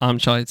I'm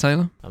Charlie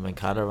Taylor. I'm in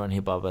Carter, run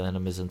Hip Hop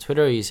Enemies on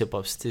Twitter. I use hip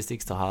hop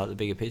statistics to highlight the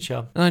bigger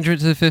picture. And I drew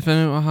to the fifth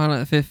element, I highlight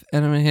the fifth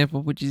element of hip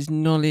hop, which is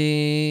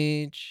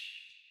knowledge.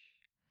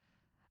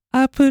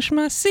 I push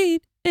my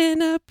seat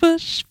and I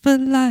push for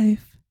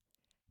life.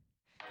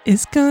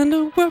 It's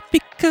gonna work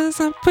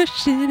because I'm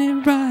pushing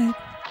it right.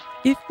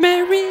 If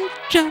Mary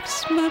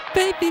drops my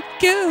baby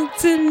girl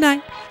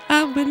tonight,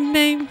 I would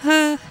name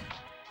her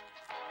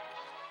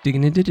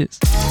Digging in Digits.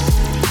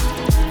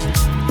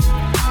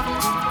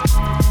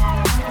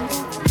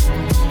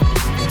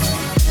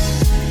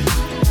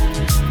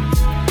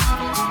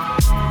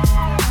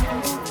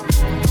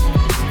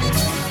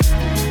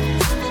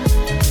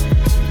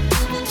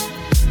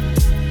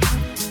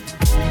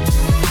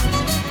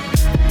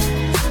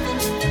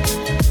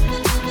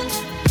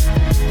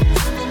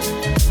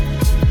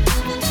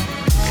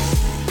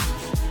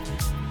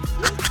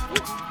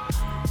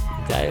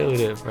 Nailed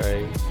it,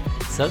 bro.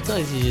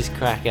 Sometimes you just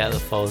crack out the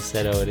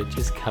falsetto and it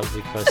just comes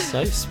across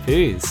so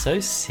smooth, so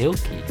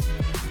silky.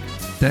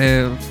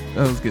 Damn,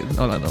 that was good.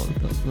 I like that one.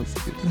 That was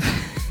good.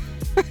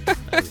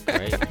 That was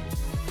great.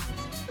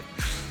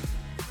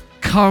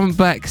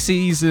 Comeback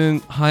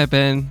season. Hi,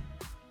 Ben.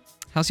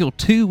 How's your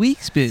 2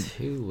 weeks been?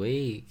 2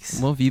 weeks.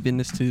 What have you been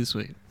this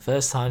week?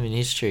 First time in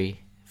history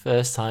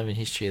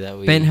that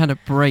we... Ben had a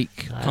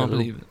break. I Can't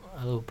believe it.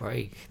 A little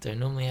break. Don't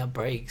normally have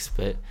breaks,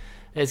 but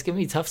it's going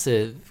to be tough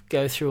to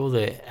go through all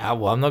the...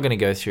 Well, I'm not going to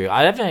go through.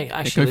 I haven't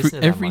actually go listened through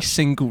to that every much.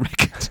 single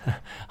record.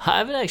 I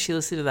haven't actually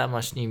listened to that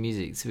much new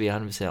music, to be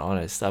 100%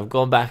 honest. I've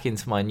gone back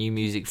into my New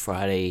Music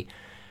Friday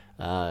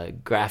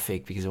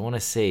graphic because I want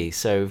to see.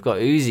 So we've got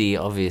Uzi,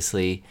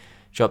 obviously,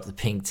 dropped the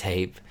pink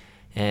tape,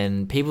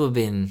 and people have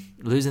been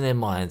losing their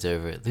minds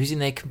over it, losing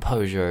their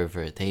composure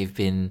over it. They've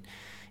been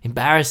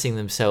embarrassing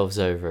themselves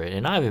over it,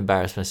 and I've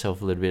embarrassed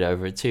myself a little bit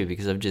over it too,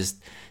 because I've just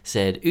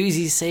said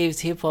Uzi saved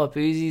hip-hop,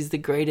 Uzi's the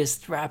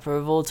greatest rapper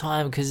of all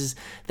time because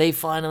they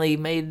finally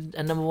made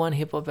a #1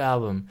 hip-hop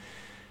album.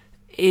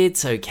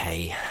 It's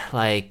okay.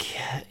 Like,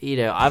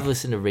 I've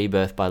listened to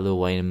Rebirth by Lil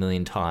Wayne a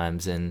million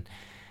times, and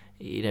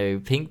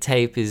Pink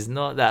Tape is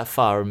not that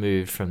far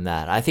removed from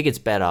that. I think it's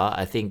better.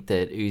 I think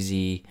that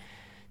Uzi,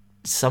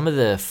 some of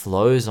the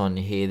flows on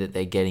here that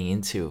they're getting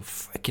into are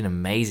freaking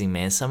amazing,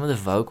 man. Some of the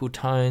vocal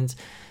tones,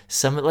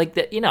 some like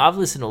that. I've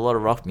listened to a lot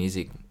of rock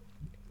music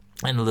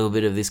and a little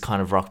bit of this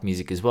kind of rock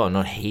music as well,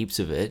 not heaps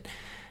of it.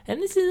 And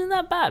this isn't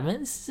that bad, man.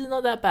 This is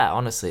not that bad,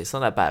 honestly. It's not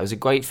that bad. It was a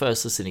great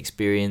first listen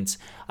experience.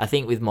 I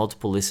think with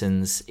multiple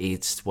listens,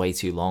 it's way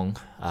too long.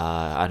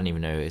 I don't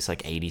even know. It's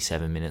like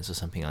 87 minutes or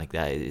something like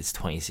that. It's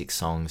 26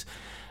 songs.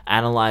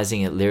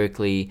 Analyzing it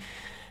lyrically,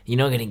 you're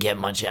not going to get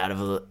much out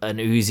of an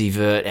Uzi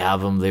Vert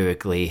album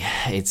lyrically.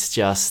 It's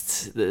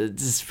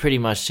pretty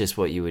much just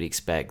what you would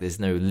expect. There's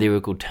no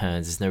lyrical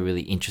turns. There's no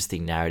really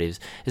interesting narratives.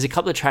 There's a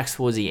couple of tracks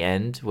towards the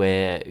end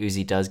where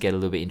Uzi does get a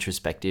little bit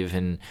introspective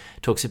and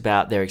talks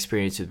about their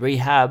experience with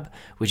rehab,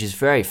 which is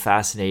very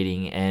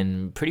fascinating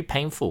and pretty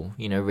painful.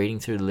 Reading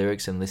through the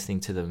lyrics and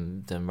listening to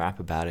them rap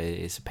about it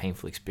is a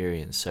painful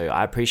experience. So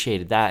I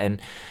appreciated that,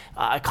 and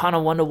I kind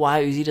of wonder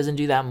why Uzi doesn't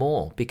do that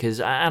more,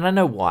 and I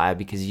know why,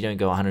 because you don't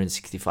go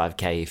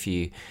 165K if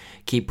you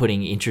keep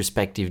putting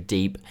introspective,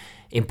 deep,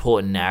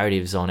 important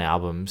narratives on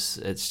albums.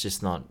 It's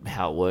just not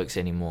how it works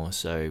anymore.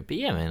 So, but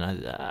yeah,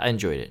 man, I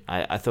enjoyed it.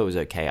 I thought it was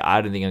okay.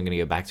 I don't think I'm going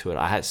to go back to it.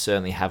 I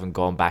certainly haven't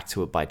gone back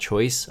to it by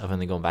choice. I've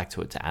only gone back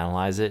to it to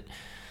analyze it.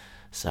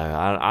 So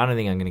I don't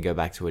think I'm going to go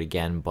back to it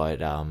again,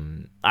 but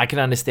I can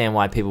understand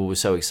why people were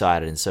so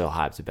excited and so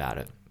hyped about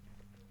it.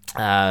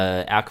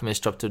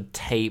 Alchemist dropped a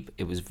tape.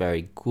 It was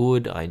very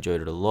good. I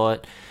enjoyed it a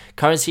lot.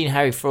 Currency and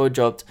Harry Fraud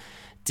dropped.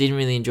 Didn't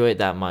really enjoy it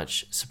that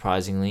much,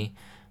 surprisingly.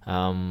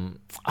 I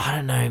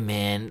don't know,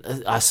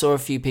 man. I saw a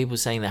few people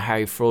saying that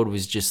Harry Fraud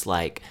was just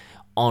like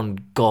on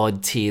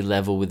god tier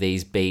level with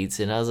these beats,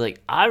 and I was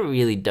like, I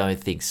really don't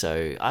think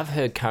so. I've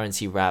heard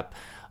Currency rap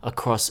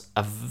across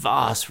a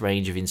vast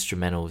range of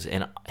instrumentals,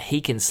 and he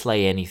can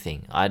slay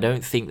anything. I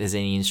don't think there's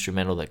any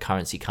instrumental that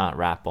Currency can't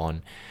rap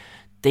on.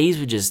 These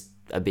were just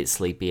a bit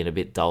sleepy and a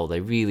bit dull.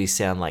 They really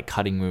sound like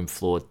cutting room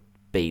floor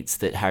beats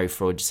that Harry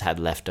Fraud just had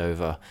left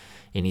over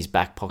in his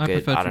back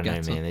pocket. I don't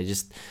know, man.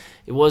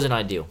 It wasn't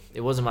ideal.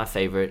 It wasn't my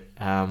favorite.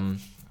 Yeah,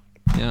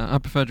 I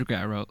prefer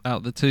Regatta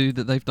out the two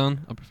that they've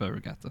done. I prefer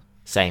Regatta.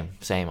 Same.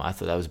 I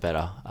thought that was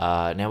better.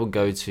 Now we'll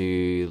go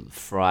to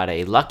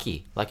Friday.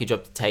 Lucky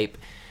dropped the tape,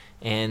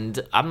 and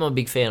I'm not a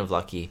big fan of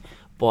Lucky,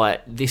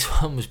 but this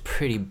one was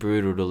pretty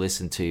brutal to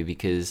listen to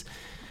because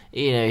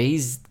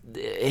he's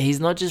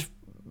not just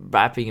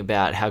rapping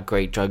about how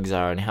great drugs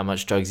are and how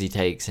much drugs he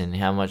takes and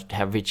how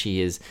rich he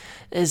is.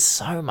 There's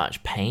so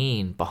much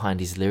pain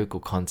behind his lyrical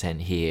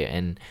content here,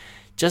 and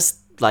just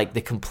like the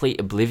complete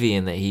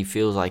oblivion that he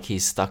feels like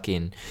he's stuck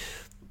in,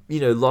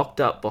 locked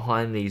up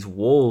behind these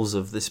walls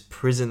of this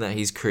prison that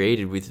he's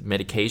created with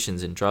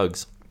medications and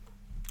drugs.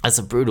 That's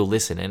a brutal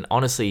listen, and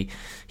honestly,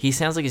 he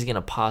sounds like he's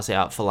gonna pass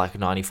out for like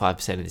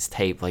 95% of this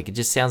tape. Like, it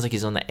just sounds like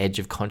he's on the edge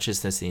of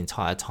consciousness the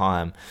entire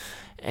time,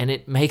 and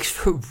it makes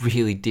for a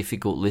really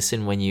difficult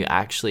listen when you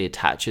actually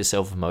attach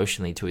yourself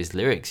emotionally to his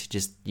lyrics.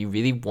 You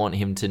really want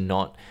him to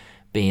not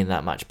be in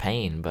that much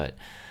pain, but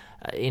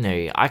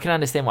I can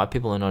understand why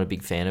people are not a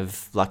big fan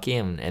of Lucky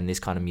and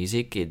this kind of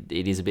music. It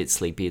is a bit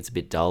sleepy, it's a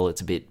bit dull,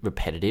 it's a bit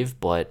repetitive,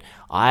 but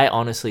I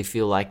honestly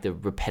feel like the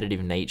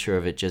repetitive nature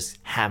of it just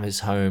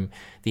hammers home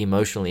the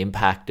emotional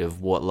impact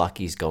of what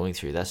Lucky's going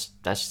through. That's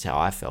just how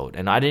I felt.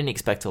 And I didn't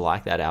expect to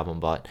like that album,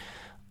 but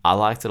I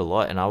liked it a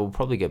lot, and I will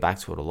probably go back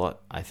to it a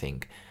lot, I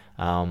think.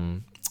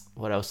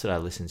 What else did I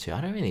listen to?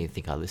 I don't really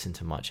think I listened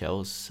to much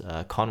else.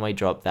 Conway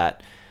dropped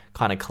that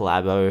kind of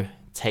collabo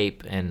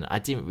tape, and I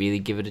didn't really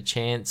give it a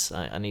chance.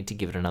 I need to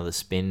give it another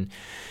spin.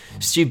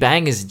 Stu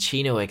Bangers and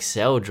Chino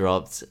XL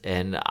dropped,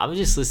 and I'm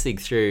just listening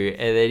through,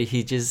 and then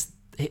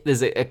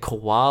there's a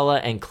koala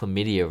and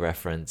chlamydia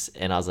reference,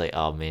 and I was like,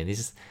 oh man,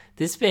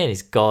 this man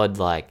is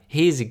godlike.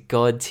 He's a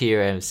god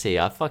tier MC.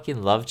 I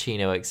fucking love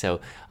Chino XL.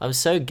 I'm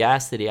so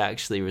gassed that he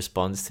actually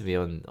responds to me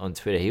on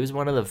Twitter. He was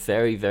one of the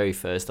very, very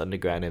first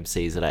underground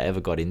MCs that I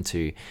ever got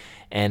into.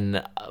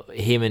 And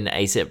him and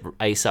Aesop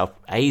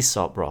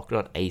Rock,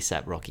 not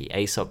ASAP Rocky,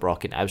 Aesop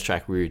Rock and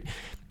Abstract Rude.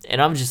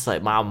 And I'm just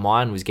like, my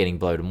mind was getting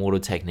blown. Immortal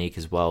Technique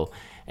as well.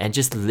 And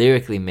just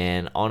lyrically,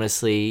 man,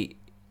 honestly,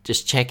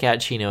 just check out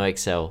Chino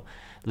XL.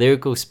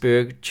 Lyrical,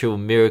 spiritual,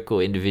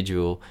 miracle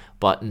individual,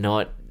 but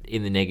not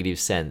in the negative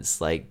sense.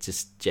 Like,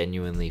 just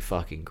genuinely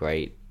fucking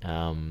great.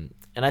 And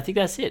I think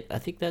that's it. I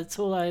think that's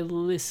all I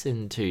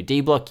listen to. D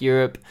Block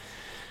Europe.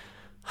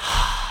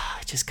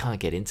 I just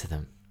can't get into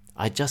them.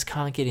 I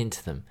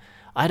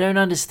don't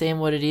understand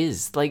what it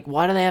is. Like,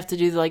 why do they have to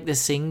do like the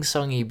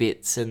sing-songy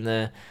bits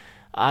and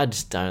I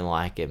just don't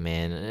like it,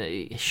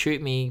 man. Shoot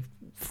me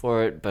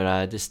for it, but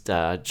I just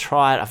I've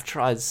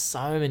tried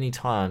so many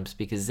times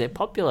because they're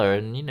popular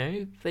and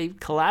they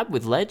collab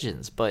with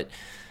legends, but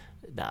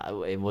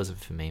no, it wasn't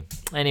for me.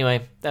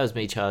 Anyway, that was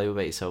me, Charlie. What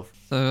about yourself?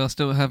 So I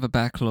still have a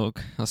backlog.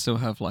 I still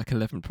have like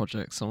 11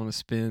 projects I want to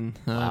spin.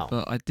 Wow.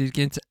 But I did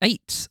get into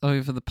 8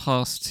 over the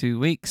past 2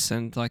 weeks,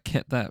 and I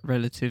kept that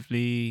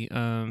relatively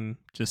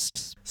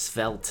just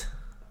svelte.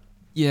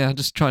 Yeah, I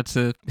just tried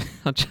to.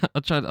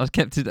 I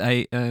kept it at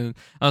 8. I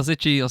was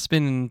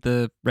spinning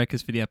the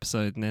records for the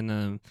episode, and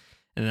then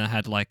I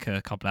had like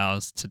a couple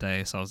hours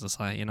today, so I was just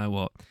like, you know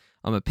what,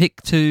 I'm gonna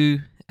pick 2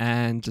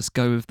 and just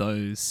go with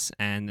those,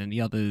 and then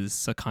the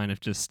others are kind of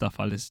just stuff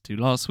I listened to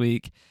last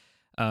week.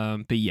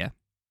 But yeah.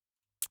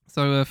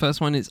 So first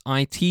one is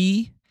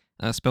IT,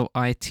 spelled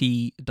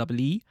ITEE.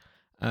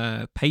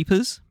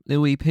 Papers,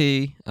 little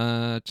EP,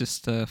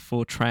 just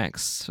 4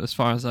 tracks, as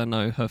far as I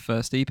know, her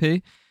first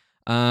EP.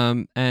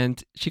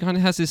 And she kind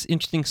of has this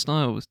interesting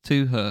style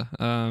to her,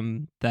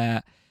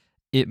 that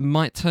it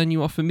might turn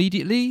you off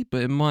immediately,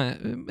 but it might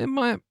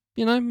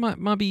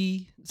might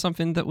be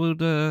something that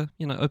would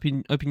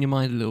open your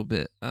mind a little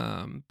bit.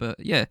 But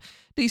yeah,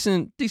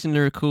 decent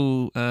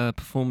lyrical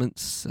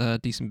performance,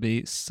 decent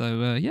beats.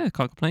 So yeah,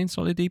 can't complain.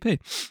 Solid EP.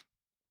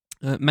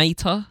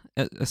 Meta,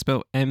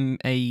 spelled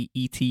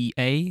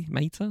Maeta,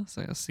 Meta.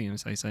 So I see him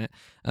say it.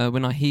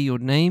 When I hear your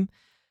name,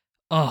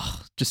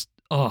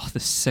 the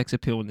sex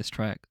appeal on this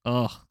track.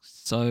 Oh,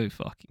 so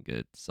fucking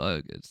good,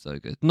 so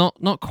good.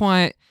 Not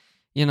quite,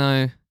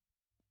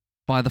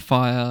 by the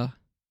fire.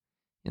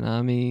 You know what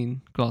I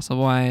mean? Glass of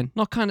wine.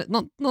 Not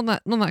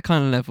that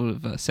kind of level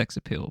of sex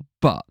appeal,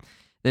 but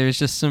there is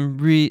just some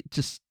I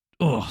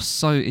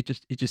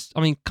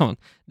mean, come on.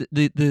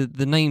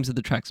 The names of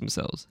the tracks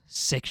themselves.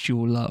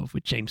 Sexual Love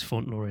with James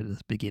Fauntleroy at the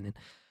beginning.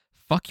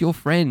 Fuck Your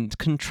Friend,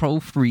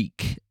 Control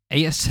Freak,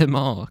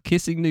 ASMR,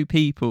 Kissing New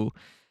People.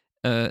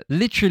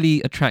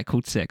 Literally a track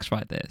called Sex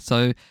right there.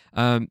 So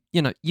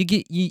you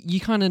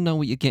kind of know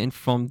what you're getting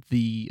from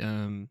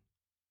the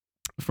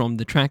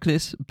track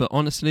list, but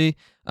honestly,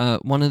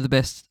 one of the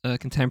best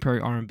contemporary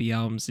R&B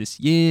albums this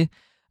year.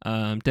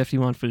 Definitely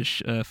one for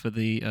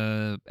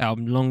the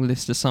album long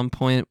list at some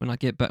point when I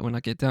get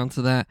down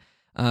to that.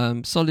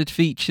 Solid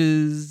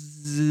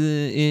features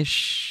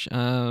ish.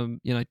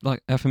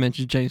 Like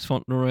aforementioned James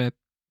Fauntleroy,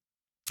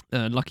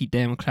 Lucky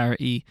Damn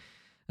Clarity,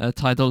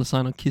 Ty Dolla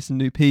 $ign on Kissing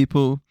New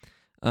People.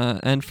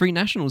 And Free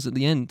Nationals at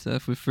the end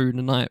for Through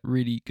the Night,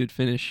 really good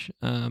finish.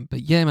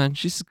 But yeah, man,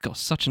 she's got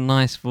such a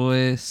nice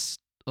voice.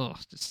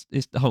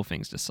 The whole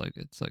thing's just so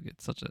good.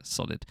 Such a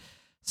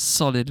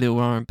solid little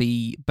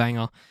R&B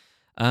banger.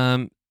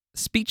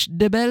 Speech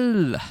de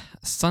Belle,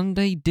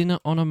 Sunday Dinner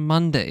on a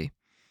Monday.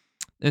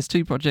 There's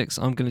 2 projects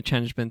I'm going to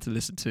challenge Ben to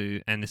listen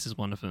to, and this is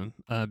one of them,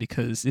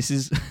 because this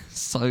is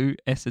so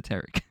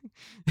esoteric.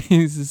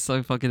 This is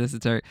so fucking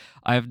esoteric.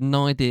 I have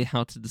no idea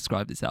how to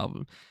describe this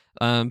album.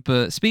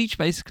 But Speech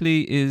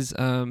basically is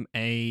kind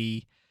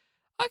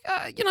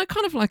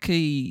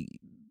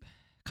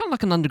of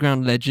like an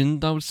underground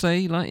legend, I would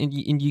say, like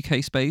in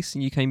UK space,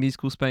 in UK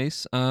musical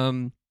space.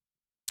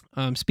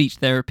 Speech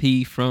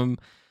therapy from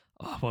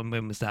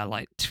when was that,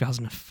 like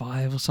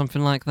 2005 or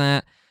something like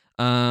that.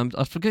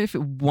 I forget if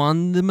it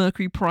won the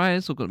Mercury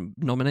Prize or got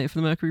nominated for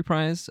the Mercury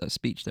Prize.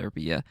 Speech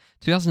therapy, yeah,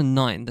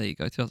 2009. There you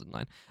go,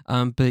 2009.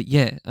 But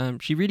yeah,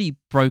 she really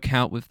broke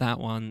out with that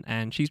one,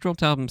 and she's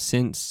dropped albums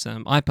since.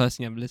 I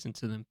personally haven't listened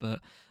to them,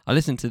 but I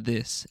listened to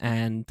this,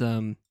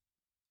 and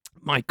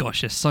my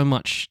gosh, there's so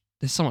much.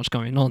 There's so much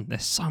going on.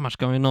 There's so much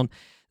going on.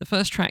 The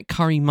first track,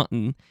 Curry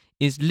Mutton,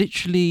 is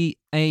literally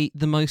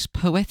the most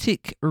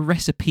poetic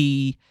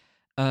recipe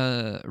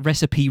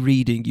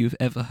reading you've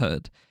ever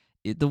heard.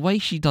 The way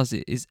she does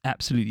it is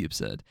absolutely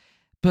absurd,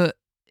 but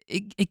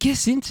it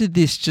gets into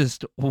this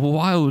just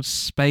wild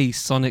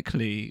space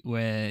sonically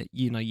where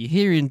you're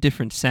hearing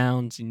different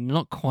sounds and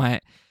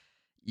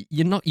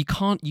you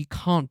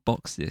can't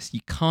box this,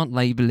 you can't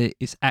label it,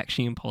 it's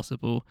actually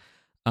impossible.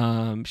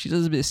 She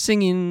does a bit of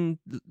singing,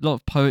 a lot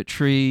of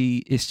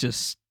poetry. It's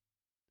just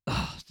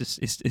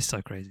it's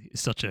so crazy.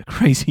 It's such a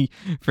crazy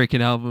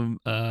freaking album.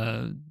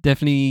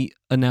 Definitely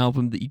an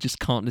album that you just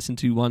can't listen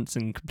to once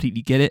and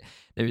completely get it.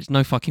 There is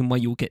no fucking way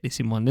you'll get this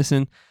in one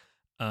listen.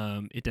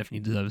 It definitely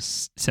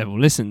deserves several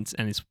listens,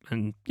 and it's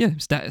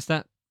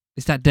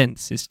that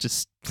dense. It's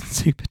just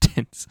super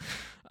dense.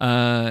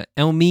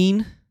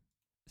 Elmine,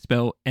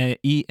 spell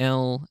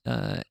ELMIENE,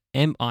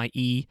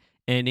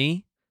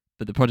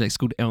 but the project's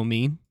called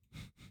Elmine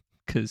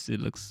because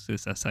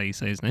that's how you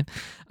say his name.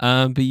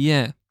 But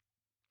yeah.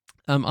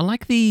 I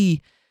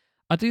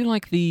do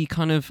like the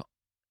kind of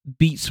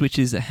beat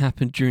switches that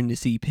happen during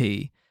this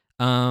EP.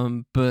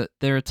 But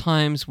there are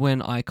times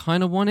when I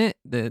kind of want it,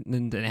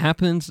 then it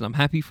happens, and I'm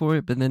happy for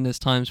it. But then there's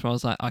times where I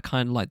was like, I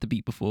kind of liked the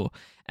beat before,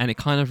 and it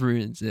kind of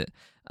ruins it.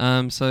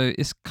 So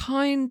it's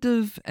kind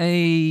of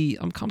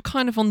I'm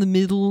kind of on the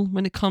middle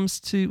when it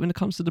comes to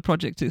the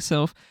project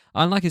itself.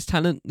 I like his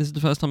talent. This is the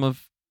first time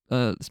I've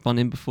spun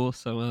in before,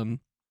 so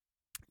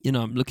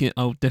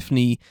I'll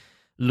definitely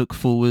look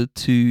forward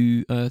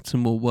to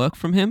more work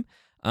from him.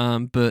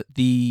 But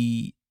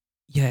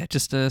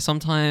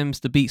sometimes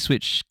the beat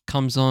switch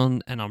comes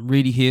on and I'm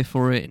really here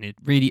for it and it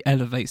really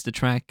elevates the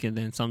track, and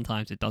then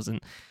sometimes it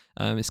doesn't.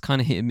 It's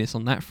kind of hit and miss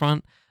on that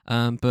front.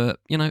 But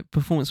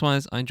performance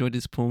wise, I enjoyed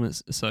his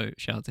performance, so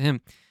shout out to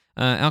him.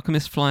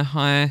 Alchemist, Fly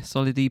High,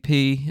 solid EP.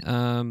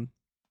 Can't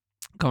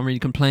really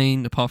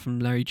complain apart from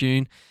Larry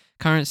June.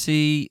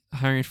 Currency,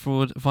 Harry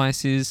Fraud,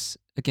 Vices,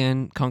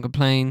 again, can't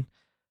complain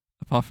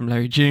apart from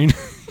Larry June.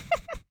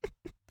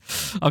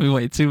 I've been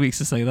waiting 2 weeks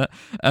to say that.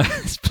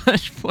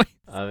 Splash Point.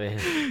 I mean,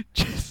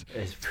 it's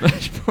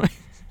Splash Point.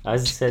 I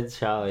just sent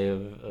Charlie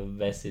a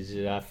message,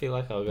 and I feel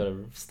like I've got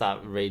to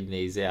start reading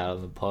these out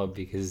on the pod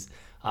because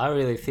I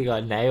really think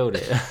I nailed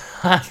it.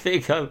 I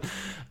think I've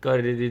got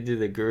it into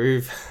the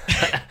groove.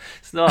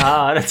 It's not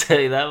hard, I tell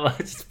you that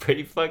much. It's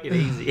pretty fucking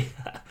easy.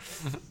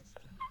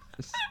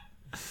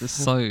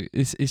 It's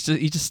just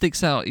he just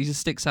sticks out. He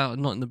just sticks out,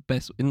 not in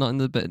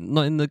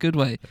the good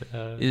way.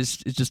 It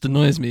just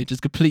annoys me. It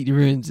just completely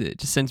ruins it. It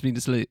just sends me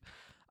to sleep.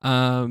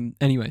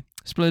 Anyway,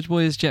 Splurge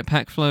Boys,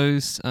 Jetpack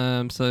Flows.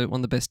 So one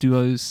of the best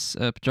duos,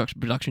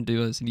 production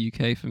duos in the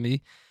UK for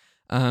me.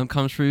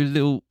 Comes through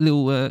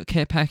little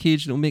care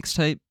package, little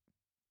mixtape.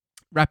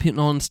 Rapping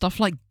on stuff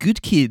like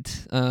Good Kid.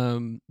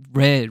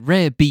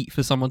 Rare beat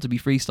for someone to be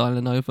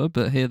freestyling over,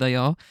 but here they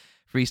are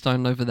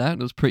freestyling over that. It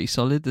was pretty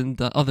solid,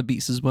 and other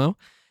beats as well.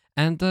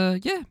 And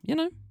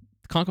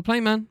can't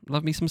complain, man.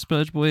 Love me some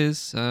Splurge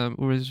Boys.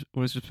 Always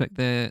respect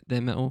their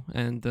metal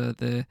and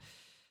their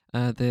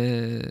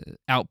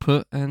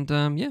output. And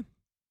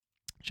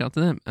shout out to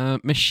them.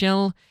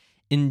 Michelle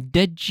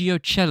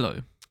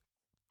Indegiocello.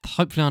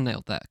 Hopefully I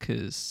nailed that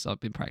because I've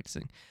been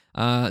practicing.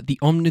 The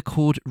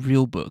Omnichord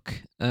Real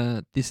Book.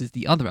 This is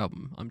the other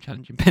album I'm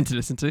challenging Ben to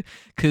listen to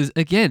because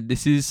again,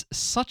 this is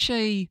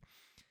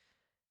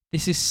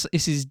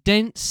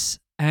dense,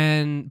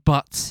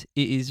 but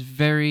it is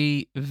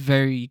very,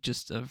 very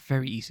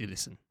very easy to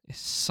listen. It's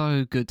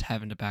so good to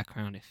have in the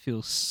background. It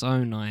feels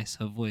so nice.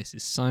 Her voice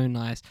is so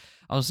nice.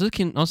 I was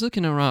looking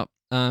her up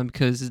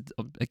because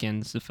again,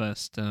 it's the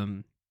first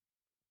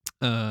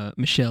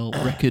Michelle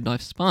record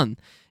I've spun.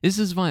 This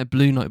is via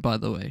Blue Note, by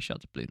the way. Shout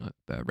out to Blue Note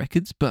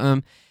Records.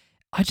 But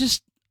I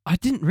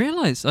didn't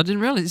realize.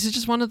 This is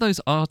just one of those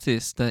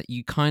artists that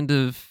you kind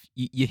of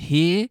you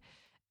hear,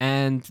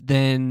 and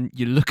then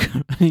you look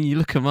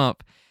them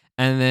up,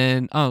 and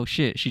then oh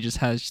shit,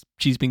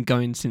 she's been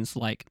going since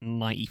like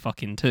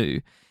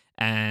 92,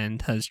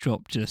 and has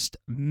dropped just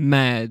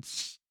mad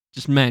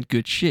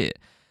good shit.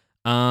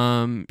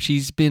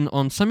 She's been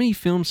on so many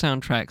film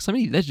soundtracks, so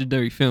many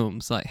legendary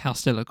films like How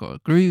Stella Got a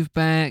Groove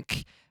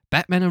Back,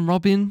 Batman and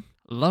Robin,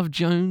 Love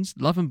Jones,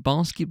 Love and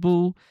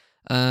Basketball,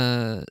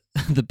 The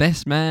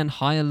Best Man,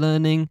 Higher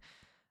Learning,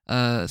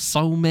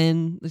 Soul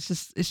Men.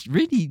 It's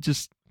really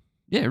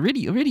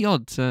really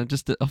odd.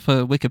 Just off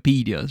her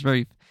Wikipedia,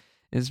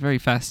 it's very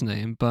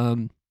fascinating. But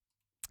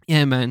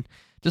yeah, man,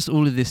 just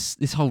all of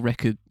this whole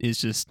record is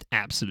just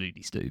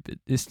absolutely stupid.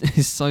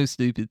 It's so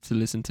stupid to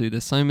listen to.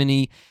 There's so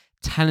many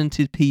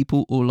talented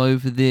people all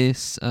over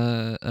this.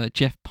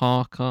 Jeff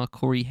Parker,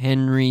 Corey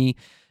Henry,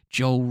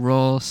 Joel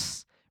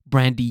Ross,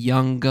 Brandy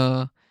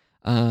Younger,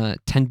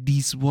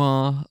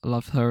 Tandiswa, I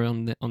love her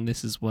on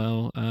this as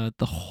well.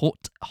 The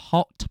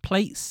hot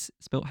place,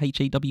 spelled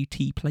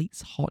HAWT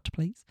plates, hot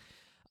plates.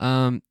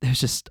 There's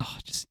just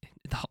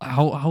the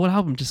whole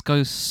album just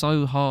goes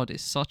so hard.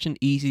 It's such an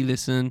easy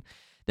listen.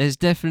 There's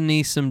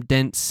definitely some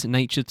dense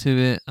nature to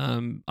it.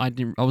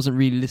 I wasn't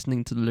really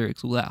listening to the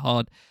lyrics all that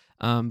hard.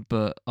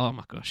 But oh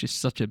my gosh, it's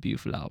such a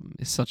beautiful album.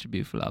 It's such a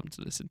beautiful album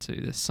to listen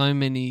to. There's so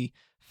many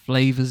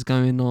flavors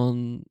going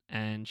on,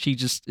 and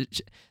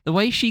the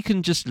way she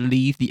can just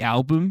leave the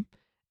album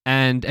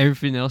and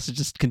everything else is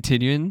just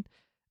continuing,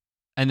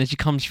 and then she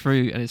comes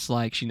through and it's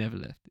like she never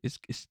left.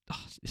 It's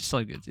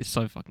so good. It's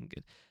so fucking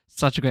good.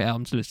 Such a great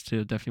album to listen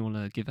to. I definitely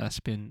want to give that a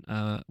spin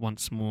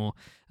once more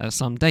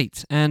some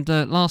date. And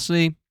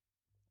lastly,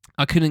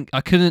 I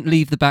couldn't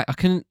leave the back. I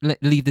couldn't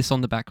leave this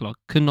on the backlog.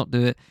 Could not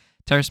do it.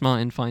 Terrace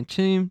Martin, Fine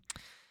Tune.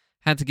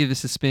 Had to give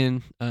this a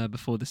spin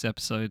before this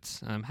episode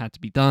had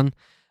to be done.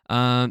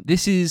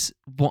 This is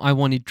what I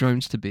wanted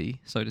drones to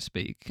be, so to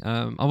speak.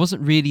 I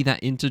wasn't really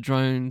that into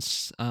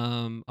drones.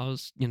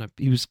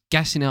 He was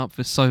gassing out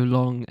for so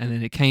long, and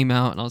then it came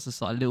out, and I was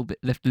just like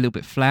left a little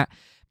bit flat.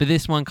 But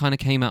this one kind of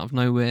came out of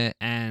nowhere,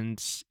 and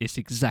it's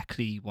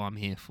exactly what I'm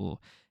here for.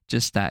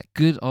 Just that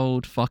good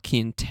old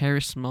fucking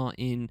Terrace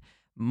Martin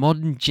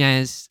modern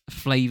jazz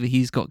flavor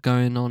he's got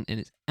going on,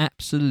 and it's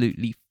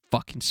absolutely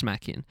fucking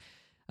smacking.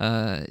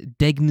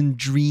 Degnan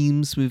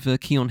Dreams with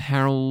Keon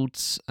Harold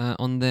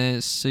on there,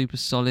 super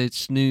solid.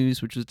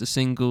 Snooze, which was the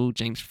single.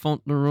 James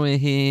Fauntleroy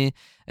here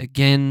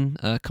again.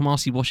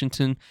 Kamasi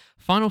Washington.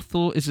 Final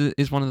Thought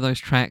is one of those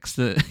tracks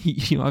that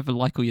you either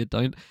like or you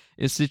don't.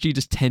 It's literally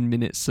just 10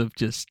 minutes of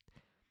just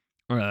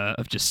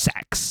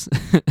sax,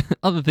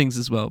 other things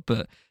as well,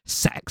 but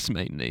sax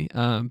mainly.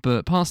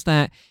 But past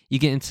that, you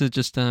get into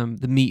just the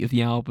meat of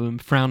the album.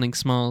 Frowning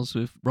Smiles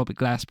with Robert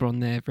Glasper on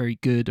there, very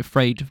good.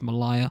 Afraid of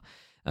Malaya.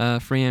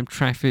 3am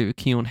Traffic with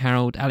Keon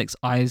Harold, Alex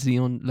Isley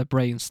on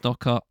Lebre and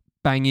Stocker,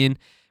 banging.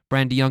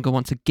 Brandy Younger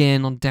once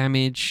again on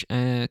Damage,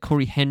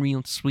 Corey Henry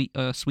on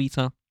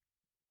Sweeter.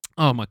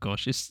 Oh my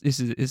gosh, this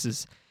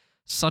is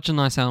such a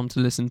nice album to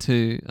listen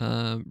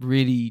to.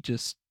 Really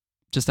just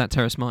that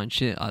Terrace Martin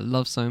shit I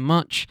love so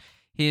much.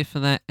 Here for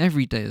that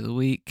every day of the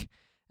week.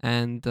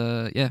 And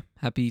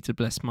happy to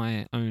bless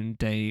my own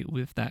day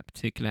with that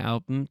particular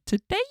album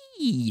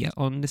today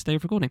on this day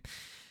of recording.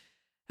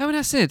 With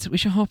that said, we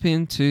shall hop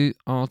into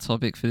our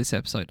topic for this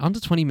episode. Under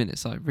 20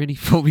 minutes, I really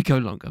thought we'd go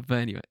longer. But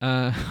anyway,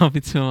 hop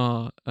into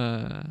our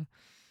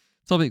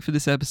topic for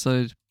this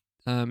episode.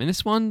 And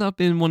it's one that I've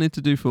been wanting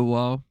to do for a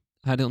while.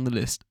 I had it on the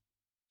list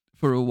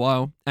for a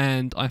while.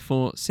 And I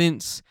thought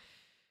since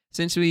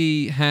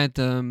we had,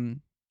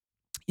 kind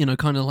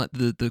of like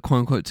the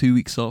quote-unquote 2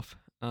 weeks off,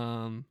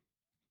 I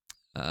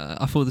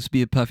thought this would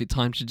be a perfect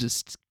time to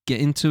just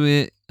get into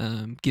it.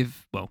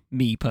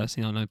 Me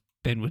personally, I know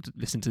Ben would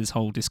listen to this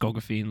whole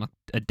discography in like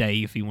a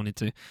day if he wanted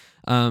to,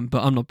 but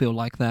I'm not built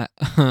like that.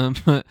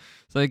 So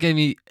it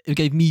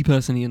gave me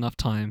personally enough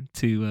time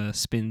to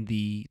spin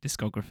the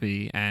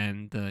discography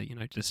and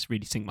just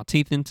really sink my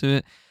teeth into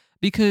it,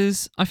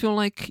 because I feel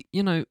like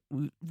the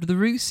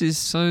Roots is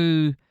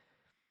such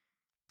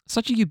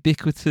a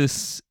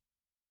ubiquitous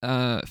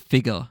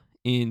figure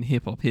in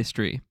hip hop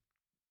history,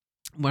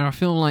 where I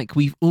feel like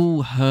we've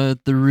all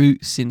heard the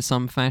Roots in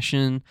some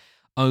fashion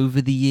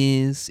over the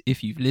years.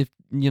 If you've lived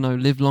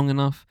long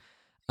enough,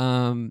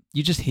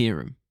 you just hear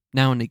them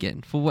now and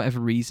again for whatever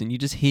reason. You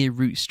just hear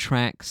Roots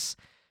tracks,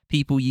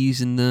 people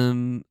using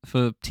them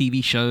for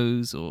TV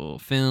shows or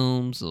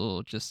films,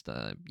 or just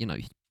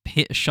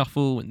hit a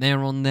shuffle and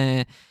they're on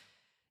there.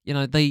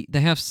 They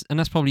have, and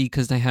that's probably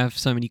because they have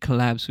so many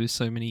collabs with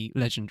so many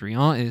legendary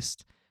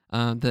artists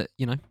that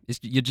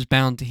you're just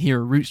bound to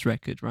hear a Roots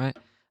record, right?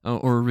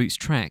 Or a Roots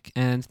track,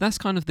 and that's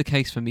kind of the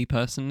case for me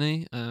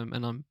personally.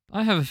 And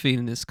I have a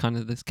feeling it's kind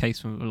of this case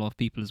for a lot of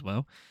people as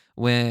well,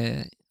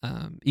 where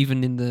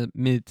even in the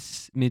mid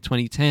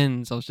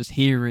 2010s, I was just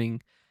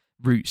hearing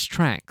Roots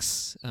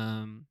tracks.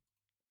 I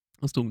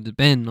was talking to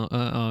Ben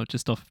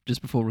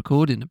just before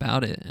recording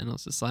about it, and I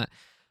was just like,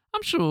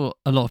 I'm sure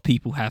a lot of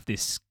people have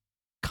this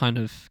kind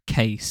of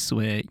case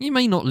where you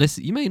may not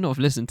have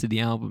listened to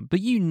the album, but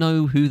you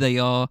know who they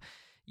are,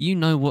 you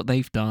know what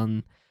they've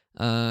done.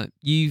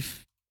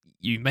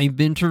 You may have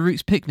been to a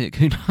Roots picnic,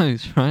 who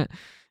knows, right?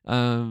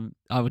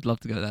 I would love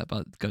to go to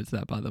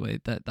that, by the way.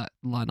 That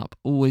lineup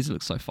always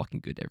looks so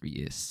fucking good every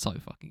year. So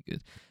fucking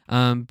good.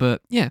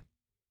 But yeah,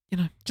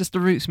 just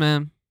the Roots,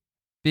 man.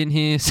 Been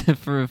here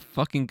for a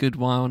fucking good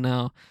while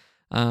now.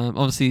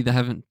 Obviously they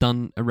haven't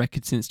done a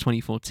record since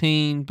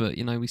 2014, but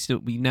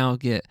we now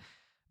get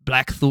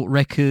Black Thought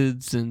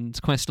Records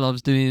and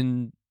Questlove's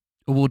doing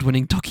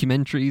award-winning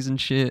documentaries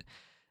and shit.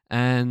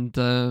 And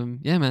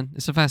man,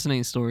 it's a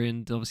fascinating story,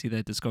 and obviously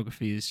their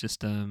discography is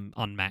just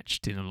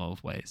unmatched in a lot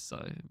of ways.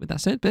 So with that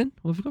said, Ben,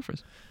 what have you got for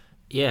us?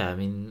 Yeah, I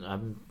mean,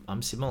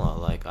 I'm similar.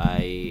 Like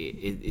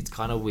it's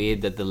kind of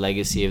weird that the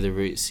legacy of the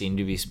Roots seem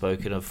to be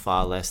spoken of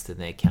far less than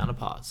their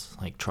counterparts,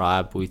 like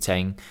Tribe,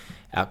 Wu-Tang,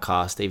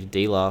 Outkast, even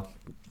D-La.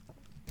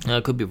 I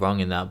could be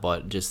wrong in that,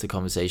 but just the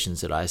conversations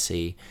that I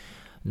see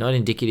not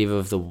indicative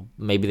of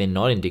maybe they're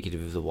not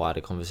indicative of the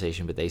wider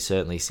conversation, but they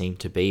certainly seem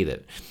to be.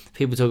 That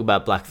people talk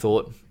about Black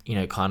Thought,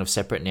 kind of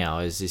separate now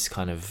as this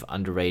kind of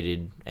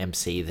underrated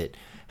MC that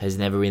has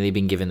never really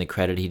been given the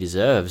credit he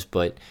deserves,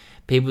 but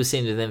people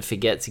seem to then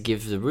forget to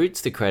give the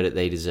Roots the credit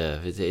they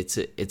deserve. It's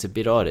a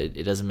bit odd.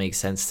 It doesn't make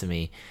sense to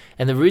me.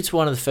 And the Roots were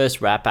one of the first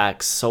rap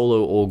acts,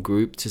 solo or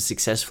group, to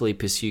successfully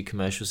pursue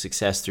commercial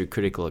success through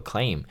critical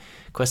acclaim.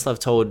 Questlove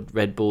told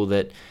Red Bull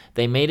that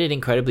they made it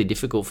incredibly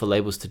difficult for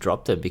labels to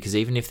drop them because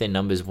even if their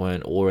numbers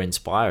weren't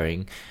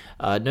awe-inspiring,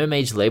 no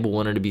major label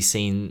wanted to be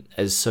seen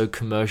as so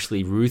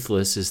commercially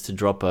ruthless as to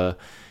drop a,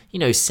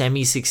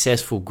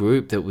 semi-successful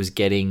group that was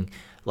getting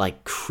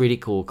like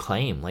critical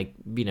acclaim, like,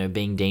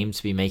 being deemed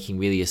to be making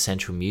really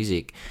essential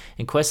music.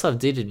 And Questlove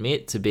did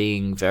admit to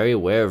being very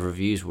aware of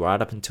reviews right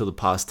up until the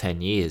past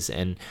 10 years.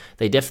 And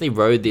they definitely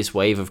rode this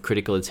wave of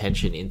critical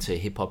attention into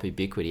hip hop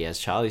ubiquity. As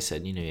Charlie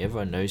said,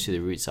 everyone knows who the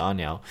Roots are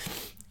now.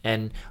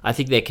 And I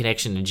think their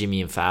connection to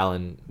Jimmy and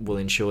Fallon will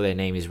ensure their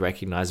name is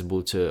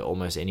recognizable to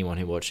almost anyone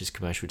who watches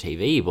commercial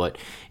TV. But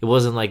it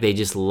wasn't like they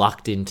just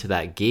lucked into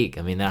that gig.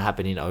 I mean, that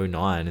happened in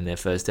 2009 and their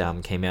first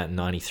album came out in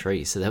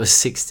 93. So that was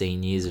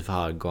 16 years of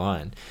hard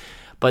grind.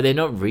 But they're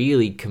not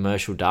really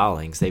commercial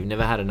darlings. They've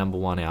never had a number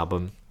one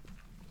album.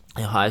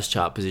 Their highest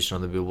chart position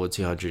on the Billboard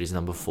 200 is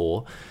number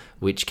 4,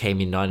 which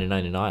came in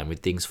 1999 with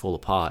Things Fall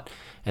Apart.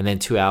 And then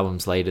 2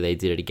 albums later, they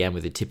did it again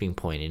with A Tipping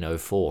Point in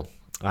 2004.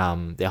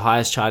 Their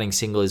highest charting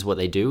single is What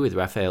They Do with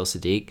Raphael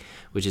Sadiq,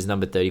 which is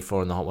number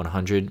 34 on the Hot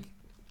 100.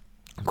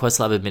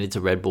 Questlove admitted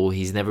to Red Bull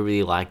he's never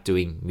really liked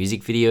doing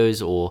music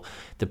videos or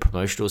the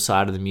promotional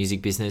side of the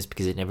music business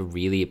because it never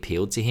really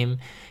appealed to him.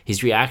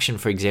 His reaction,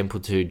 for example,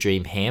 to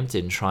Dream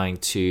Hampton trying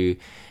to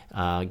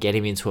get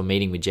him into a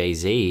meeting with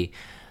Jay-Z,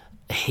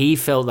 he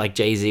felt like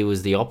Jay-Z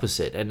was the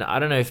opposite. And I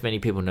don't know if many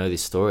people know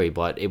this story,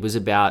 but it was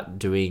about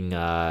doing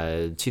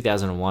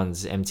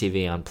 2001's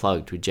MTV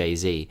Unplugged with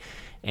Jay-Z.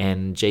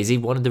 And Jay-Z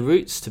wanted the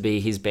Roots to be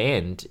his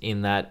band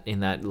in that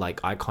like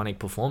iconic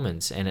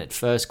performance. And at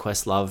first,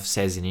 Questlove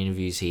says in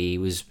interviews he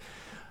was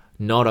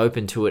not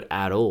open to it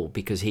at all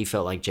because he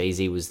felt like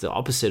Jay-Z was the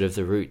opposite of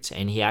the Roots.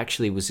 And he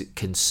actually was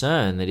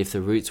concerned that if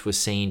the Roots were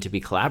seen to be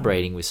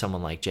collaborating with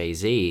someone like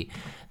Jay-Z,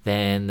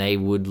 then they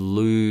would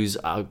lose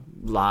a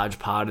large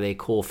part of their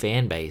core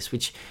fan base,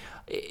 which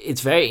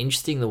it's very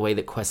interesting the way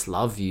that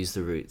Questlove views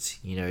the Roots,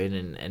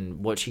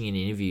 and watching in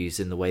interviews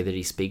and the way that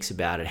he speaks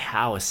about it,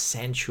 how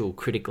essential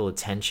critical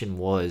attention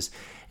was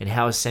and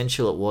how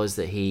essential it was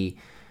that he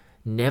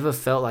never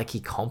felt like he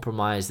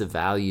compromised the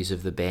values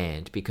of the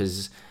band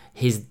because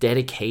his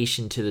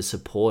dedication to the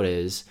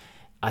supporters,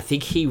 I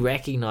think he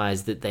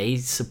recognized that they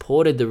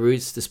supported the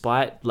Roots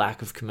despite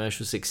lack of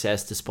commercial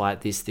success,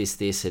 despite this,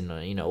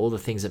 and, all the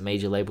things that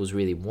major labels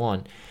really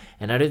want.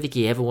 And I don't think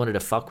he ever wanted to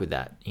fuck with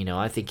that.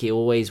 I think he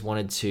always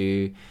wanted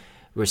to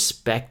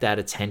respect that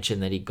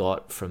attention that he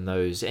got from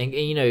those, and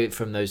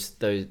from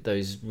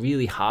those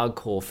really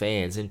hardcore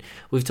fans. And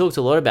we've talked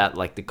a lot about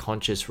like the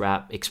conscious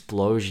rap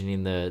explosion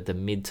in the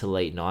mid to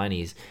late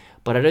 90s,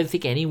 but I don't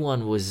think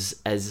anyone was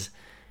as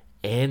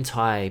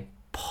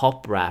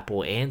anti-pop rap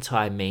or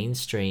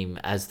anti-mainstream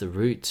as the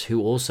Roots,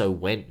 who also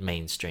went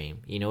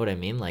mainstream. You know what I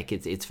mean? Like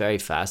it's very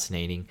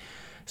fascinating.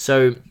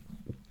 So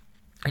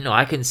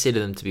I consider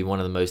them to be one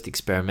of the most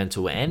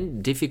experimental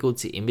and difficult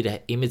to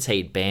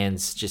imitate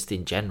bands just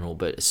in general,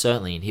 but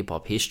certainly in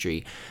hip-hop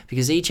history,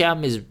 because each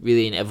album is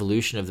really an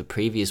evolution of the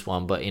previous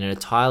one, but in an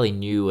entirely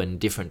new and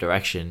different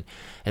direction.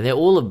 And they're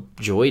all a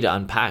joy to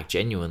unpack,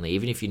 genuinely,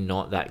 even if you're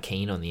not that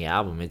keen on the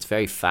album. It's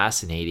very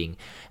fascinating.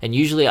 And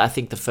usually I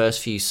think the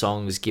first few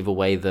songs give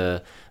away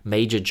the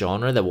major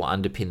genre that will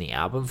underpin the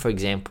album. For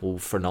example,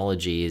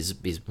 Phrenology is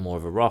more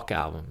of a rock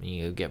album.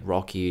 You get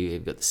Rock You,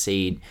 you've got The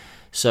Seed.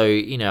 So,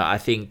 I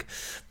think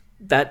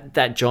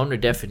that genre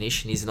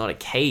definition is not a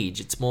cage.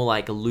 It's more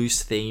like a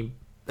loose theme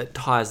that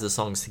ties the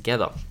songs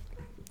together.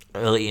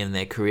 Early in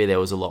their career, there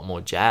was a lot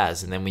more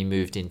jazz, and then we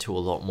moved into a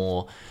lot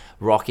more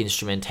rock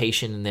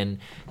instrumentation, and then,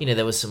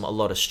 there was a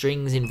lot of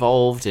strings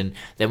involved, and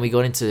then we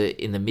got into,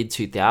 in the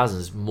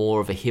mid-2000s, more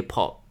of a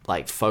hip-hop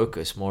like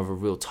focus, more of a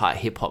real tight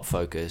hip-hop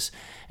focus.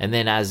 And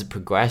then as it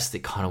progressed,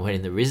 it kind of went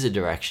in the RZA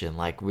direction,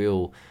 like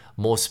real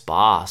more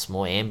sparse,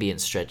 more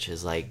ambient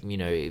stretches, like,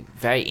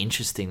 very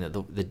interesting that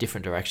the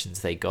different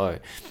directions they go.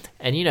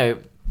 And,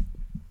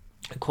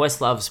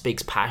 Questlove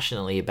speaks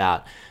passionately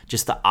about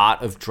just the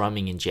art of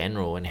drumming in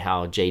general and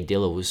how Jay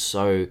Dilla was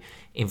so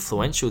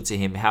influential to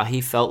him, how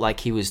he felt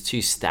like he was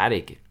too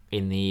static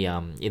in the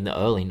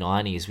early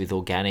 90s with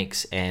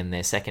Organics and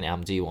their second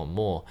album, Do You Want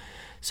More?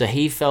 So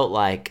he felt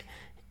like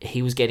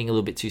he was getting a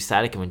little bit too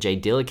static, and when Jay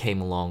Dilla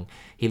came along,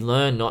 he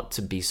learned not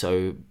to be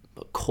so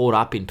caught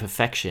up in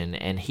perfection,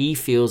 and he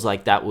feels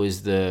like that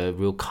was the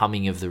real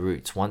coming of the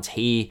Roots. Once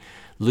he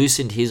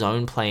loosened his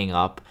own playing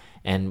up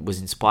and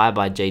was inspired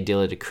by Jay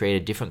Dilla to create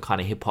a different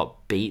kind of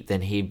hip-hop beat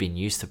than he'd been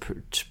used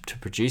to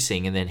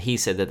producing, and then he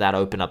said that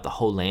opened up the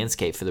whole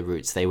landscape for the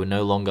Roots. They were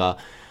no longer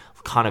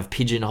kind of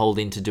pigeonholed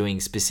into doing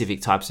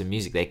specific types of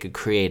music. They could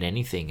create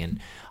anything, and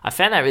I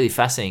found that really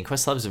fascinating.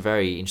 Questlove's a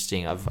very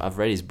interesting. I've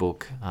read his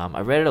book.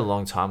 I read it a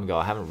long time ago.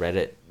 I haven't read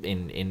it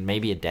in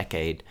maybe a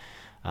decade,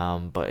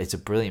 but it's a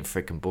brilliant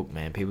freaking book,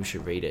 man. People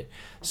should read it.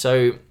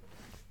 So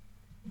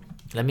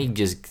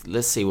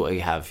let's see what we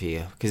have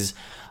here, because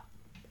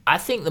I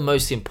think the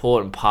most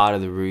important part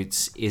of the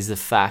Roots is the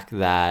fact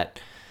that,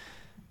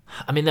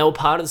 I mean, they were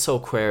part of the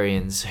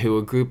Soulquarians, who were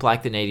a group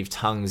like the Native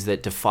Tongues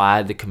that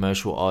defied the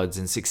commercial odds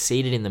and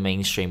succeeded in the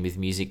mainstream with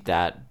music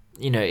that,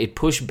 it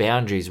pushed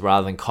boundaries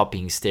rather than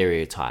copying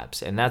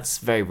stereotypes. And that's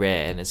very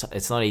rare, and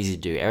it's not easy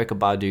to do. Erykah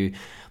Badu,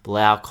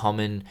 Bilal,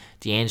 Common,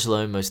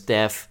 D'Angelo, Mos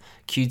Def,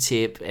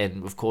 Q-Tip,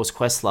 and of course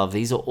Questlove.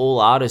 These are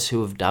all artists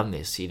who have done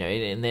this, and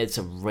it's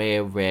a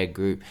rare, rare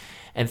group.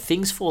 And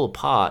Things Fall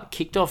Apart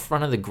kicked off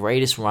one of the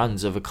greatest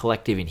runs of a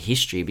collective in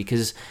history,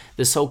 because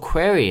the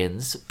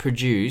Soulquarians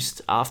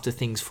produced, after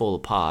Things Fall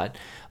Apart,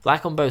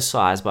 Black on Both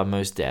Sides by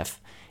Mos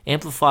Def,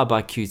 Amplified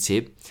by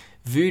Q-Tip,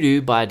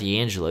 Voodoo by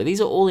D'Angelo.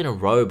 These are all in a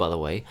row, by the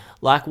way.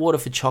 Like Water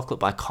for Chocolate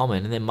by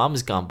Common, and then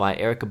Mum's Gun by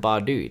Erykah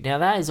Badu. Now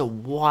that is a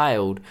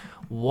wild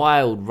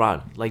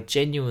run, like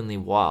genuinely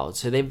wild.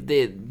 So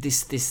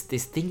this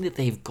thing that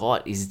they've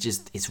got is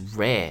just, it's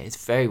rare.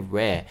 It's very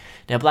rare.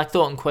 Now Black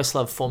Thought and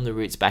Questlove formed the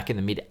Roots back in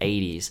the mid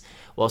 80s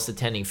whilst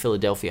attending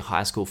Philadelphia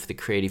High School for the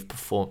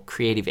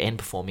creative and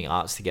performing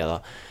arts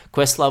together.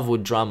 Questlove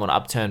would drum on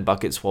upturned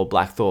buckets while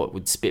Black Thought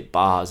would spit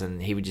bars,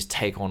 and he would just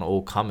take on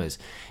all comers.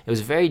 It was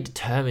a very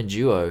determined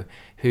duo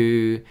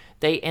who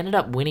they ended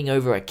up winning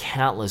over a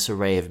countless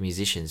array of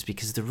musicians,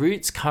 because the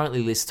Roots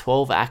currently list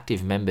 12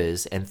 active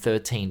members and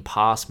 13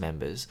 past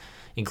members,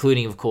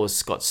 including, of course,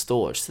 Scott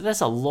Storch. So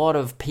that's a lot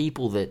of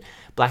people that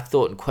Black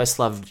Thought and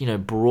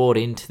Questlove, brought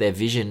into their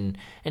vision,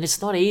 and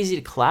it's not easy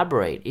to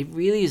collaborate. It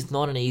really is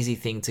not an easy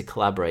thing to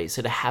collaborate.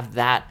 So to have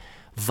that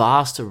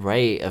vast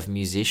array of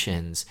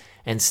musicians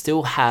and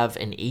still have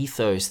an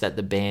ethos that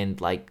the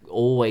band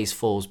always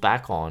falls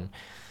back on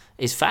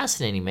is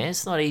fascinating, man.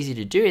 It's not easy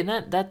to do, and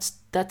that's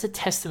a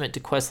testament to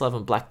Questlove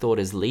and Black Thought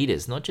as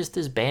leaders, not just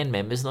as band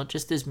members, not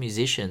just as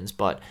musicians,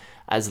 but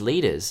as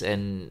leaders.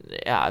 And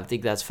yeah, I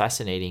think that's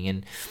fascinating.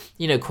 And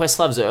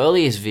Questlove's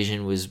earliest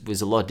vision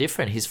was a lot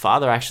different. His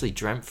father actually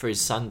dreamt for his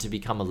son to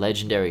become a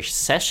legendary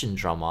session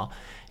drummer.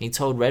 He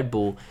told Red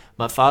Bull,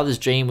 "My father's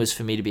dream was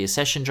for me to be a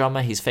session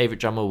drummer." His favorite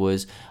drummer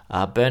was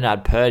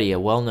Bernard Purdy, a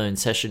well-known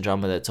session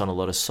drummer that's on a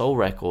lot of soul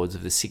records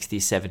of the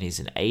 60s, 70s,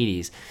 and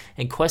 80s.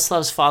 And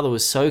Questlove's father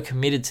was so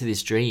committed to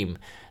this dream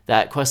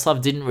that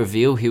Questlove didn't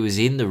reveal he was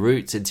in the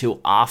Roots until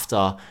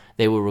after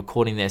they were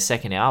recording their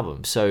second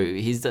album. So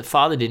his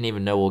father didn't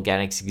even know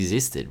Organics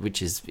existed,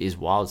 which is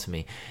wild to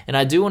me. And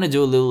I do want to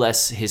do a little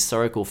less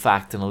historical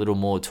fact and a little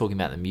more talking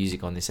about the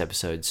music on this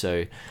episode.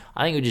 So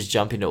I think we'll just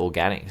jump into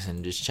Organics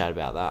and just chat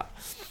about that.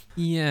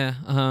 Yeah,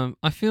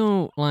 I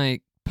feel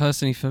like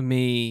personally for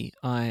me,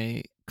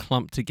 I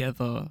clump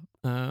together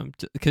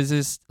because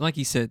there's, like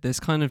you said,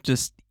 there's kind of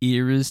just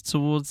eras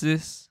towards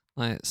this.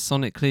 Like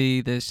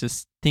sonically, there's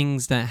just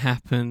things that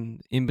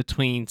happen in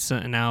between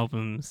certain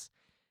albums,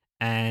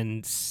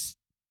 and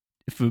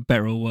for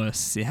better or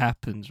worse, it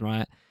happens,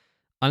 right?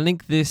 I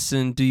link this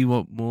and Do You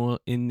Want More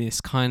in this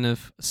kind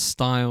of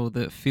style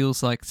that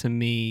feels like, to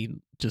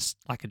me, just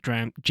like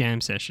a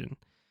jam session.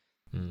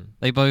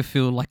 They both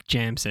feel like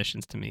jam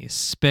sessions to me,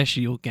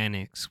 especially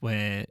Organics,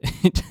 where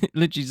it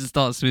literally just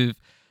starts with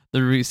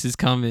The Roots Is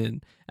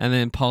Coming, and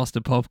then Past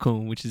the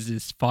Popcorn, which is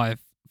this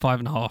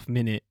 5.5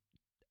 minute,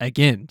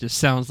 again, just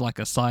sounds like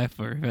a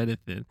cipher, if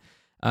anything.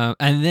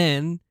 And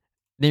then,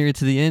 nearer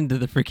to the end of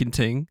the freaking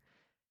thing,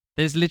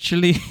 there's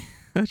literally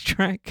a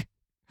track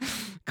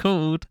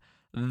called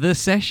The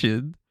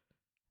Session,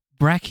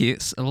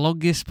 brackets,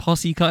 longest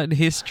posse cut in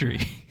history.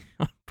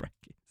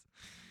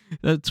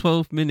 Brackets.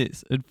 12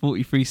 minutes and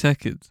 43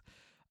 seconds.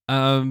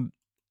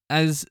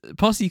 As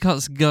posse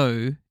cuts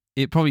go,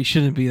 it probably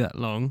shouldn't be that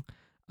long.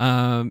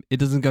 It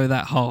doesn't go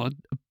that hard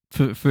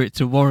for it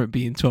to warrant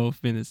being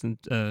 12 minutes and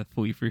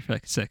 43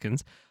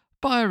 seconds.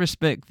 But I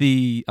respect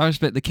the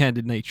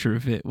candid nature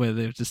of it, where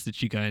they're just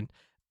literally going,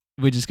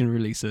 we're just gonna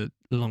release a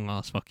long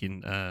ass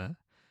fucking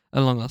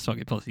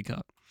posse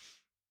cut.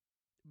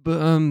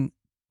 But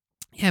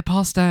yeah,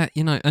 past that,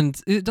 and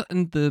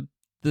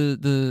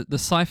the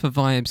cipher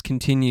vibes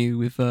continue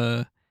with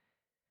I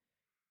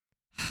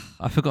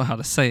forgot how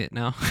to say it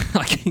now.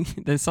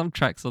 There's some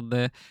tracks on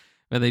there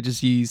where they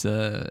just use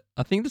I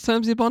think the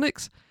term's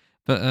Ebonics,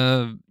 but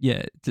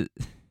yeah,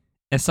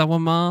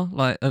 Esawama,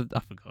 I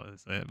forgot how to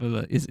say it,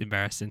 but it's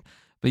embarrassing.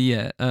 But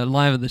yeah,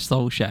 live at the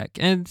Soul Shack,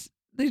 and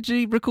they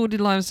actually recorded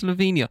live in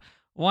Slovenia.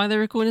 Why they're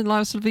recording live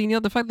in Slovenia?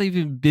 The fact they've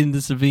even been to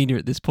Slovenia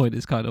at this point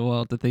is kind of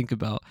wild to think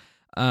about.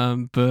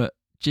 But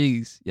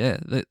geez, yeah,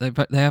 they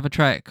have a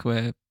track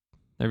where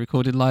they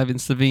recorded live in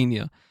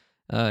Slovenia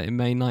in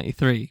May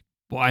 '93.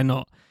 Why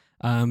not?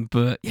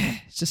 But yeah,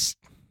 it's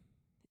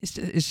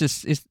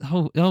the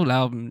whole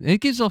album.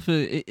 It gives off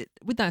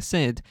with that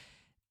said,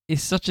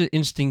 it's such an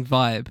interesting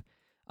vibe.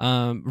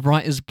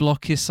 Writer's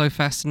block is so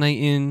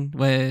fascinating,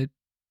 where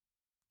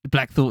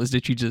Black Thought is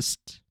literally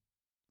just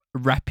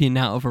rapping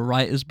out of a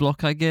writer's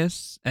block, I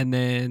guess, and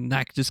then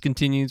that just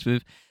continues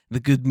with the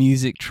good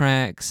music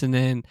tracks, and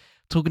then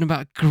talking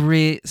about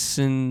grits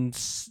and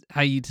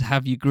how you'd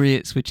have your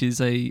grits, which is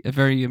a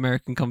very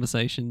American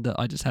conversation that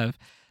I just have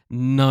what's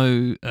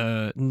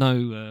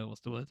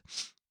the word?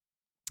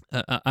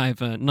 I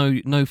have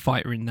no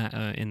fighter in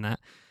that.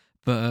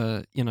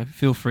 But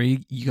feel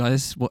free, you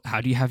guys.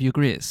 How do you have your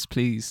grits?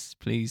 Please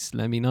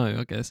let me know,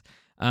 I guess.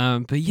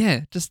 But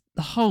yeah, just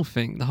the whole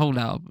thing, the whole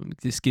album,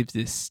 just gives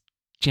this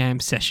jam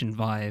session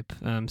vibe.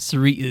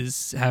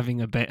 Sarita's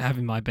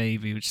having my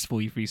baby, which is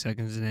 43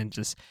 seconds, and then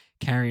just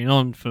carrying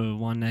on for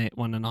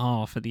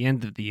 1.5 at the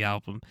end of the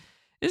album.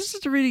 It's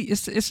just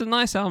it's a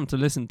nice album to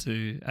listen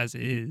to as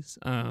it is.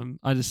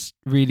 I just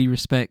really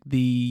respect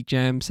the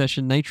jam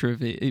session nature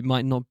of it. It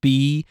might not,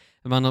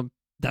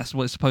 that's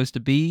what it's supposed to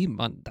be,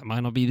 but that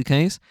might not be the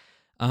case.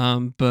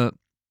 But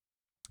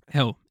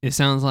hell, it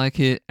sounds like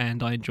it,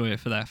 and I enjoy it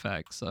for that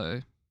fact.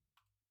 So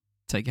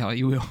take it how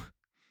you will.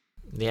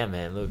 Yeah,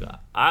 man. Look,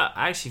 I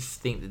actually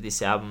think that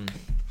this album,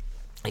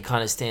 it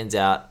kind of stands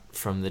out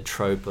from the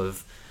trope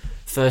of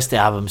first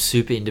album,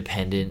 super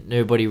independent.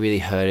 Nobody really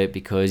heard it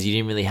because you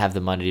didn't really have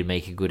the money to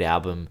make a good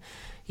album.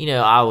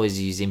 I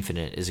always use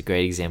Infinite as a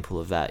great example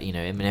of that.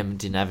 Eminem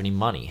didn't have any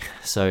money.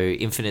 So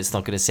Infinite's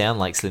not going to sound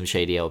like Slim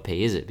Shady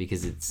LP, is it?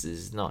 Because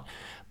it's not.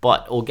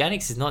 But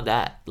Organics is not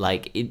that.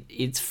 Like,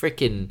 it's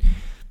freaking...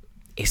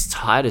 It's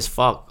tight as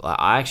fuck. Like,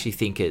 I actually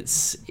think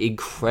it's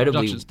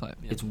incredibly... Type,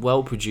 yeah. It's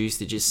well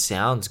produced. It just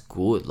sounds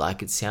good.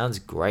 Like, it sounds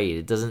great.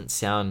 It doesn't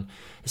sound...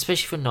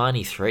 Especially for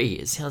 93,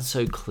 it sounds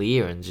so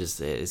clear and just...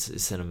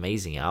 It's an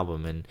amazing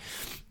album. And,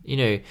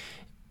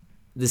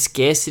 the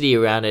scarcity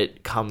around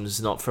it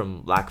comes not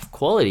from lack of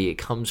quality, it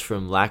comes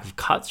from lack of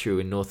cut through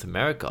in North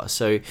America.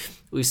 So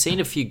we've seen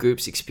a few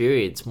groups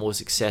experience more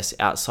success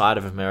outside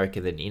of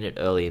America than in it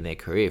early in their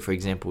career. For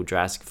example,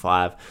 Jurassic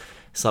 5,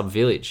 Slum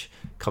Village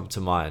come to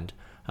mind.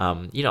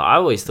 I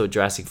always thought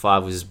Jurassic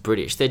 5 was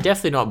British. They're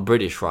definitely not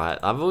British, right?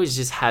 I've always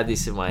just had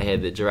this in my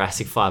head that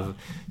Jurassic 5...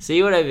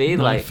 See what I mean?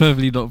 No, like,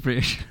 firmly not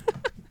British.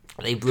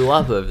 They blew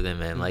up over there,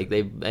 man. Like,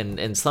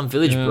 and Slum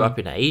Village blew up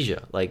in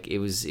Asia. Like, it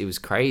was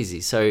crazy.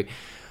 So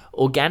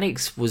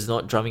Organics was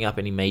not drumming up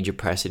any major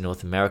press in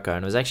North America,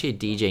 and it was actually a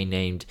DJ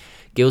named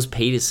Gilles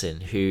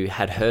Peterson who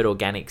had heard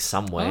Organics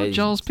somewhere. Oh,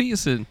 Giles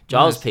Peterson.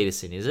 Giles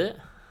Peterson, is it?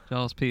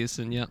 Giles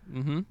Peterson, yeah.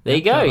 Mm-hmm. There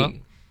you go.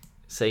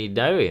 So you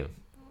know him.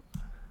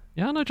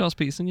 Yeah, I know Giles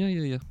Peterson.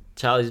 Yeah.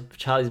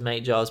 Charlie's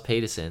mate Giles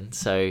Peterson.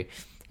 So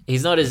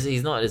he's not as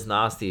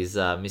nasty as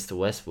Mr.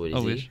 Westwood,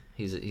 is he?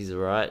 He's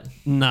alright.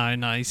 No,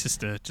 he's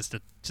just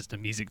a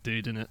music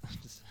dude, isn't it?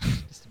 Just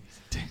a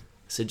music dude.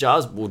 So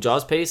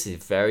Giles Peterson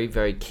is very,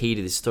 very key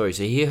to this story.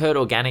 So he heard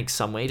Organics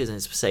somewhere, he doesn't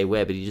say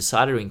where, but he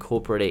decided to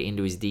incorporate it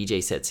into his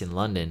DJ sets in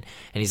London.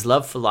 And his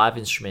love for live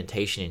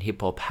instrumentation in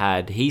hip-hop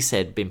had, he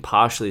said, been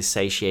partially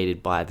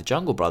satiated by the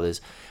Jungle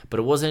Brothers,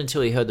 but it wasn't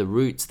until he heard the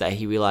Roots that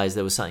he realized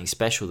there was something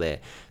special there.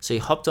 So he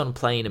hopped on a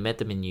plane and met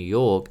them in New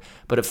York,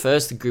 but at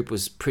first the group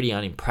was pretty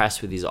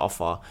unimpressed with his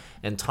offer.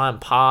 And time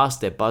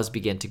passed, their buzz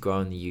began to grow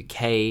in the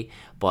UK,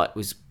 but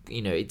was...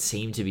 it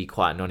seemed to be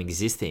quite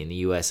non-existent in the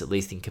US, at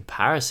least in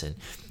comparison.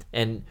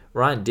 And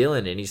Ryan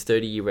Dillon, in his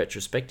 30-year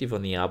retrospective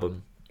on the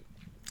album,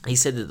 he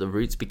said that the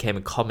Roots became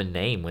a common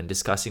name when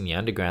discussing the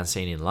underground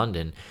scene in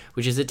London,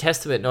 which is a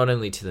testament not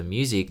only to the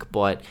music,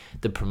 but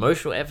the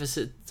promotional efforts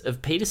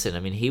of Peterson.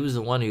 I mean, he was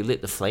the one who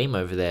lit the flame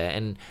over there.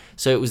 And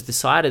so it was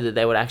decided that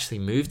they would actually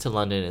move to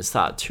London and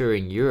start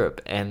touring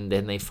Europe, and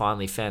then they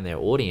finally found their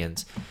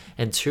audience.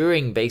 And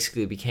touring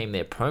basically became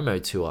their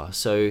promo tour.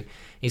 So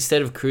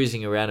instead of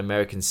cruising around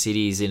American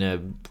cities in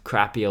a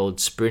crappy old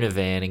Sprinter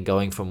van and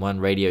going from one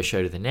radio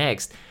show to the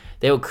next,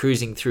 they were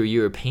cruising through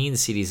European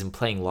cities and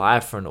playing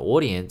live for an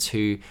audience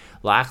who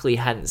likely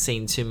hadn't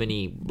seen too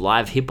many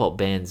live hip-hop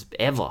bands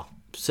ever,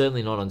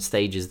 certainly not on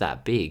stages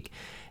that big.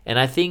 And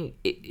I think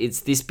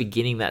it's this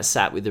beginning that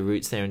sat with the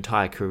Roots their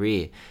entire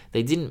career.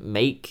 They didn't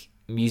make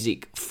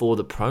music for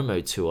the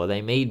promo tour.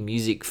 They made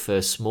music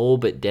for small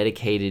but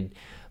dedicated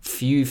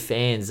few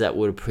fans that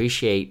would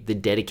appreciate the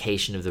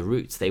dedication of the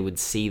Roots. They would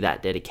see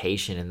that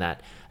dedication and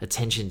that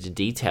attention to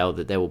detail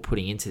that they were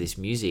putting into this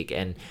music,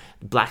 and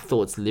Black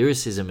Thought's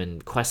lyricism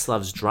and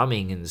Questlove's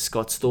drumming and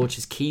Scott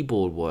Storch's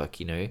keyboard work,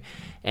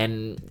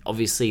 and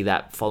obviously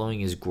that following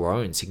has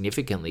grown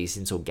significantly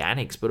since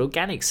Organics, but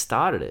Organics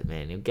started it,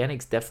 man.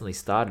 Organics definitely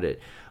started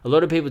it. A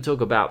lot of people talk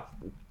about,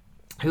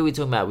 who are we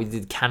talking about? We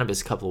did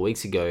Cannabis a couple of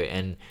weeks ago,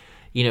 and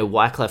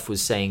Wyclef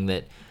was saying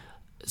that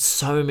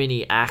so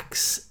many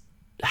acts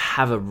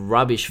have a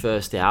rubbish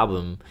first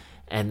album,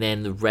 and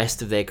then the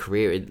rest of their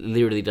career, it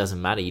literally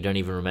doesn't matter. You don't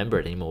even remember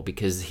it anymore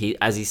because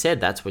as he said,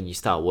 that's when you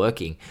start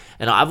working.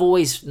 And I've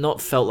always not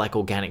felt like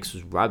Organics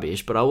was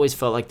rubbish, but I always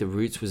felt like the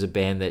Roots was a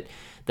band that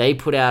they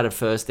put out a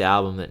first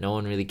album that no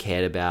one really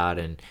cared about,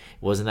 and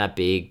it wasn't that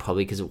big,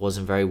 probably because it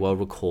wasn't very well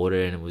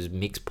recorded and it was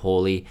mixed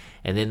poorly.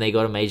 And then they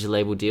got a major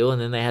label deal,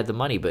 and then they had the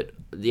money. But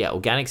yeah,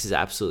 Organics is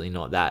absolutely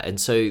not that. And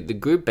so the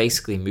group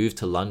basically moved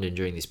to London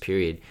during this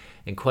period.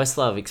 And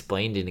Questlove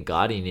explained in a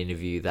Guardian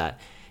interview that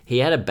he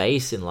had a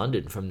base in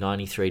London from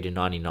 93 to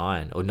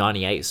 99, or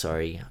 98,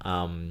 sorry,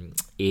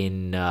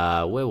 in,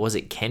 where was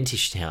it?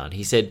 Kentish Town.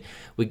 He said,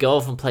 we go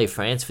off and play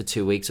France for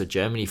 2 weeks, or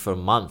Germany for a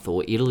month,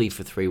 or Italy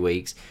for 3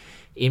 weeks.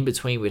 In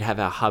between, we'd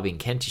have our hub in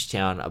Kentish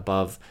Town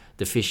above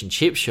the fish and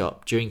chip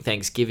shop. During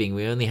Thanksgiving,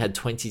 we only had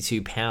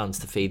 £22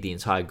 to feed the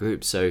entire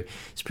group. So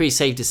it's pretty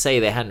safe to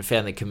say they hadn't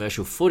found their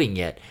commercial footing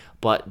yet,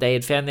 but they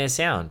had found their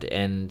sound.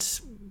 And,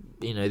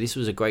 this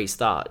was a great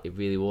start. It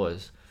really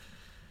was.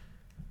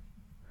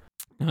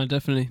 No,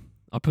 definitely.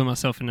 I put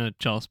myself in a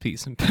Charles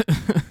Peterson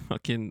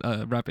fucking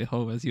rabbit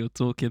hole as you're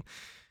talking,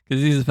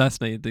 because he's a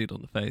fascinating dude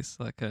on the face.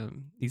 Like,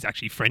 he's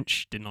actually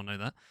French. Did not know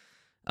that.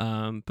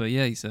 But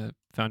yeah, he's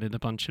founded a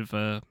bunch of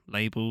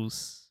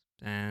labels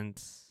and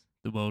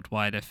the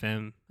Worldwide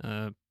FM.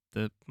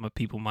 My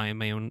people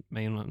may or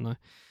not know.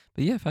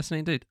 But yeah,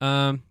 fascinating dude.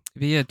 But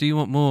yeah, Do You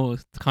Want More?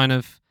 Kind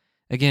of,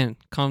 again,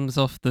 comes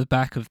off the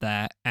back of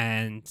that,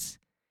 and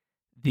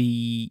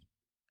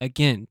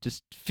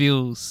just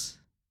feels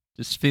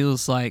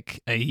like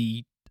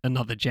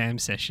another jam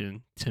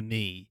session to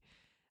me.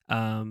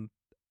 And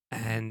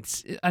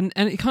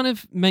it kind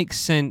of makes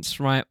sense,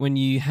 right, when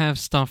you have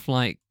stuff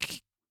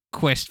like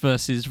Quest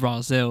versus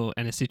Razel,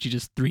 and it's literally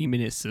just 3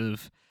 minutes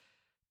of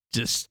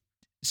just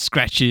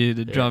scratching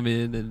and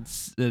drumming, and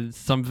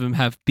some of them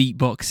have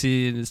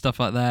beatboxing and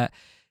stuff like that.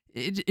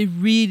 It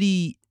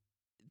really,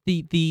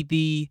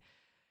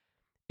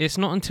 it's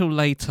not until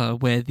later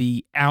where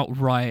the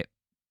outright,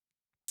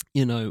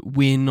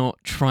 we're not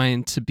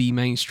trying to be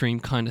mainstream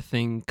kind of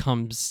thing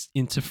comes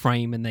into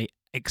frame, and they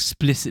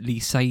explicitly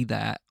say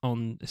that,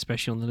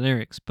 especially on the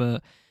lyrics,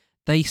 but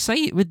they say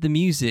it with the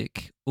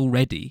music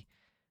already.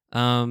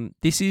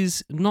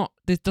 This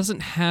doesn't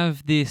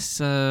have this,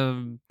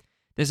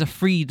 there's a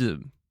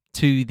freedom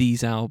to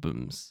these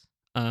albums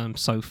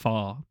so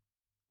far,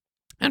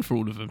 and for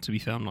all of them, to be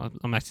fair.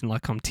 I'm acting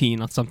like I'm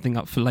teeing something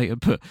up for later,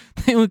 but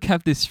they all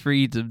have this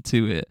freedom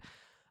to it,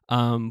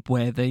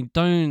 where they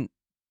don't,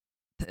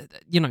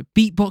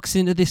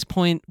 beatboxing at this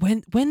point.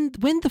 When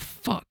the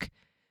fuck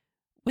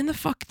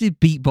did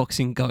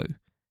beatboxing go?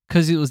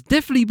 Because it was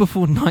definitely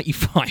before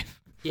 95.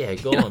 Yeah,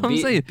 go on.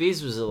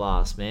 Biz was the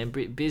last, man.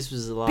 Biz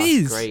was the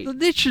last great.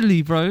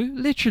 Literally, bro.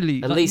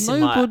 Literally. At least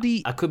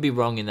nobody. I could be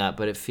wrong in that,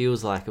 but it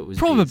feels like it was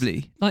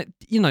probably. Biz. Like,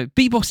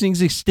 beatboxing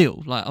exists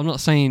still. Like, I'm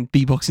not saying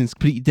beatboxing's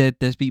completely dead.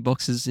 There's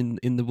beatboxers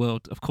in the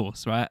world, of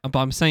course, right? But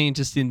I'm saying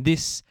just on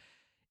this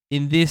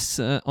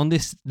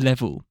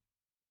level,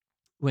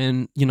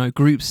 when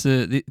groups,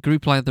 the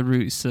group like the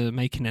Roots are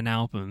making an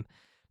album,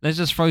 let's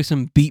just throw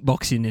some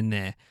beatboxing in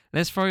there.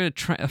 Let's throw a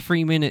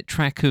 3-minute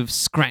track of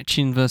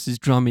scratching versus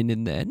drumming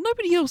in there.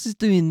 Nobody else is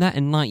doing that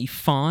in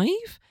 95.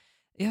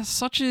 It has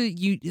such a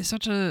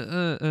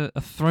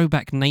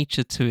throwback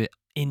nature to it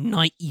in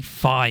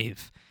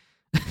 95.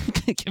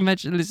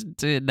 Imagine listening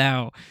to it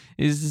now.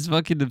 It's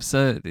fucking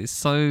absurd. It's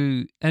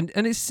so and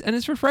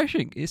it's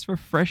refreshing. It's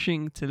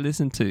refreshing to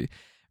listen to.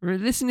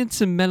 Listening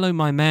to Mellow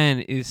My Man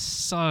is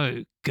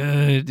so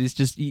good. It's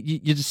just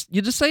you're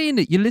just saying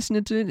it. You're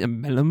listening to it.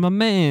 And Mellow My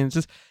Man. It's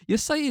just you're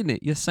saying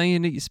it. You're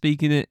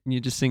speaking it, and you're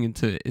just singing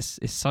to it.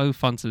 It's so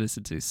fun to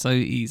listen to. So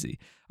easy.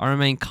 I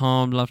Remain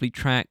Calm. Lovely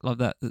track. Love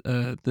that.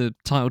 The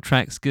title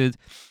track's good.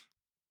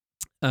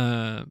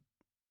 I'm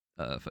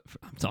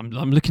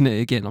looking at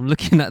it again. I'm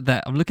looking at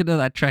that. I'm looking at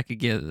that track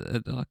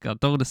again. I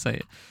don't want to say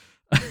it.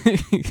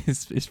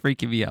 it's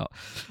freaking me out.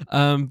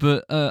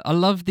 But I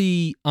love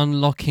the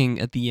unlocking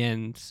at the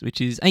end,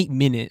 which is 8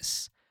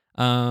 minutes.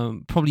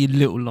 Probably a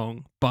little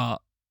long,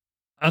 but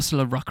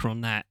Ursula Rucker on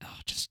that,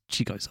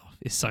 she goes off.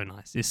 It's so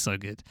nice. It's so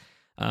good.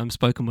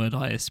 Spoken word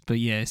artist, but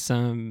yeah, it's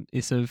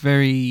a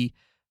very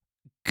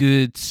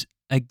good.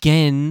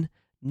 Again,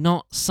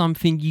 not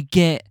something you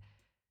get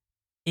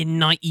in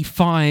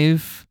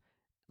 95.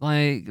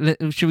 Like,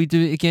 should we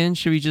do it again?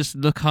 Should we just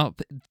look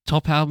up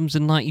top albums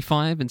in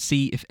 95 and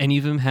see if any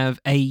of them have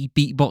A,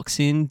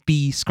 beatboxing,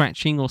 B,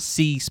 scratching, or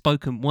C,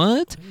 spoken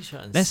word?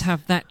 Let's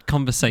have that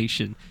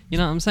conversation. You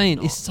know what I'm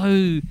saying? It's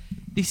so...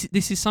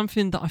 This is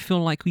something that I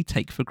feel like we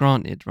take for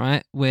granted,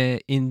 right?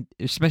 Where,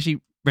 especially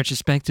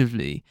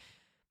retrospectively,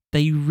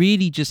 they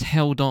really just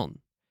held on.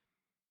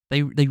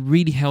 They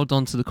really held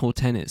on to the core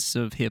tenets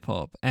of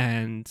hip-hop,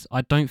 and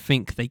I don't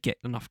think they get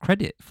enough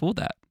credit for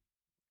that.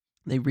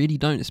 They really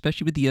don't,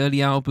 especially with the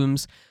early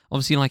albums.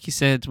 Obviously, like you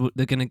said,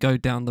 they're going to go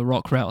down the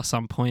rock route at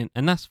some point,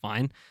 and that's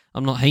fine.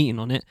 I'm not hating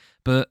on it,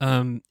 but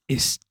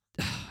it's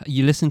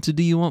you listen to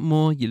Do You Want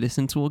More, you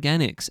listen to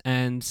Organics,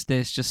 and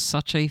there's just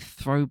such a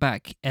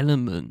throwback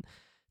element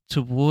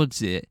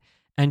towards it.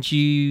 And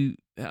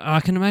I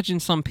can imagine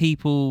some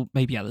people,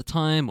 maybe at the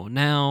time or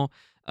now,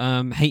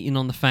 hating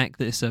on the fact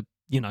that it's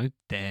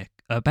they're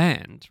a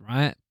band,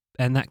 right?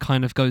 And that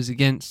kind of goes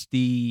against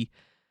the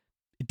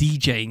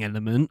DJing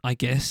element, I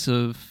guess,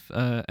 of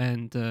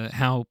and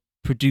how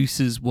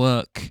producers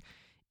work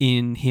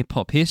in hip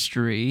hop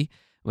history,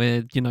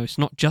 where it's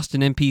not just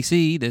an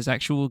NPC. There's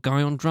actual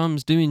guy on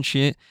drums doing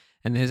shit,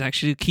 and there's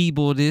actually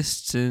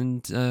keyboardists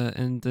and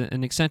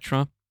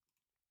etc.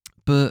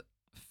 But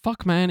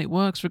fuck, man, it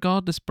works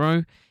regardless,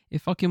 bro.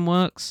 It fucking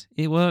works.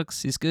 It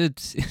works. It's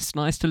good. It's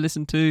nice to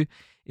listen to.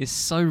 It's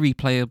so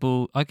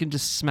replayable. I can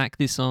just smack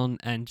this on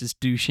and just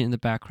do shit in the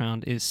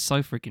background. It's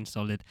so freaking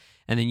solid.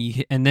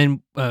 And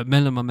then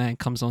Mellow My Man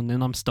comes on,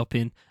 then I'm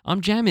stopping.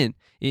 I'm jamming.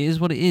 It is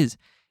what it is.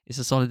 It's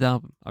a solid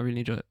album. I really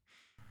enjoy it.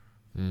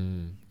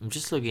 I'm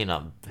just looking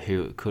up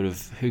who could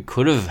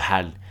have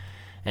had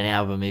an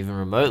album even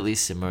remotely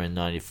similar in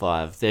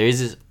 '95. There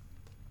is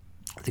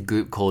the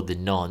group called the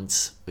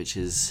Nonce, which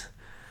is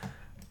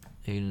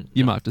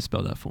You might have to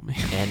spell that for me.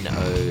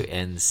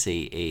 Nonce.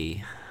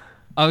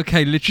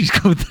 Okay, literally it's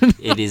called the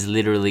It is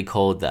literally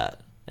called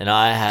that, and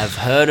I have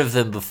heard of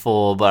them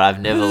before, but I've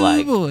never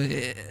boy.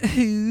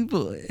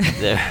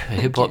 They're a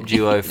hip hop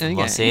duo from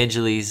Los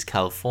Angeles,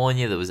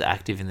 California, that was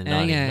active in the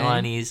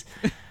 1990s.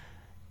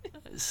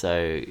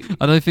 So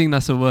I don't think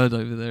that's a word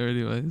over there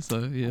anyway. So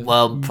yeah.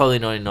 Well, probably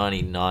not in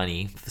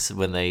 1990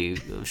 when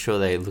I'm sure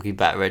they're looking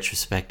back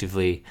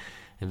retrospectively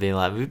and being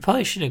like, we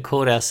probably shouldn't have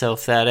called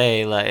ourselves that,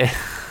 eh? Like,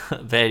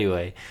 but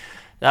anyway,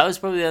 that was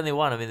probably the only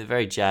one. I mean, they're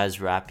very jazz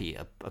rappy.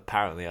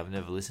 Apparently, I've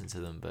never listened to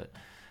them, but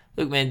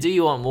look, man, Do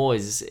You Want More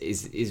is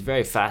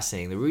very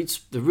fascinating. The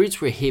Roots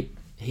were hit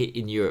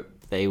in Europe.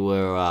 They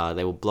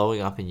were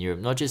blowing up in Europe.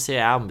 Not just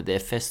their album, but their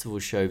festival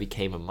show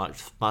became a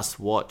must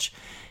watch.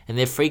 And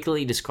they're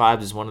frequently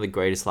described as one of the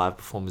greatest live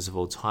performers of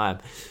all time.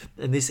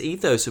 And this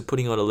ethos of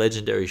putting on a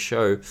legendary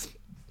show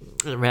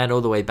ran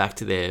all the way back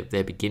to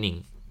their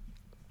beginning.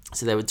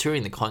 So they were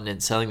touring the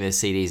continent, selling their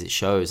CDs at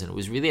shows, and it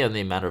was really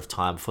only a matter of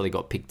time before they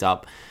got picked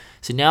up.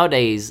 So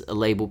nowadays, a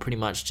label pretty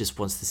much just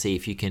wants to see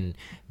if you can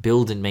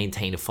build and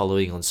maintain a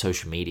following on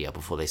social media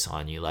before they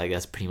sign you. Like,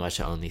 that's pretty much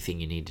the only thing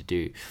you need to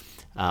do.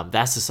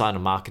 That's a sign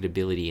of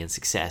marketability and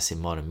success in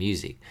modern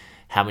music.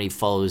 How many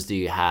followers do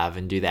you have,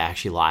 and do they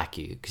actually like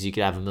you? Because you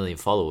could have 1 million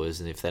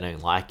followers, and if they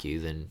don't like you,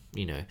 then,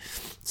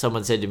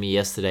 someone said to me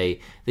yesterday,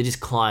 they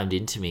just climbed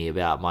into me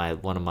about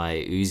one of my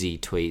Uzi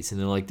tweets, and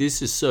they're like,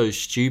 this is so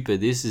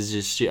stupid, this is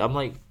just stupid. I'm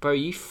like, bro,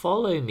 you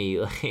follow me,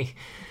 like,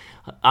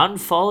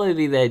 unfollow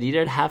me then, you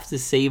don't have to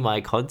see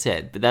my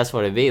content. But that's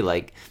what I mean,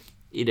 like,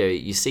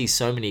 you see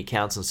so many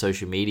accounts on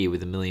social media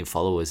with 1 million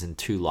followers and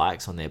 2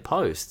 likes on their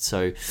posts.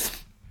 So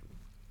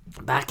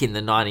back in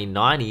the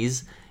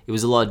 1990s, it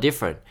was a lot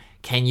different.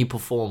 Can You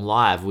Perform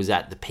Live was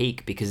at the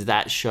peak, because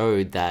that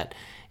showed that,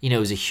 it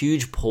was a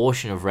huge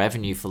portion of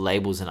revenue for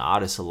labels and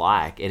artists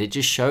alike. And it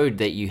just showed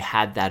that you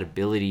had that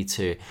ability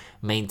to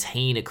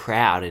maintain a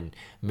crowd and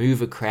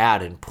move a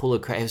crowd and pull a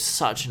crowd. It was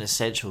such an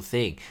essential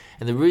thing.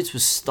 And the Roots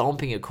was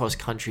stomping across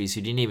countries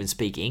who didn't even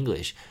speak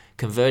English,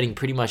 converting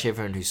pretty much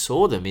everyone who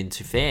saw them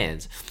into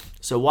fans.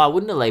 So why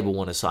wouldn't a label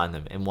want to sign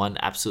them? And one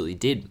absolutely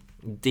did.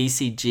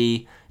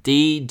 DGC /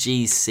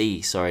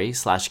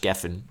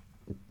 Geffen.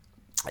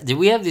 Did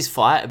we have this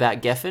fight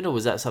about Geffen, or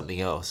was that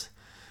something else?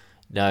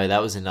 No,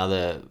 that was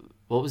another.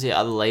 What was the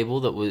other label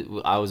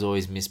that I was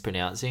always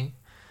mispronouncing?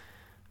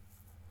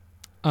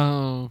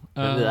 Oh,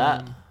 remember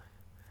that?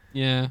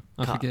 Yeah,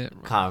 I forget.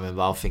 Can't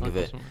remember. I'll think of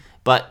it.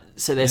 But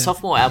so their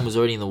sophomore album was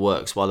already in the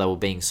works while they were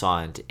being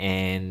signed,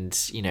 and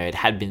it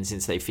had been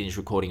since they finished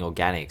recording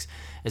Organics.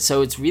 And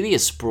so it's really a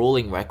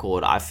sprawling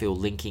record, I feel,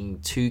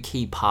 linking 2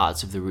 key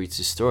parts of the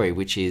Roots' story,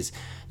 which is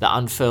the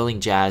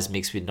unfurling jazz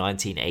mixed with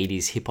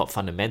 1980s hip-hop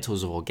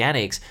fundamentals of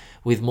Organics,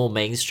 with more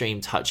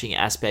mainstream touching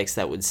aspects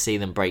that would see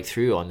them break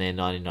through on their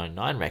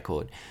 1999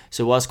 record.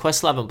 So whilst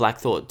Questlove and Black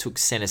Thought took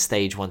center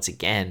stage once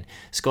again,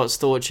 Scott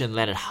Storch and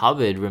Leonard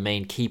Hubbard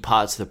remained key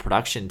parts of the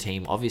production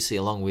team, obviously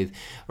along with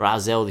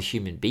Razel the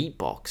Human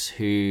Beatbox,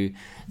 who,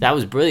 that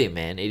was brilliant,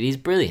 man. It is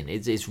brilliant.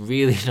 It's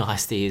really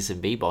nice to hear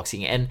some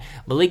beatboxing. And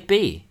Malik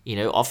B,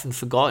 often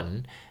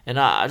forgotten. And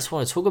I just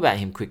want to talk about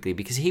him quickly,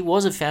 because he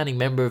was a founding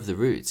member of the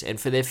Roots. And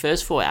for their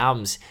first 4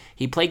 albums,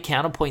 he played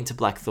counterpoint to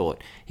Black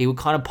Thought. He would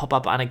kind of pop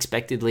up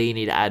unexpectedly, and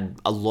he'd add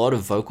a lot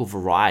of vocal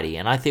variety.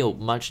 And I think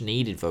much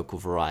needed vocal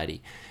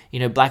variety.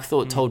 Black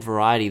Thought told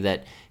Variety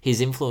that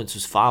his influence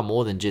was far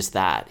more than just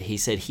that. He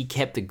said he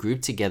kept the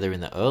group together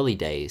in the early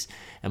days.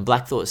 And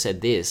Black Thought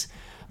said this: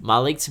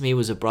 Malik to me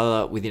was a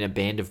brother within a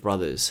band of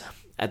brothers.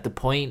 At the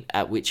point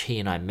at which he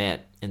and I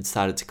met and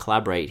started to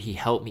collaborate, he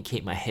helped me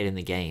keep my head in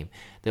the game.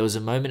 There was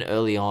a moment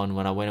early on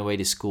when I went away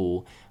to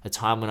school, a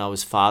time when I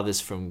was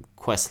farthest from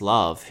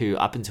Questlove, who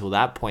up until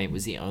that point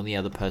was the only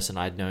other person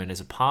I'd known as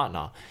a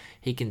partner.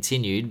 He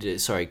continued,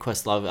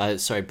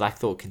 Black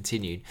Thought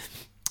continued.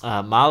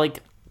 Malik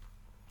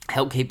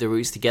helped keep the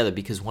Roots together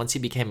because once he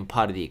became a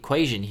part of the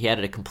equation, he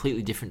added a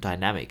completely different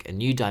dynamic, a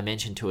new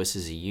dimension to us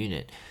as a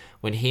unit.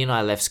 When he and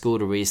I left school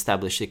to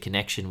re-establish the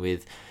connection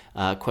with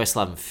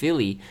Questlove and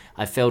Philly,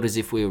 I felt as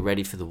if we were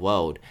ready for the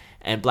world.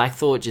 And Black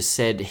Thought just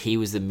said he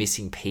was the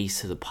missing piece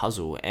to the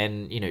puzzle.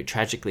 And,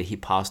 tragically, he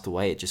passed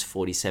away at just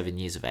 47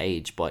 years of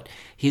age. But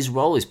his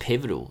role is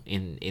pivotal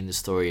in the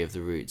story of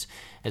the Roots.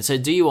 And so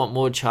Do You Want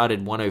More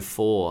charted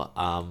 104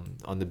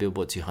 on the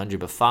Billboard 200.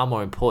 But far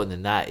more important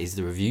than that is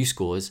the review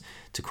scores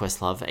to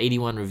Questlove.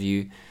 81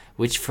 review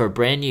which for a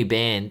brand new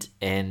band,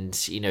 and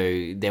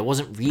there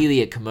wasn't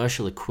really a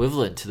commercial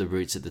equivalent to the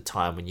Roots at the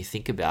time. When you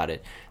think about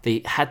it,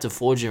 they had to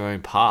forge their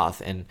own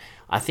path, and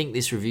I think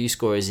this review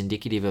score is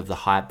indicative of the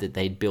hype that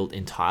they'd built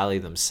entirely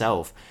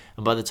themselves.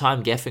 And by the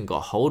time Geffen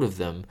got hold of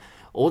them,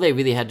 all they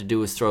really had to do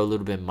was throw a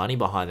little bit of money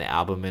behind the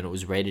album and it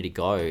was ready to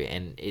go.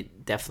 And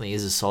it definitely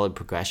is a solid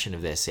progression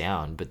of their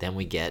sound. But then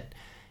we get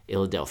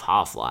Illadelph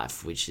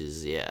Half-Life, which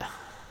is, yeah.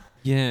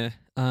 Yeah,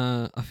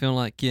 I feel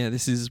like,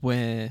 this is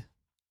where,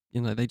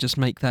 they just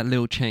make that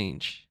little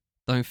change.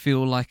 Don't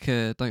feel like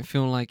a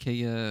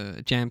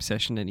jam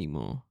session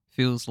anymore.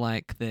 Feels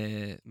like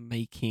they're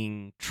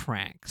making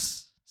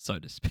tracks, so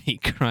to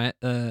speak, right?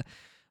 A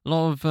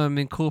lot of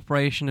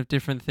incorporation of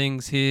different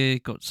things here.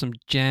 Got some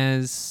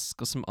jazz,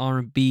 got some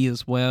R&B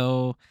as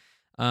well,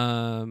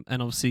 and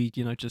obviously,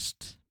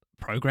 just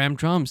programmed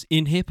drums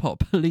in hip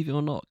hop. Believe it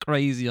or not,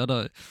 crazy. I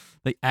know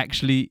they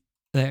actually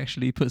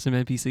put some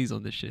NPCs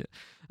on this shit.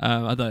 I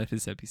don't know if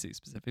it's NPC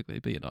specifically,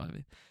 but you know what I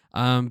mean.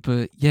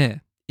 But yeah,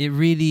 it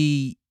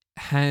really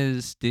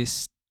has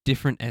this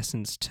different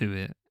essence to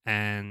it,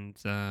 and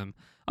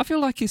I feel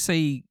like it's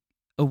a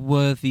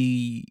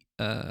worthy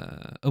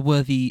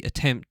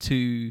attempt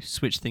to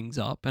switch things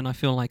up, and I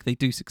feel like they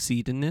do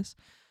succeed in this.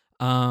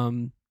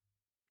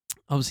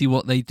 Obviously,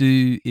 what they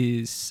do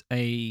is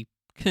a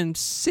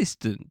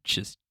consistent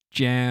just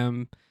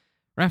jam.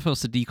 Raphael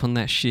Sadiq on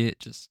that shit,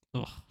 just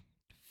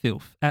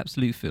filth,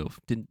 absolute filth.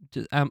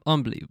 Just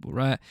unbelievable,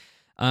 right?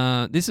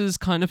 This is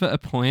kind of at a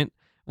point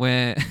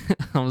where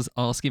I was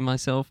asking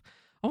myself,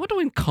 I wonder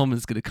when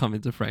Common's going to come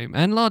into frame.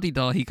 And La Di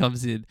Da, he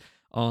comes in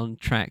on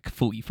track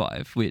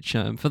 45, which,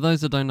 for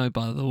those that don't know,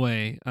 by the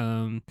way,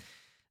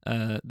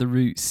 the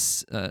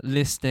Roots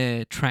list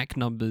their track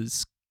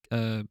numbers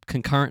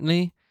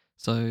concurrently.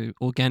 So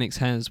Organics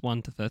has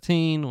 1 to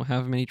 13 or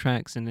however many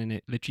tracks, and then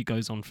it literally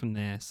goes on from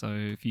there. So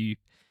if you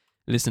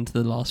listen to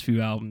the last few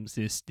albums,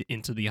 it's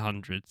into the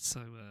hundreds.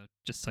 So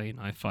just so you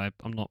know, if I'm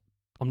not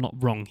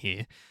wrong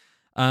here.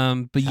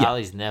 But yeah,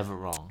 Charlie's never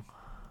wrong.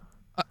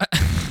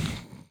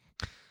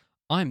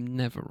 I'm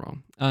never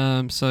wrong.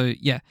 So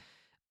yeah,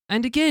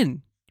 and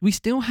again, we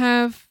still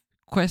have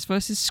Quest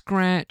versus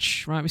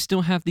Scratch, right? We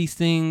still have these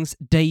things.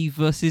 Dave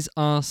versus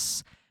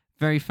Us,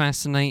 very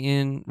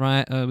fascinating,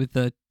 right? With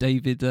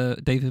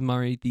David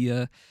Murray,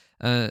 the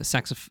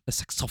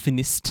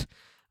saxophonist,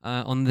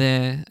 on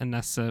there, and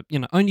that's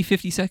only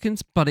 50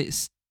 seconds, but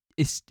it's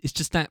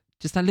just that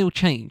little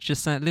change,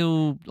 just that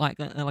little like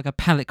a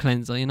palate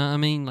cleanser, you know what I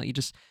mean? Like you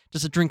just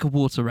a drink of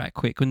water right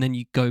quick, and then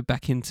you go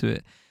back into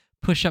it.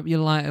 Push up your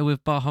lighter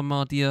with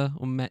Bahamadia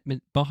or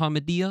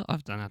Bahamadia. I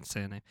don't know how to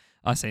say her name.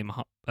 I say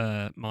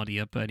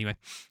Madia, but anyway,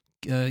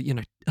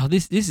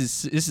 this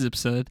is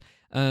absurd.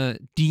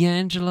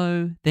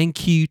 D'Angelo, then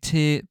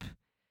Q-Tip,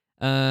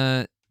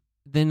 then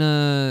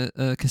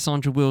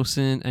Cassandra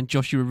Wilson and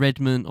Joshua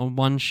Redmond on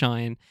One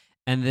Shine,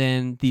 and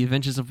then The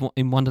Adventures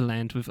in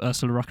Wonderland with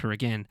Ursula Rucker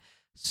again.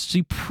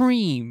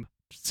 Supreme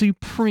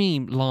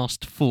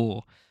last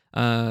four.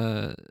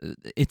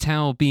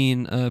 Ital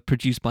being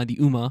produced by the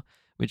Uma,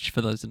 which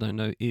for those that don't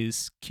know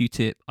is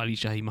Q-Tip, Ali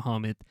Shahi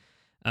Muhammad,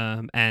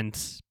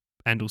 and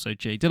also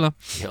Jay Dilla.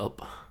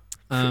 Yup.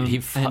 Pretty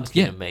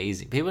fucking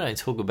amazing. People don't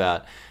talk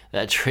about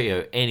that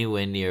trio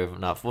anywhere near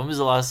enough. When was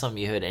the last time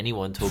you heard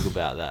anyone talk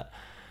about that?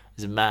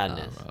 It's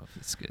madness.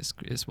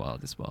 It's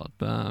wild. It's wild.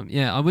 But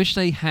I wish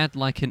they had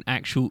like an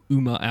actual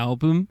Uma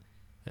album.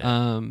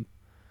 Yeah.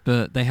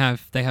 But they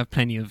have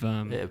plenty of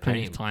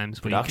plenty of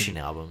times production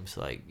albums,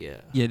 like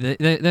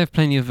they have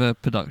plenty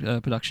of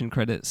production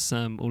credits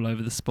all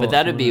over the spot. But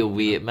that'd be a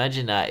weird.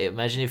 Imagine that.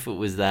 Imagine if it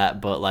was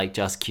that, but like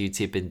just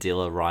Q-Tip and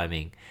Dilla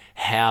rhyming.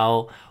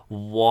 How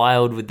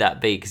wild would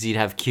that be? Because you'd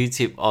have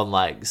Q-Tip on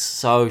like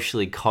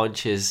socially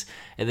conscious,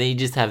 and then you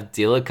just have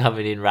Dilla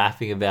coming in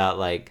rapping about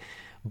like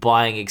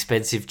buying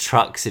expensive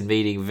trucks and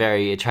meeting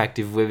very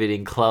attractive women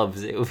in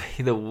clubs. It would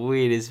be the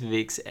weirdest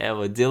mix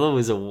ever. Dilla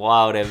was a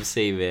wild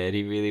MC, man.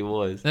 He really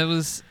was. There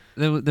was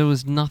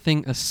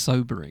nothing as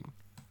sobering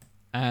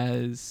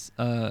as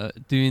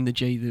doing the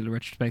Jay Dilla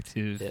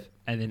retrospective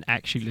and then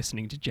actually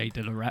listening to Jay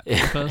Dilla rap for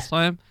the first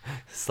time.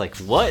 It's like,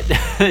 what?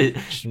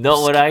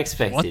 Not what I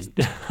expected.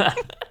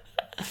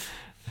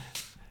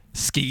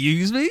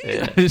 Excuse me?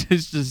 Yeah.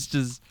 It's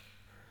just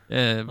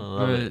the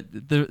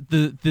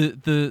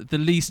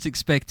least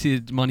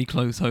expected money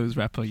clothes hose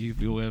rapper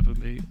you'll ever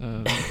meet.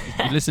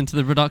 You listen to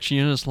the production,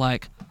 you're just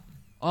like,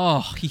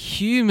 oh, he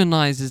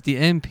humanizes the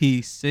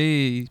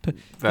NPC.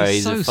 Bro,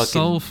 he's so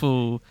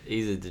soulful.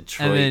 He's a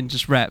Detroit, and then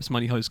just raps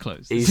money hose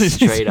clothes. He's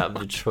straight up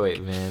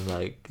Detroit, man.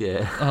 Like,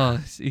 yeah. Oh,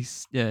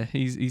 he's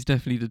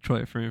definitely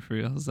Detroit through and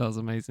through. That was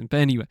amazing. But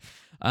anyway,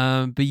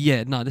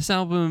 this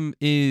album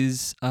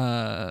is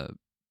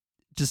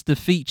just the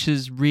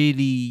features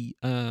really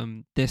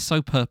they're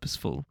so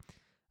purposeful.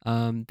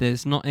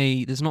 There's not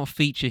a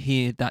feature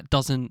here that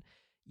doesn't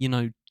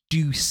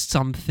do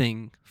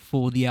something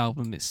for the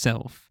album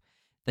itself.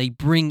 They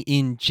bring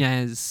in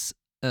jazz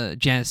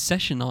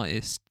session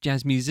artists,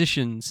 jazz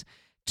musicians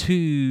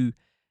to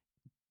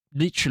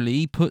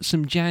literally put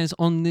some jazz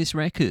on this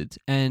record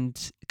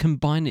and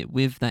combine it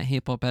with that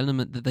hip hop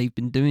element that they've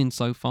been doing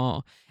so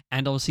far,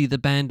 and obviously the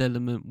band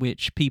element,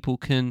 which people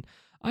can.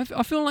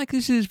 I feel like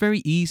this is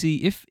very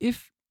easy.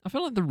 If I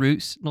feel like the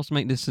Roots, not to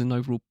make this an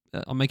overall,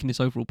 I'm making this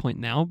overall point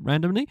now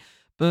randomly,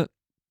 but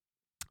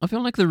I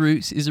feel like the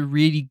Roots is a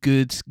really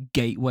good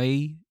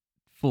gateway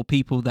for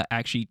people that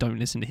actually don't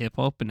listen to hip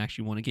hop and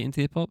actually want to get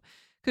into hip hop,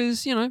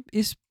 because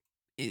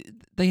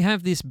they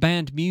have this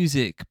band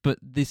music, but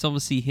this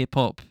obviously hip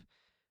hop.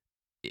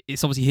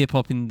 It's obviously hip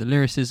hop in the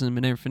lyricism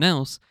and everything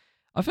else.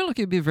 I feel like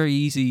it'd be a very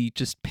easy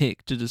just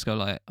pick to just go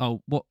like,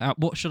 oh,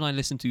 what should I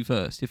listen to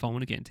first if I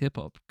want to get into hip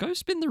hop? Go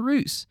spin the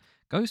Roots.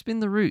 Go spin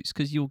the Roots,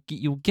 because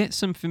you'll get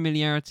some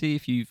familiarity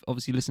if you've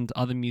obviously listened to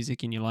other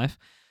music in your life.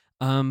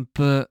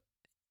 But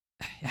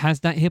has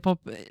that hip hop?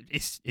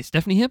 It's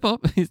definitely hip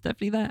hop. It's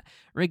definitely that.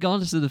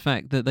 Regardless of the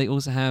fact that they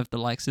also have the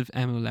likes of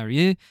Amel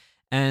Larrieux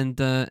and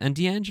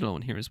D'Angelo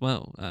on here as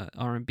well.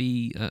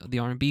 R&B, the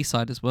R&B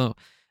side as well,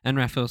 and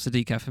Raphael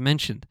Sadiq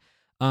aforementioned.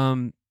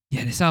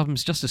 Yeah, this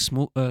album's just a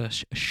small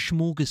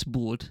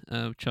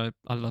smorgasbord, which I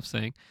love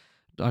saying.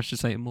 I should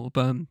say it more,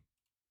 but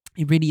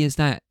it really is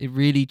that. It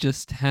really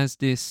just has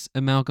this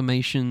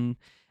amalgamation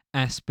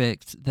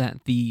aspect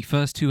that the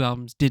first two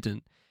albums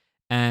didn't,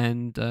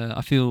 and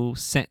I feel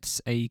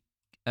sets a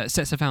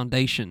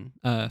foundation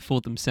for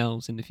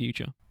themselves in the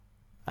future.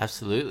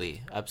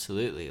 Absolutely,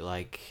 absolutely.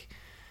 Like,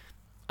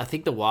 I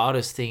think the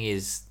wildest thing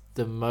is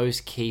the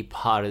most key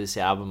part of this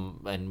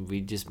album, and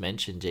we just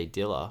mentioned Jay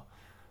Dilla,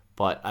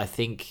 but I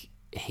think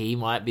he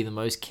might be the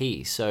most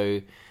key.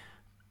 So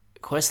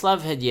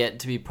Questlove had yet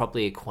to be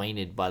properly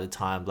acquainted by the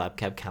time Lab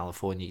Cab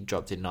California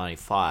dropped in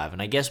 95,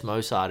 and I guess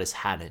most artists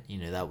hadn't. You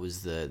know, that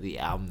was the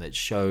album that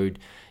showed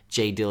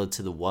Jay Dilla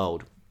to the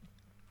world.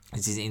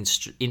 It's his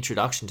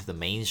introduction to the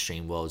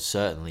mainstream world,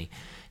 certainly.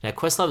 Now,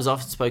 Questlove has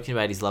often spoken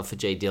about his love for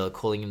Jay Dilla,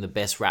 calling him the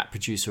best rap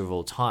producer of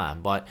all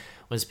time. But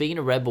when speaking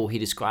to Red Bull, he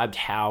described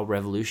how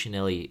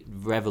revolutionary,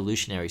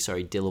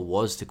 Dilla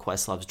was to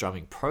Questlove's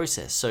drumming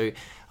process. So,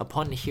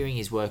 upon hearing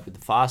his work with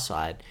the Far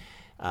Side,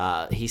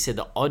 he said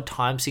the odd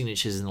time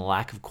signatures and the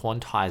lack of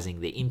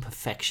quantizing, the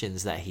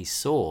imperfections that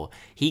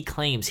he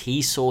claims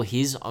he saw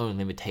his own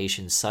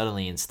limitations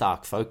subtly in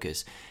stark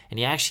focus, and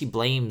he actually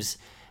blames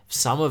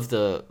some of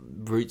the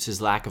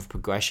Roots' lack of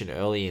progression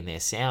early in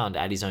their sound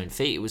at his own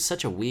feet. It was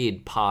such a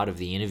weird part of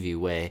the interview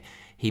where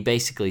he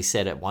basically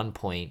said at one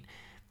point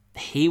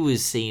he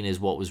was seen as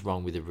what was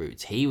wrong with the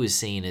Roots. He was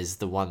seen as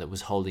the one that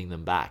was holding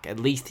them back, at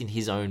least in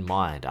his own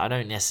mind. I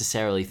don't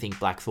necessarily think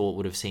Black Thought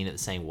would have seen it the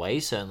same way.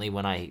 Certainly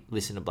when I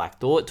listen to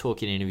Black Thought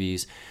talk in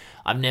interviews,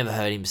 I've never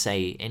heard him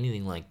say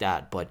anything like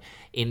that. But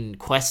in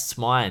Quest's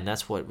mind,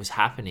 that's what was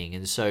happening.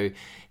 And so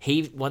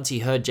once he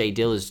heard Jay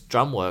Dilla's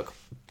drum work,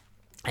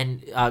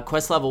 and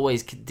Questlove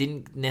always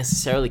didn't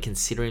necessarily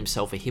consider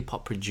himself a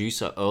hip-hop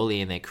producer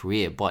early in their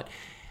career, but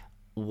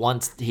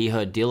once he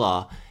heard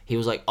Dilla, he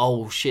was like,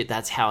 oh shit,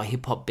 that's how a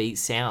hip-hop beat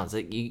sounds.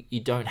 Like, you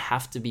don't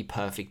have to be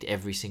perfect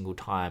every single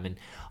time. And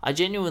I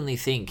genuinely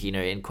think,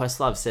 and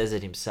Questlove says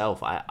it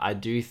himself, I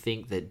do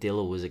think that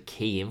Dilla was a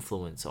key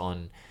influence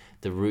on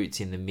the Roots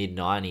in the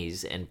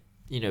mid-90s and,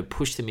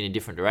 pushed them in a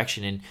different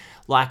direction. And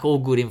like all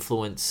good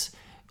influences,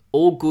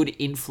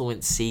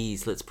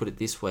 let's put it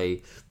this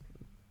way,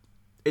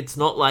 it's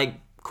not like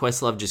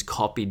Questlove just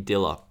copied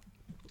Dilla.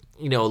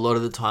 A lot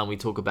of the time we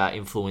talk about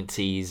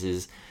influencees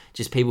as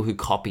just people who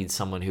copied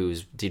someone who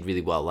did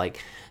really well.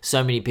 Like,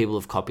 so many people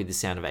have copied the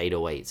sound of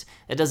 808s.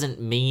 That doesn't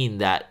mean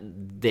that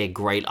they're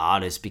great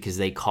artists because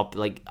they copy.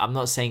 Like, I'm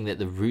not saying that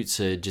the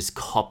Roots are just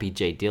copied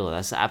Jay Dilla.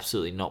 That's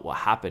absolutely not what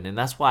happened. And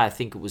that's why I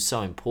think it was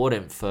so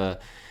important for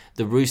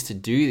the Roots to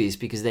do this,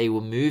 because they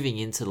were moving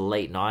into the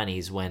late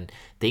 90s when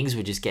things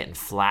were just getting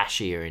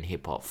flashier in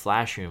hip-hop,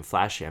 flashier and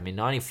flashier. I mean,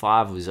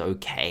 95 was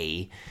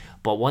okay,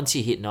 but once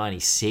you hit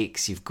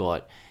 96, you've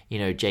got,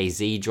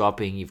 Jay-Z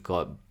dropping, you've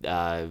got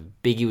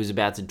Biggie was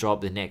about to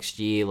drop the next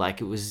year. Like,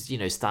 it was,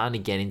 starting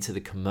to get into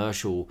the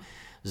commercial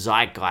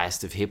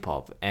zeitgeist of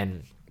hip-hop,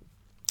 and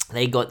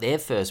they got their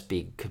first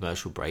big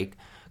commercial break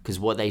because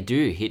what they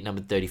do hit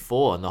number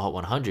 34 on the Hot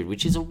 100,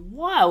 which is a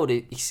wild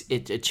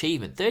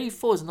achievement.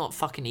 34 is not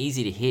fucking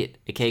easy to hit,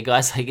 okay,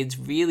 guys? Like, it's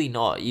really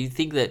not. You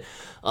think that,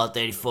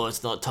 34,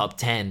 it's not top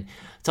 10.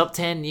 Top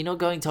 10, you're not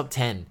going top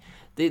 10.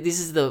 This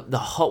is the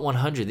Hot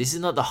 100. This is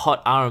not the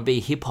hot R&B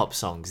hip-hop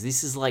songs.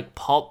 This is, like,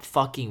 pop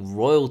fucking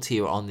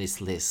royalty on this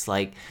list.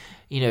 Like,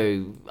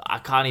 I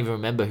can't even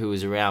remember who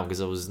was around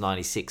because I was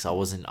 96. I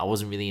wasn't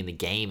really in the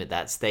game at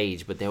that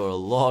stage, but there were a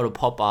lot of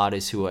pop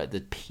artists who were at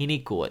the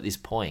pinnacle at this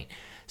point.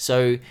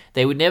 So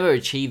they would never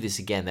achieve this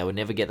again. They would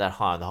never get that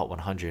high on the Hot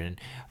 100. And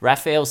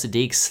Raphael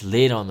Sadiq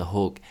slid on the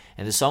hook,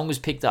 and the song was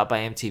picked up by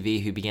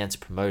MTV, who began to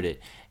promote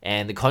it.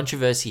 And the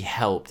controversy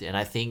helped. And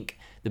I think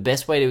the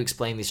best way to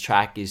explain this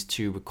track is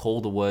to recall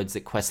the words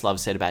that Questlove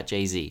said about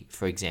Jay-Z,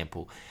 for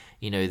example.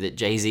 That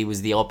Jay-Z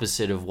was the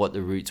opposite of what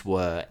the Roots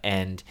were,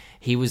 and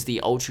he was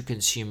the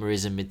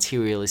ultra-consumerism,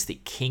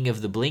 materialistic king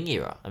of the bling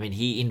era. I mean,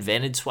 he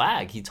invented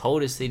swag. He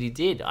told us that he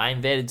did. I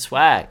invented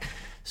swag.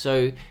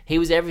 So he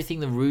was everything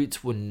the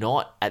Roots were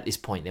not at this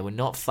point. They were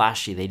not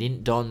flashy. They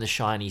didn't don the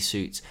shiny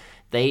suits.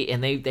 They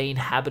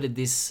inhabited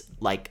this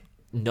like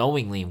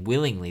knowingly and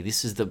willingly.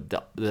 This is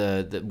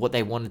the what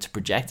they wanted to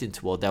project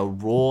into the world. They were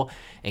raw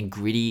and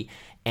gritty,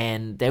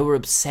 and they were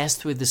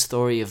obsessed with the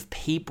story of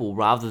people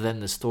rather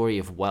than the story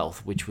of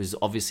wealth, which was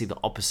obviously the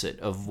opposite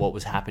of what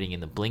was happening in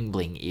the bling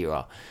bling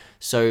era.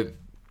 So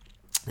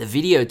the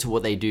video to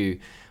what they do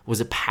was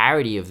a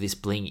parody of this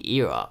bling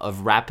era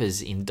of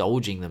rappers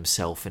indulging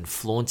themselves and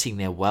flaunting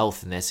their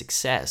wealth and their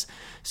success.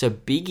 So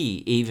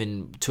Biggie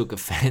even took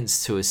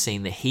offense to a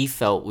scene that he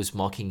felt was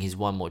mocking his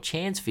One More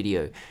Chance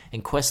video.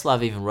 And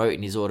Questlove even wrote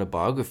in his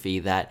autobiography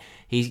that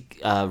he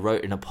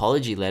wrote an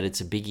apology letter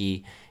to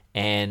Biggie,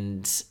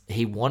 and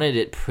he wanted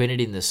it printed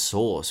in the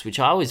source, which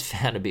I always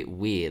found a bit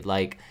weird.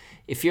 Like,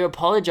 if you're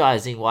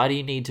apologizing, why do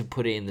you need to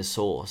put it in the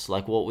source?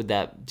 Like, what would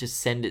that,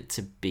 just send it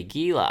to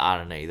Biggie? Like, I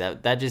don't know.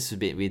 That just was a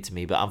bit weird to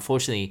me. But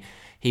unfortunately,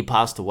 he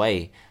passed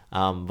away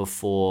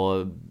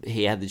before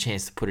he had the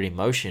chance to put it in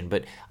motion.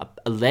 But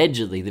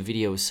allegedly, the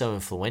video was so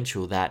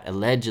influential that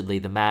allegedly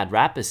the Mad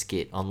Rapper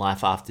skit on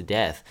Life After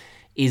Death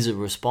is a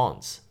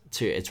response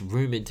to, it's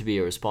rumored to be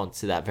a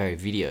response to that very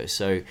video.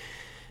 So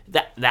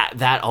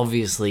that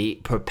obviously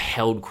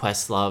propelled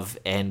Questlove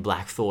and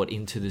Black Thought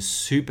into the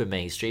super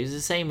mainstream. It's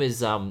the same as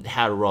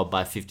How to Rob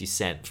by 50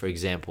 Cent, for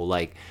example.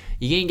 Like,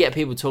 you're gonna get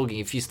people talking.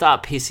 If you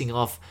start pissing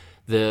off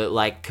the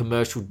like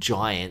commercial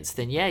giants,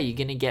 then yeah, you're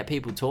gonna get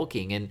people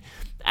talking. And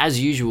as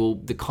usual,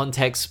 the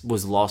context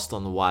was lost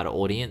on the wider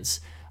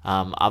audience.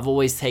 I've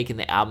always taken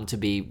the album to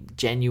be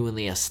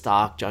genuinely a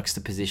stark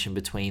juxtaposition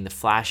between the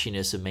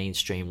flashiness of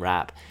mainstream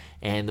rap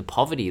and the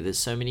poverty that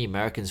so many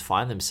Americans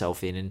find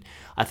themselves in. And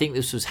I think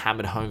this was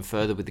hammered home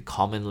further with the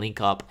Common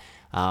link up,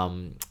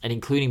 and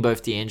including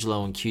both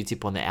D'Angelo and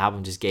Q-Tip on the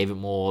album just gave it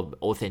more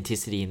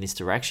authenticity in this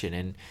direction,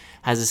 and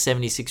has a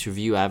 76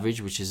 review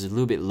average, which is a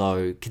little bit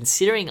low,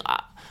 considering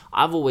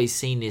I've always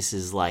seen this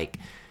as like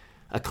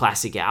a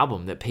classic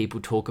album that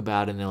people talk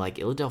about, and they're like,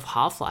 Illadelph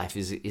Half-Life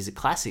is a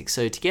classic.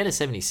 So to get a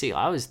 76,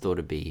 I always thought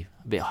it'd be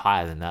a bit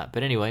higher than that.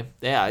 But anyway,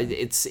 yeah,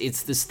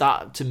 it's the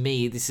start. To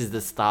me, this is the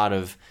start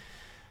of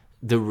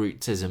the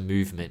Roots as a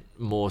movement,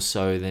 more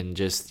so than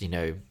just, you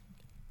know,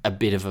 a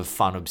bit of a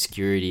fun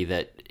obscurity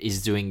that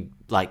is doing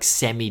like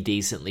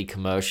semi-decently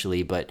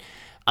commercially, but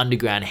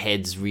underground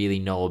heads really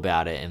know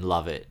about it and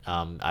love it.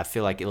 I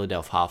feel like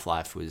Illadelph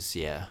Half-Life was,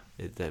 yeah,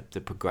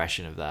 the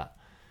progression of that.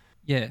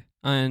 Yeah,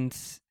 and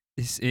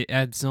it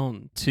adds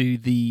on to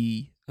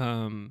the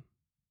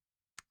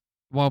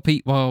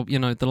while you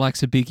know the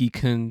likes of Biggie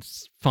can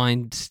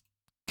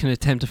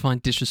attempt to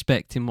find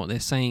disrespect in what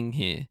they're saying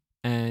here,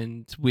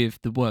 and with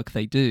the work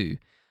they do,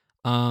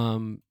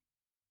 um,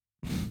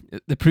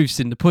 the proof's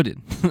in the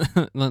pudding.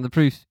 Like, the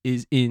proof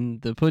is in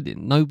the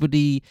pudding.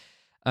 Nobody,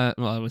 well,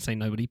 I would say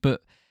nobody,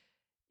 but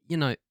you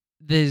know,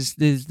 there's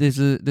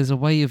a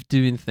way of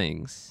doing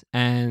things,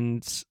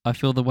 and I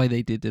feel the way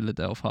they did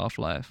Illadelph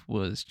Half-Life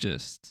was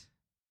just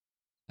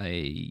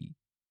a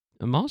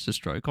a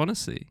masterstroke,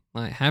 honestly.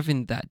 Like,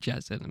 having that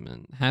jazz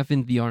element,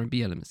 having the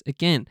R&B elements.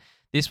 Again,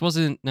 this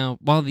wasn't, now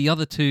while the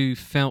other two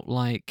felt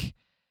like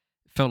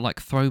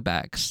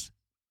throwbacks,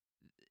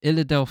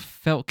 Illadelph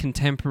felt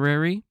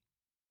contemporary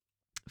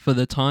for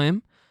the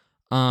time.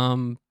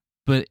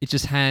 But it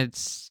just had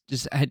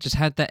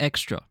that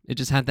extra. It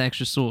just had that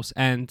extra sauce,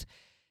 and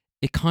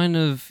it kind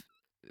of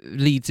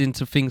leads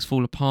into Things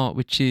Fall Apart,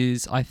 which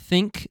is, I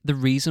think, the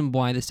reason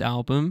why this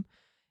album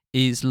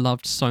is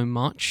loved so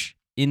much,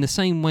 in the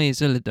same way as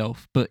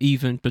Illadelph, but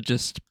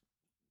just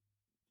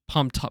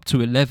pumped up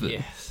to 11.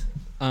 Yes.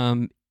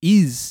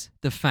 Is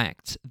the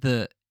fact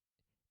that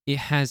it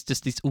has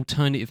just this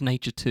alternative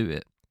nature to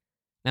it.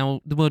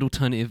 Now, the word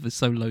alternative is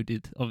so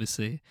loaded,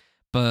 obviously,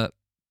 but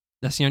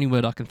that's the only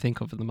word I can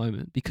think of at the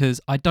moment,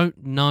 because I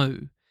don't know,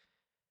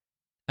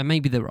 and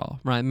maybe there are,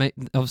 right?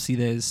 Obviously,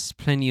 there's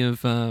plenty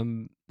of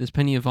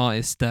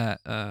artists that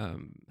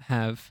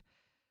have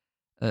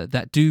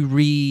that do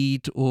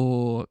read,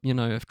 or you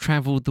know, have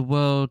traveled the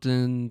world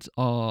and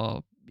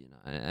are, you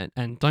know,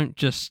 and don't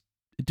just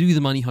do the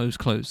money hose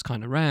clothes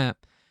kind of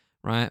rap,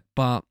 right?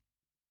 But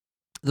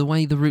the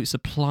way the Roots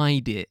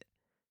applied it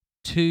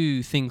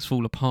to Things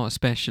Fall Apart,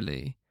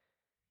 especially,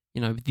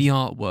 you know, the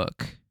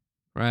artwork,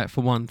 right,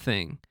 for one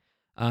thing,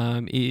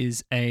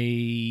 is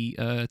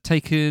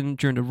taken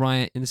during the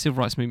riot in the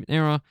civil rights movement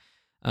era.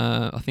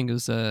 I think it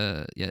was,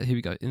 here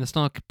we go. In the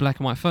stark black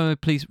and white photo,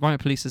 riot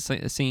police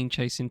are seen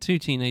chasing two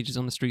teenagers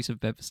on the streets of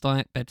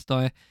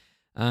Bed-Stuy.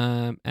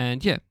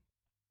 And yeah,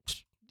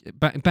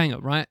 banger,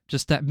 right?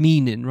 Just that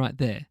meaning right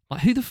there.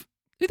 Like, who the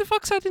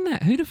fuck's adding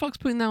that? Who the fuck's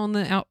putting that on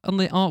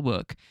the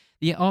artwork?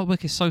 The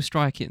artwork is so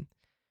striking.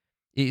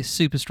 It is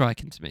super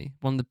striking to me.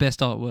 One of the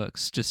best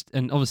artworks.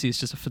 And obviously it's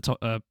just a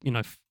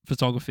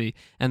photography,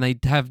 and they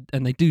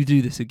do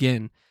this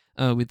again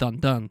with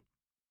Undone.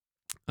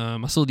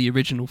 I saw the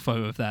original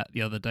photo of that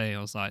the other day.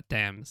 I was like,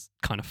 damn, it's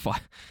kind of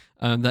fun.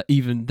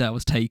 That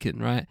was taken,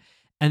 right?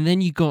 And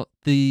then you got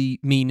the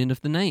meaning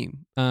of the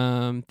name.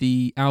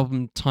 The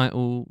album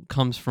title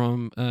comes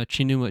from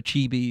Chinua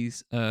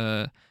Achebe's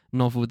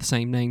novel with the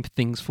same name,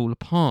 Things Fall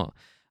Apart.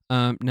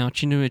 Now,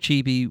 Chinua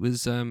Achebe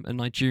was a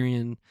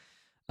Nigerian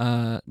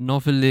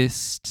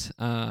novelist,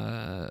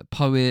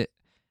 poet,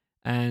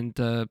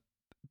 and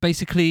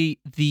basically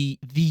the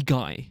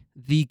guy.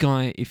 The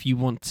guy, if you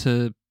want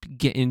to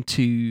get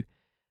into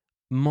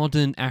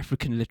modern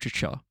African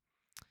literature.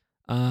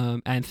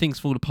 And Things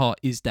Fall Apart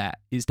is that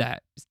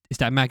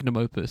magnum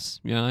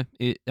opus, and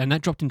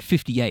that dropped in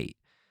 '58.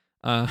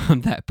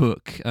 That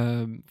book,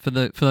 for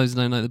those that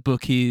don't know, the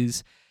book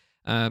is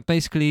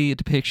basically a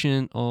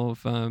depiction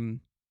of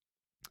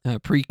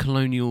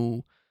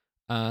pre-colonial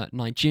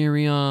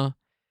Nigeria,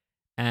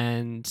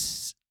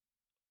 and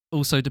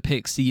also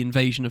depicts the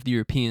invasion of the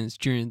Europeans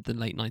during the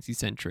late 19th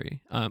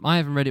century. I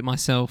haven't read it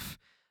myself,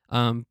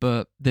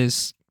 but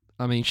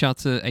shout out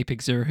to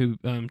Apex Zero who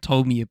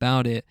told me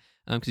about it,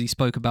 because he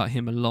spoke about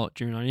him a lot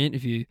during our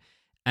interview.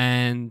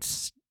 And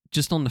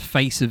just on the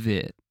face of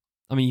it,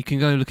 you can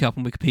go look it up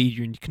on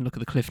Wikipedia and you can look at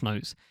the cliff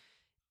notes.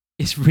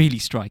 It's really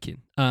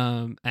striking.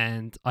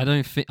 And I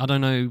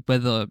don't know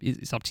whether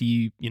it's up to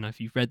you, if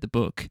you've read the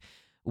book,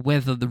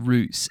 whether the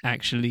Roots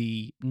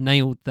actually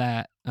nailed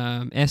that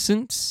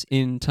essence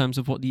in terms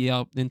of the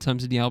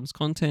album's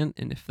content,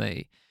 and if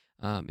it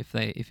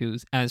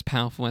was as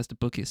powerful as the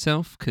book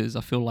itself. Because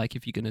I feel like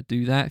if you're going to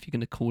do that, if you're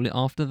going to call it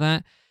after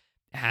that,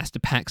 it has to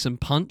pack some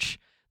punch.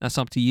 That's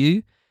up to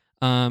you.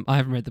 I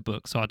haven't read the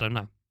book, so I don't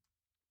know.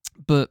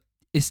 But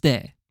it's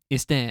there.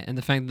 And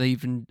the fact that they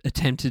even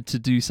attempted to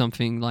do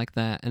something like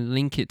that and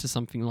link it to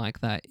something like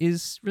that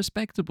is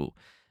respectable,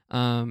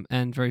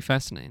 and very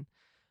fascinating.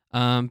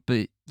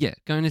 But yeah,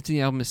 going into the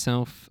album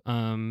itself,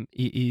 it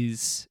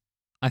is,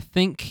 I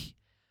think,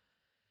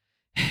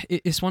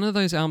 it's one of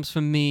those albums for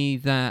me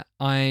that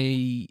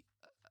I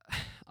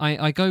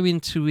go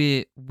into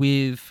it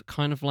with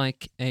kind of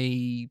like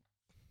a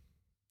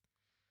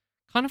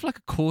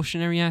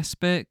cautionary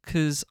aspect,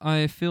 because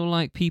I feel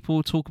like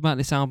people talk about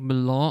this album a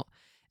lot,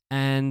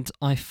 and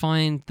I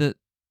find that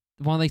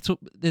while they talk,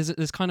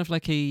 there's kind of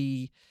like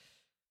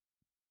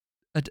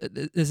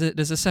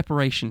there's a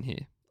separation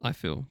here. I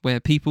feel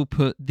where people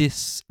put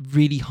this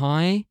really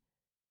high,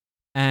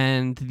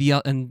 and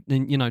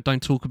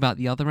don't talk about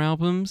the other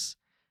albums.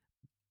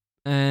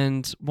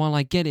 And while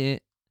I get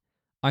it,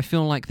 I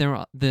feel like there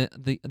are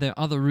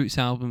other Roots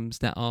albums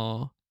that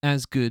are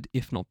as good,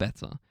 if not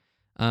better.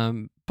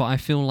 But I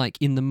feel like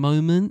in the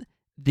moment,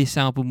 this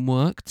album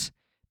worked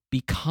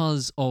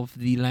because of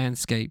the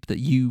landscape that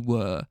you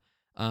were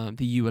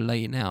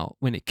laying out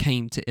when it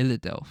came to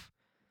Illadelph.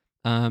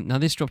 Now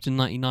this dropped in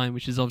 '99,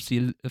 which is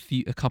obviously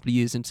a couple of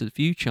years into the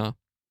future,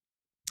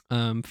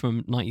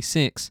 from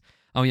 '96.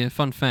 Oh yeah,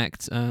 fun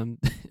fact. I don't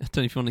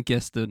know if you want to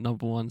guess the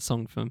number one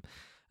song from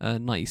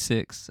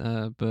 '96,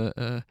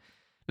 but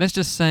let's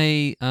just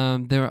say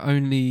there are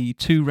only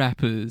two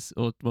rappers,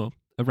 or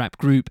a rap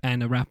group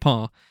and a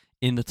rapper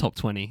in the top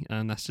 20,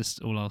 and that's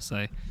just all I'll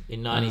say.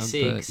 In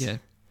 '96,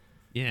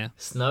 yeah.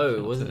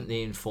 Snow wasn't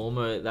the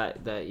Informer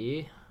that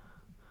year.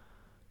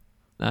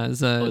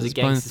 It was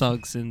Bone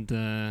Thugs and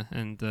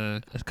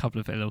a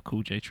couple of LL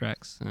Cool J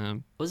tracks.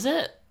 Was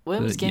it?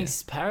 When was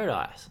Gangsta's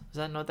Paradise? Was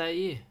that not that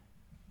year?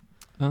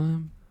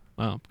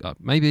 Well,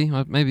 maybe.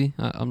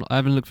 I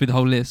haven't looked through the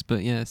whole list,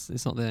 but yes,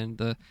 it's not there. And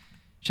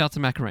shout out to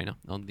Macarena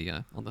on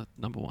the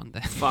number one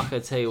there. Fuck, I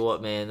tell you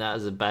what, man, that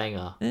was a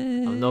banger.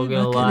 I'm not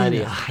gonna lie to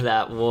you,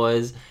 that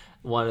was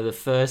one of the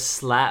first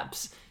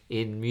slaps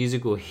in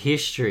musical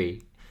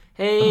history.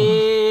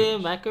 Hey,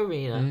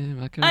 Macarena. Hey,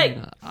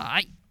 Macarena.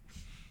 Hey.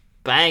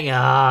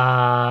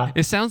 Banger.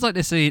 It sounds like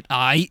they're saying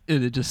 "I,"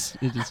 and it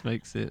just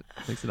makes it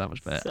that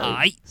much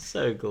better.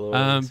 So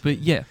glorious. But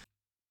yeah.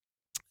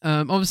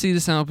 Obviously,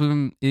 this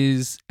album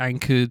is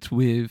anchored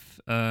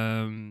with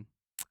 "You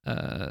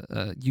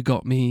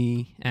Got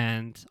Me,"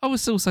 and I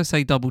would also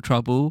say "Double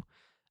Trouble,"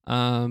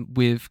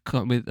 with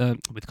Common,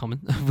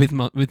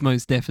 with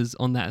Mos Def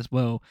on that as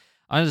well.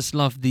 I just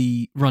love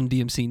the Run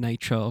DMC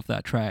nature of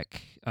that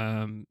track.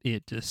 I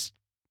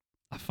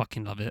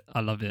fucking love it. I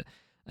love it.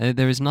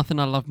 There is nothing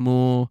I love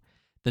more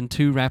than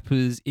two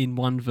rappers in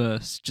one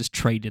verse just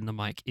trading the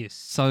mic.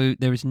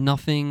 There is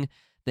nothing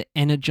that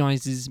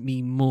energizes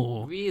me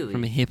more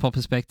from a hip hop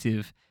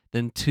perspective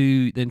than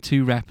two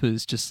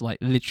rappers just like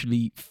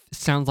literally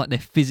sounds like they're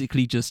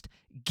physically just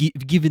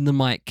giving the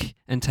mic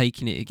and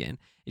taking it again.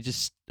 It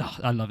just,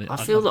 I love it. I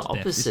feel the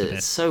opposite.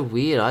 It's so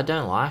weird. I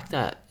don't like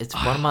that. It's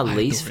one of my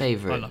least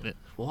favorite. I love it.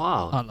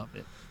 Wow.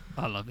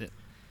 I love it.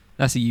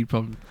 That's a you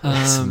problem.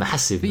 That's a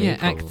massive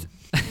problem.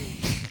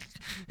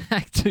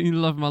 Act 2,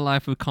 Love My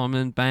Life with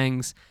Common,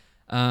 bangs.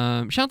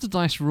 Shout out to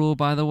Dice Raw,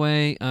 by the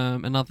way.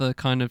 Another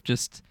kind of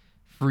just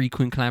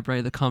frequent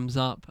collaborator that comes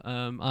up.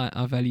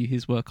 I value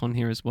his work on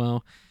here as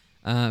well.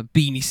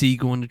 Beanie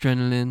Siegel on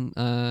Adrenaline.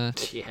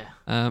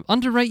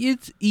 Underrated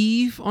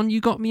Eve on You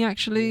Got Me,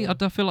 actually. Yeah.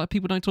 I feel like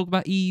people don't talk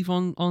about Eve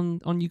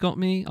on You Got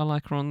Me. I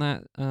like her on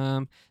that.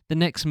 The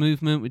Next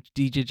Movement with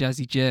DJ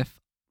Jazzy Jeff.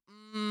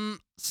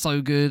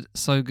 So good,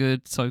 so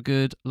good, so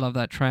good. Love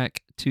that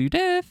track to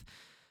death.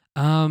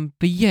 But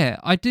yeah,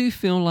 I do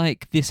feel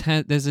like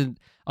there's a,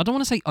 I don't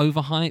want to say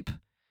overhype.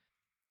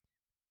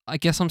 I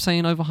guess I'm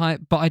saying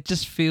overhype, but I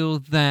just feel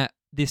that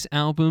this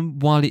album,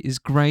 while it is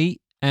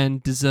great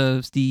and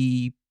deserves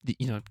the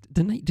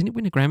didn't it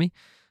win a Grammy?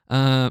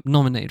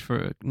 Nominated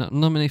for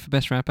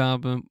best rap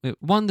album. It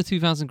won the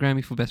 2000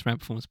 Grammy for best rap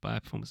performance by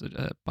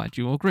a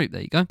duo or group.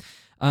 There you go.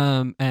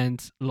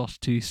 And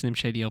lost to Slim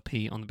Shady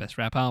LP on the best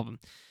rap album.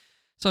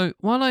 So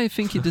while I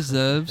think it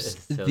deserves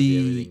It tells you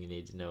everything you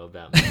need to know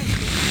about me.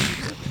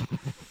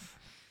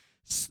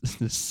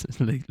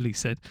 Lee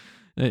said,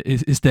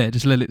 "It's there.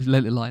 Just let it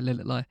lie.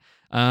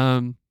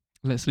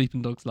 Let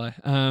sleeping dogs lie."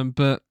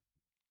 But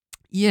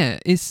yeah,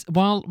 it's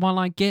while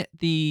I get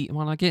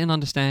and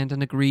understand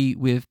and agree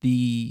with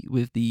the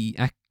the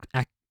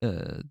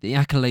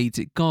accolades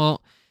it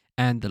got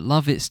and the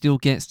love it still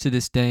gets to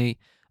this day.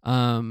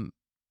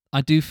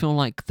 I do feel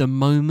like the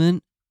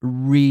moment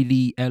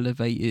really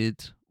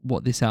elevated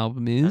what this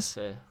album That's is.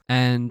 fair.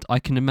 And I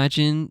can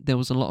imagine there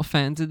was a lot of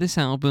fans of this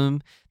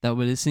album that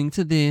were listening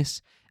to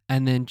this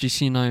and then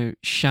just,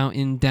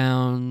 shouting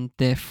down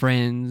their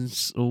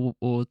friends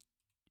or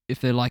if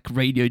they're like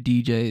radio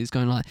DJs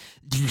going like,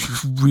 this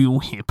is real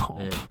hip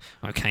hop.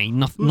 Yeah. Okay,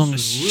 not This a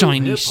is real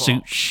shiny hip-hop.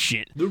 suit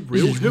shit. The This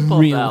real is hip-hop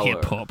real hour.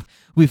 hip hop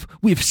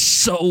with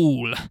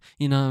soul.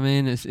 You know what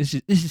I mean? This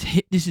is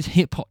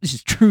hip hop. This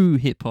is true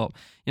hip hop.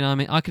 You know what I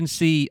mean? I can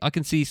see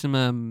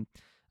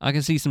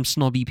some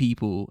snobby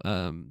people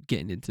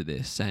getting into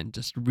this and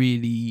just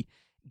really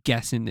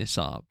gassing this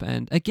up.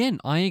 And again,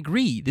 I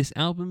agree. This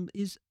album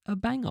is a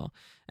banger,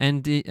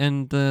 and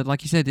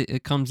like you said,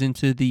 it comes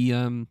into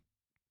the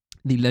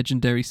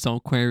legendary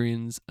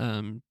Soulquarians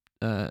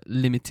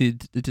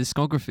limited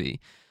discography.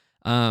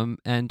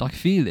 And I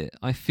feel it.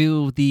 I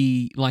feel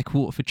the like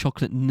water for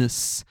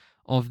chocolate-ness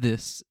of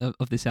this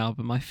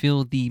album. I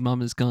feel the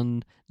Mama's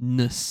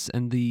Gun-ness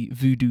and the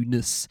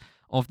voodoo-ness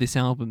of this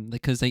album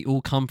because they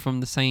all come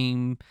from the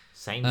same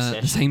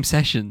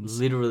sessions.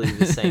 Literally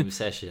the same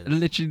sessions.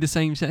 Literally the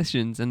same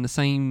sessions and the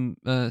same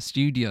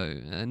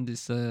studio, and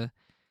it's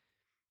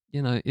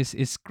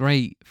it's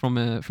great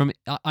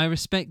I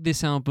respect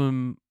this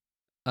album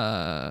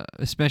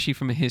especially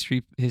from a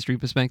history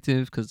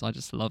perspective because I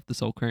just love the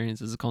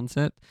Soulquarians as a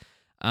concept.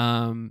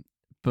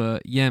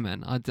 But yeah,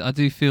 man, I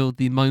do feel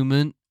the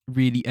moment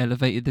really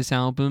elevated this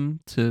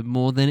album to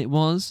more than it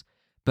was,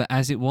 but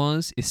as it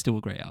was, it's still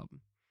a great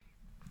album.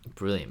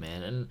 Brilliant,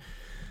 man. And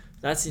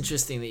that's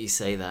interesting that you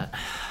say that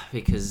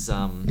because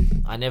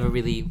I never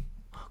really...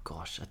 Oh,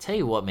 gosh. I tell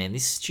you what, man.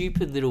 This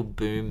stupid little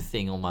boom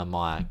thing on my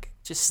mic.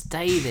 Just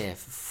stay there,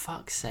 for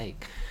fuck's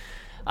sake.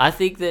 I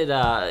think that...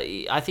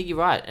 I think you're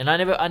right. And I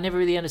never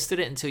really understood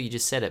it until you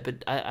just said it.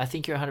 But I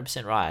think you're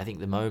 100% right. I think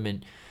the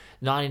moment...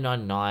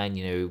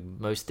 1999,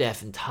 Mos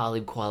Def and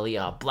Talib Kweli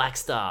are Black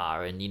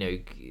Star, and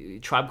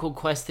Tribe Called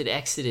Quest had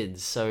exited,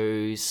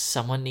 so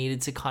someone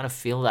needed to kind of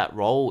fill that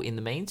role in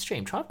the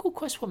mainstream. Tribe Called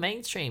Quest were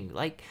mainstream,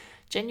 like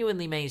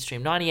genuinely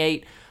mainstream.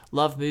 98,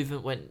 Love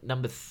Movement went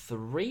number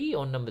 3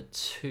 or number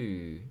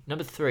 2?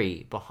 Number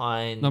 3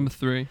 behind number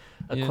 3.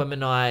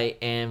 Aquemini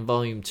and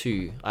Volume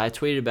 2. I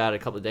tweeted about it a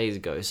couple of days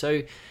ago.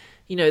 So,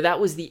 that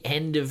was the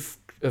end of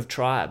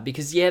Tribe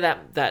because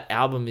that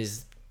album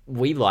is.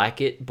 We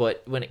like it,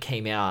 but when it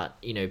came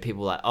out,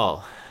 people were like,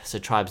 oh, so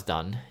Tribe's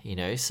done,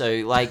 so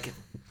like,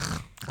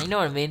 you know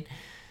what I mean?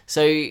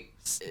 So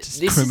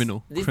this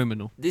criminal.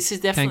 This is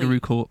definitely Kangaroo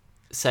Court.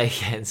 Say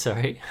again,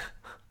 sorry.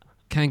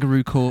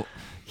 Kangaroo Court.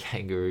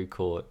 Kangaroo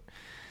Court.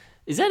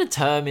 Is that a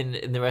term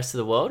in the rest of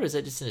the world, or is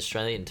that just an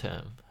Australian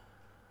term?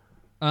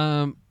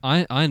 I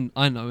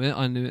know it.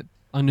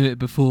 I knew it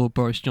before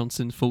Boris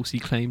Johnson falsely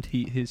claimed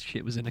his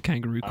shit was in a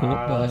kangaroo court.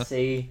 But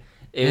see.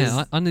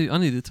 I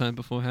knew the term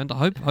beforehand.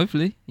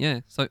 Hopefully, yeah.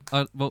 So,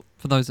 well,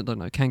 for those that don't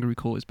know, kangaroo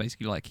court is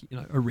basically like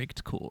a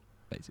rigged court,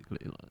 basically.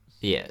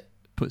 Yeah.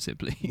 Put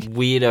simply.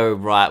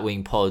 Weirdo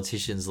right-wing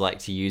politicians like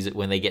to use it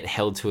when they get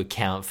held to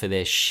account for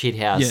their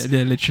shithouse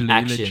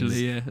actions.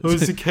 Literally, yeah. Oh,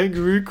 it's a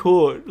kangaroo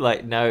court.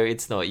 Like, no,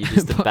 it's not. You're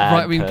just a bad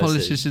right-wing person.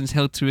 politicians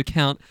held to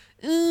account.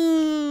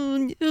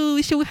 Oh,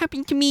 it's all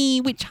happened to me.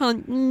 Witch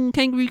hunt.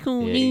 Kangaroo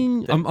court.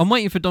 Yeah, I'm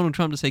waiting for Donald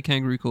Trump to say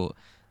kangaroo court.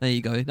 There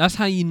you go. That's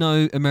how you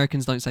know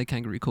Americans don't say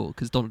kangaroo court,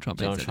 because Donald Trump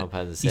hasn't said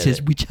it. He says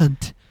witch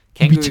hunt.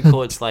 Kangaroo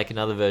court's like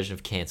another version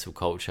of cancel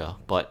culture,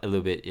 but a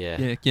little bit,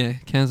 yeah. Yeah,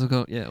 cancel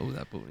culture, yeah, all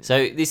that bullshit.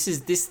 So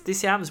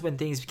this album's when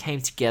things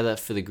came together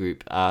for the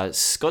group.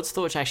 Scott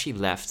Storch actually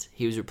left.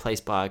 He was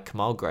replaced by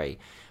Kamal Gray,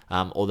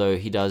 although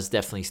he does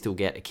definitely still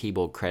get a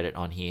keyboard credit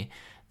on here.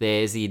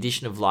 There's the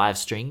addition of live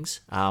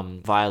strings,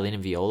 violin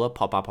and viola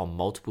pop up on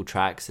multiple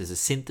tracks. There's a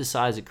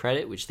synthesizer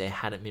credit, which there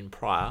hadn't been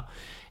prior.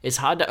 It's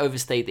hard to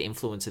overstate the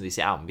influence of this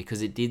album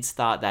because it did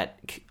start that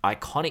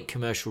iconic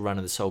commercial run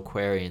of the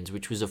Soulquarians,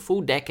 which was a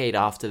full decade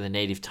after the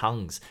Native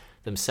Tongues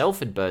themselves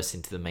had burst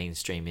into the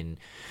mainstream in,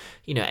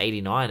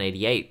 89,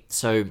 88.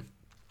 So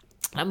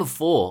number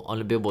 4 on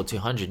the Billboard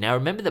 200. Now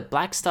remember that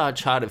Black Star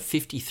charted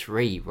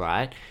 53,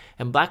 right?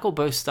 And Black on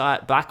Both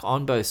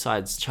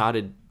Sides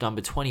charted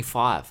number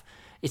 25.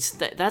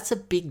 That's a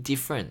big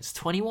difference.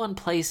 21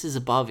 places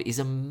above is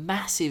a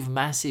massive,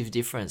 massive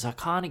difference. I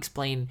can't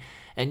explain.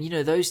 And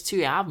those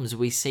two albums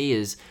we see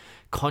as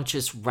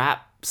conscious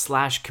rap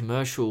slash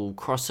commercial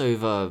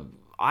crossover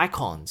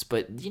icons,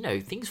 but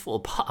Things Fall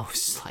Apart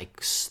was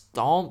like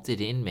stomped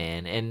it in,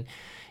 man. And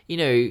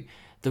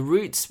the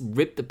Roots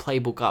ripped the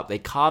playbook up. They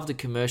carved a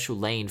commercial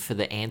lane for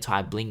the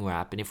anti-bling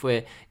rap. And if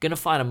we're gonna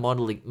find a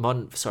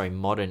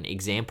modern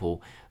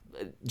example,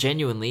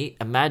 genuinely,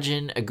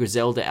 imagine a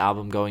Griselda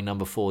album going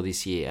number 4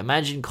 this year.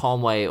 Imagine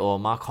Conway or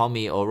Mark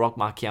Homme or Rock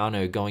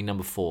Marciano going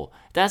number 4.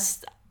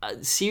 That's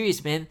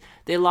serious, man.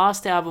 Their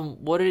last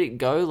album, what did it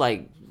go,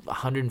 like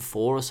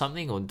 104 or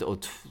something, or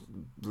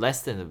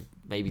less than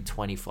maybe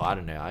 24. I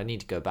don't know. I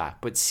need to go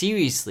back. But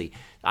seriously,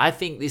 I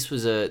think this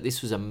was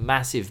a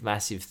massive,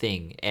 massive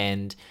thing,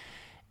 and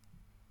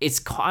it's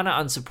kind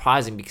of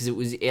unsurprising because it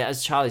was,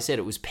 as Charlie said,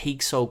 it was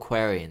peak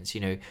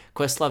Soulquarians.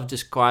 Questlove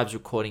describes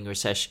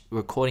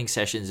recording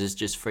sessions as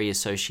just free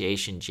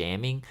association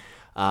jamming.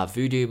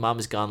 Voodoo,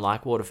 Mama's Gun,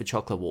 Like Water for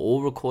Chocolate were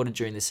all recorded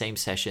during the same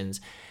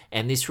sessions.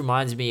 And this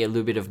reminds me a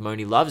little bit of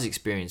Moni Love's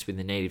experience with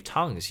the Native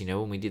Tongues,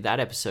 when we did that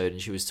episode,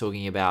 and she was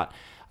talking about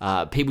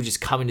people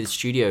just come into the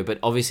studio, but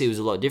obviously it was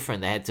a lot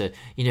different. They had to,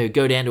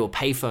 go down to a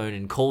payphone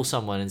and call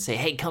someone and say,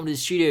 hey, come to the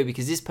studio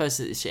because this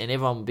person, and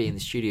everyone would be in the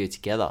studio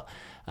together.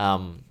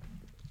 Questlove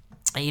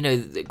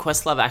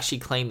actually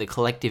claimed the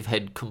collective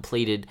had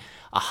completed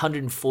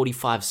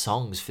 145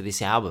 songs for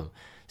this album.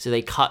 So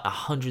they cut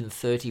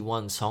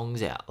 131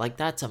 songs out. Like,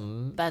 that's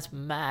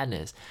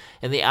madness.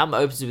 And the album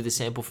opens with a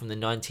sample from the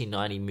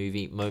 1990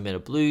 movie Moment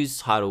of Blues,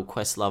 titled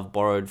Questlove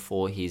borrowed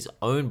for his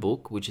own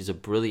book, which is a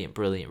brilliant,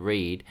 brilliant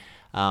read.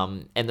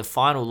 And the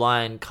final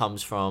line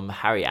comes from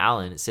Harry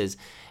Allen. It says,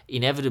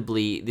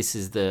 inevitably, this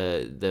is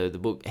the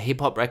book,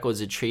 hip-hop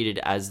records are treated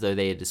as though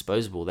they are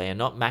disposable. They are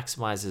not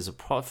maximized as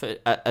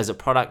a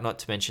product, not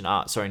to mention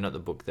art. Sorry, not the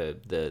book,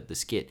 the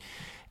skit.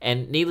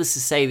 And needless to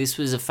say, this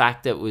was a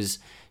fact that was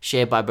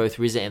shared by both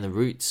RZA and the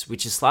Roots,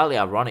 which is slightly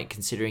ironic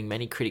considering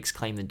many critics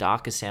claim the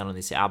darker sound on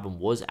this album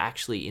was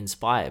actually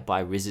inspired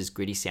by RZA's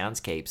gritty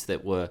soundscapes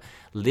that were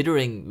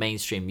littering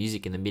mainstream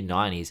music in the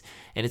mid-90s,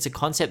 and it's a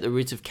concept the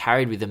Roots have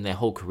carried with them their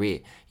whole career.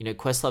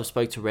 Questlove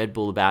spoke to Red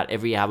Bull about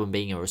every album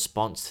being a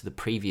response to the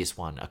previous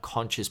one, a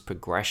conscious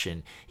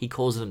progression. He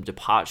calls them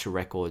departure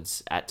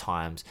records at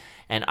times,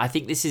 and I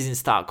think this is in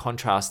stark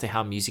contrast to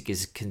how music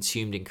is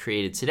consumed and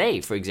created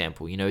today. For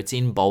example, it's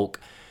in bulk,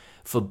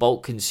 for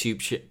bulk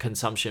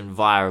consumption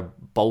via a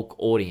bulk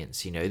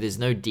audience. There's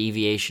no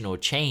deviation or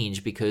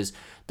change because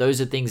those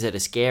are things that are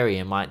scary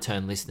and might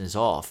turn listeners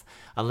off,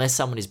 unless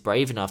someone is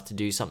brave enough to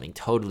do something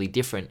totally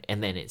different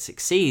and then it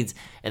succeeds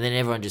and then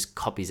everyone just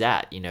copies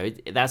that.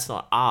 That's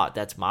not art,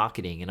 that's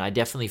marketing. And I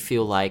definitely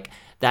feel like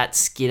that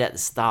skit at the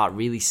start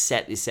really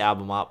set this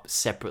album up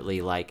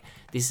separately. Like,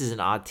 this is an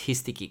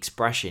artistic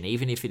expression,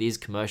 even if it is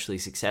commercially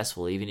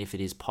successful, even if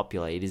it is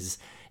popular, it is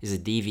a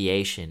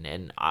deviation,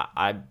 and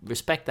I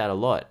respect that a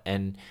lot.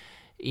 And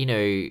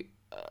I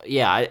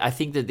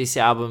think that this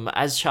album,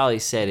 as Charlie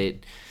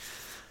said,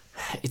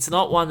 it's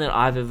not one that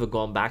I've ever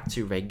gone back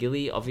to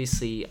regularly.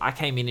 Obviously, I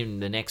came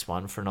in the next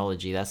one,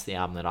 Phrenology. That's the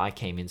album that I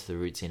came into the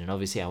Roots in, and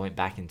obviously I went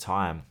back in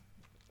time,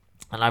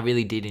 and I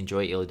really did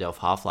enjoy Illadelph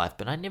Half-Life,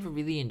 but I never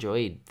really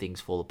enjoyed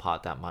Things Fall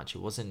Apart that much.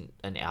 It wasn't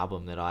an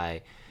album that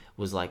I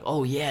was like,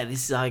 oh yeah,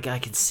 this is like, I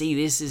can see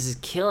this is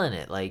killing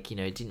it. Like,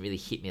 it didn't really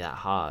hit me that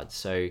hard.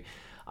 So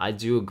I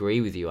do agree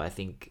with you. I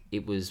think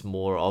it was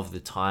more of the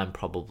time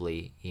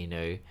probably,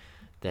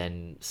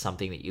 than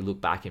something that you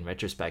look back in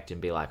retrospect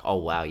and be like, oh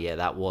wow, yeah,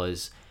 that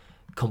was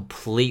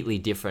completely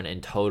different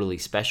and totally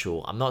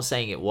special. I'm not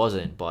saying it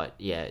wasn't, but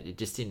yeah, it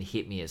just didn't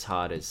hit me as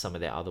hard as some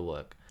of their other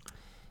work.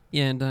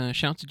 Yeah, and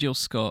shout out to Jill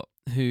Scott,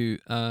 who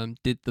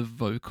did the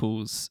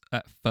vocals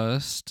at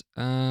first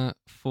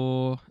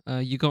for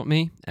You Got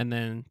Me, and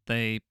then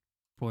they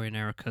brought in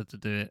Erica to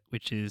do it,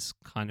 which is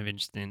kind of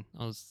interesting.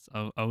 I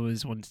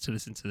always wanted to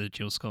listen to the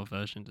Jill Scott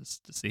version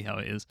just to see how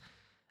it is.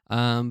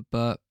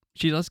 But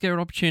she does get an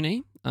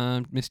opportunity,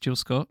 Miss Jill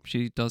Scott.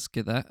 She does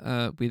get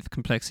that with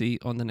Complexity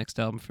on the next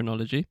album,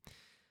 Phrenology.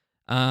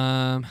 Do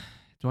I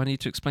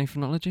need to explain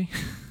Phrenology?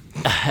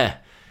 I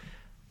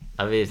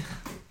mean,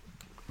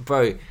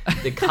 bro,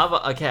 the cover.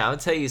 Okay, I'll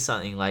tell you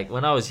something. Like,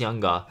 when I was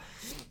younger,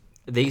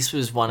 this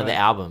was one of the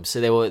albums. So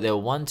there were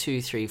 1,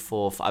 2, 3,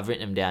 4. I've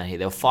written them down here.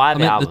 There were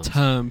 5 albums. The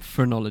term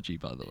Phrenology,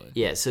 by the way.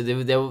 Yeah. So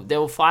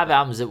there were 5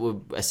 albums that were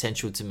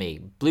essential to me.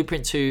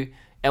 Blueprint 2,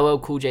 LL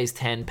Cool J's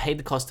 10, Paid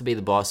the Cost to Be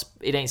the Boss,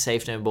 It Ain't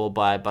Safe No More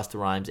by Busta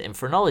Rhymes, and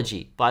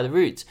Phrenology by The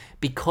Roots.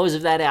 Because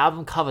of that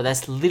album cover.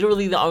 That's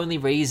literally the only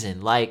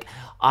reason. Like,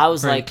 I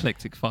was Very like,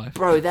 eclectic 5.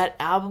 bro, that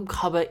album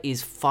cover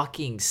is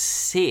fucking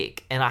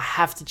sick, and I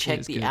have to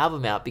check the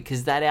album out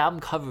because that album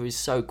cover is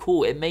so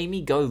cool. It made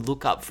me go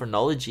look up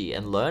Phrenology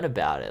and learn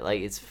about it.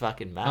 Like, it's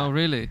fucking mad. Oh,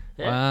 really?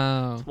 Yeah.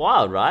 Wow. It's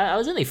wild, right? I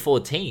was only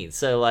 14,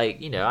 so like,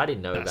 I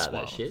didn't know about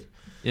wild. that shit.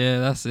 Yeah,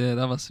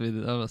 that must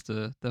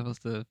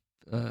have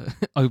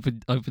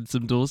opened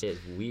some doors. Yeah,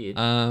 it's weird.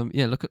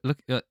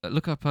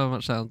 Look up how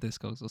much that on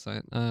Discogs or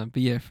something. But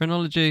yeah,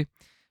 Phrenology,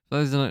 For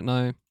those that don't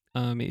know,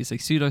 it is a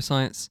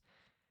pseudoscience,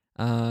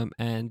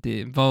 and it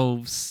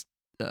involves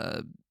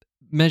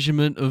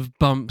measurement of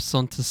bumps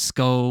onto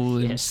skull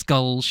Yeah. and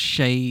skull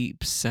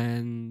shapes,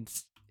 and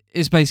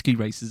it's basically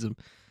racism.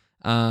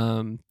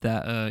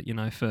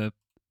 That for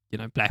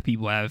black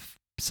people have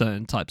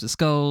certain types of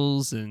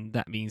skulls, and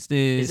that means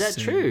Is this, that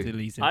and true? it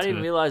leads I into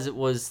didn't realize it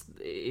was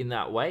in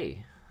that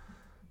way.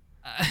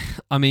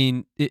 I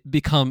mean, it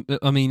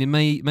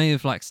may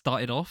have like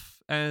started off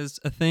as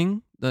a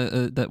thing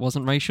that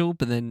wasn't racial,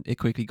 but then it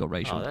quickly got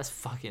racial. Oh, that's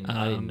fucking.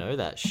 I didn't know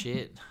that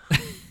shit.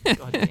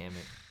 God damn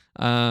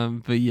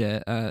it. But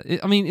yeah,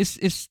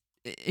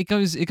 it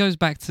goes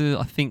back to,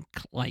 I think,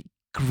 like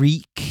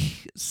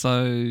Greek.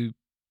 So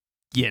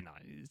yeah, no,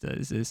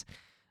 it's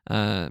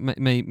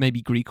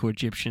maybe Greek or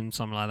Egyptian,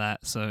 something like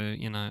that. So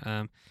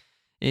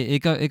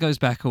it goes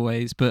back a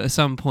ways, but at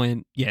some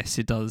point, yes,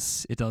 it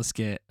does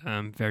get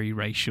very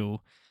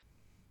racial.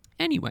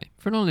 Anyway,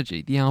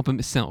 Phrenology, the album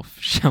itself.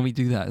 Shall we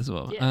do that as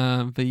well?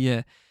 Yeah. But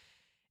yeah,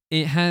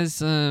 it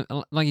has,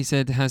 like you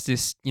said, it has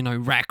this,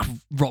 rack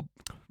rock.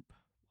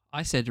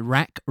 I said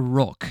rack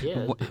rock.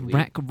 Yeah, that's a bit weird.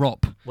 Rack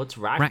rop. What's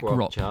rack Rack rock,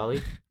 rop.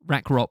 Charlie?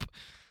 Rack rop.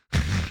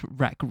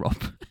 Rack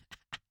rop.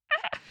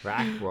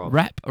 Rack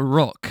rock.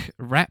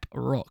 Rap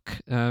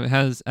rock. It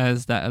has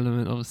as that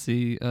element,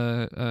 obviously,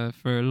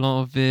 for a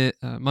lot of it.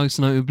 Most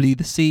notably,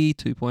 the C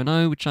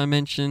 2.0, which I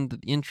mentioned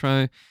at the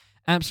intro.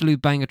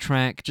 Absolute banger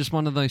track. Just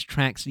one of those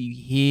tracks that you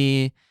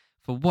hear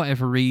for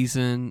whatever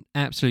reason.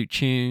 Absolute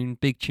tune.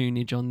 Big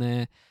tunage on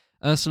there.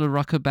 Ursula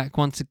Rucker back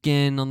once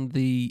again on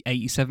the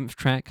 87th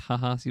track.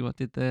 Haha, see what I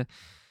did there?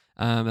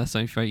 That's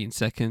only for 18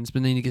 seconds.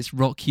 But then it gets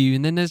Rock You.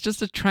 And then there's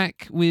just a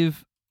track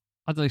with,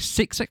 I don't know,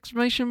 6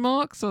 exclamation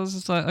marks. I was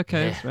just like,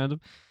 okay, that's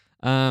random.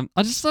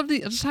 I just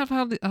have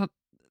how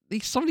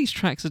some of these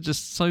tracks are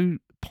just so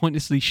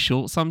pointlessly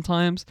short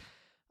sometimes.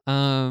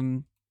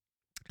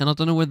 And I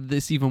don't know whether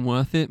it's even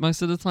worth it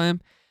most of the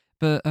time.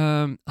 But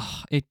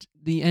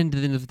the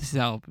ending of this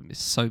album is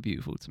so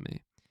beautiful to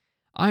me.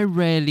 I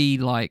rarely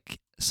like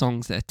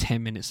songs that are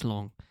 10 minutes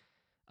long.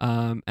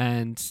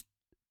 And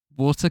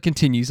Water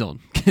continues on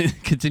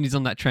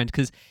that trend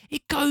because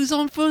it goes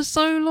on for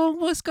so long.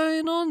 What's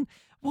going on?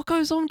 What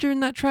goes on during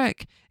that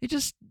track? It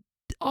just,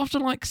 after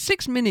like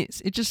 6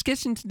 minutes, it just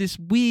gets into this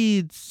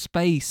weird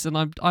space, and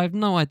I have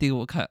no idea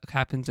what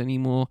happens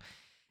anymore.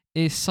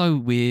 It's so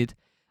weird.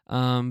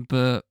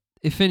 But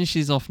it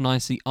finishes off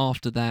nicely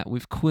after that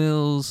with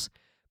Quills,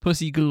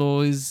 Pussy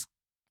Galore's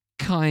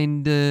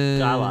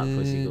kinda. I like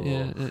Pussy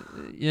Galore.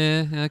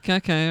 Yeah,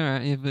 okay,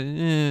 alright, yeah,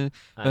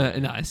 but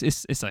no,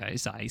 it's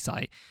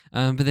alright.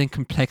 But then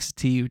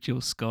Complexity with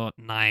Jill Scott,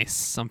 nice.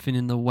 Something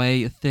in the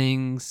Way of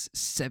Things,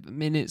 7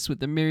 minutes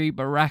with the Miri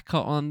Baraka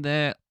on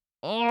there.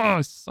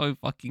 Oh, so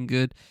fucking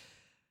good.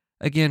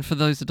 Again, for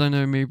those that don't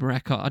know Miri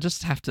Baraka, I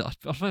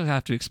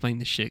have to explain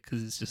this shit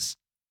because it's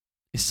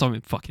so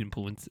fucking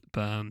important.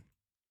 But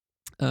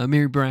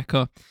Miri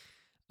Baraka,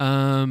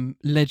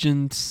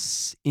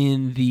 legends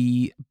in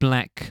the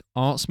Black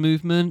arts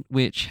movement,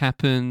 which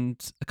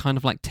happened kind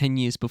of like 10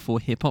 years before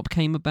hip hop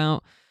came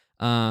about.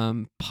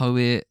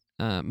 Poet,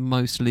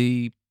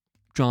 mostly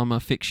drama,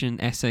 fiction,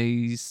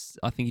 essays.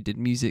 I think he did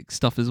music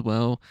stuff as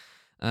well,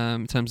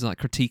 in terms of like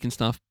critique and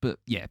stuff. But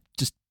yeah,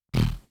 just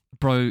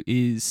bro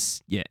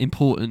is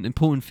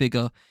important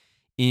figure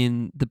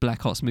in the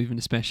Black arts movement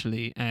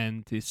especially,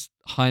 and it's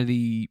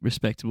highly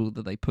respectable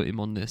that they put him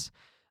on this.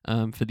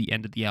 For the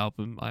end of the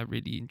album, I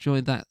really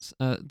enjoyed that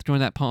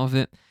part of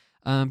it.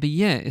 But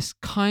yeah, it's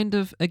kind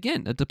of,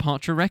 again, a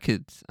departure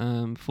record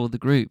for the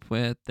group,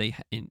 where they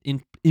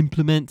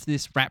implement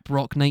this rap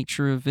rock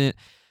nature of it,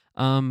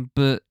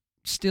 but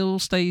still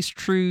stays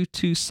true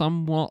to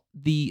somewhat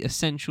the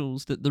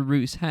essentials that the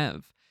Roots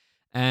have,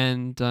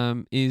 and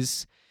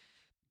is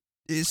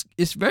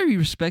very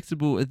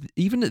respectable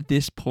even at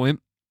this point,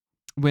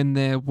 when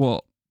they're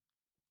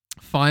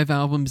 5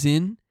 albums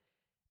in,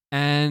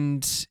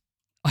 and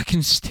I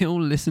can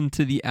still listen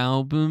to the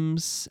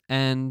albums,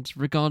 and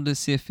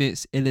regardless if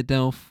it's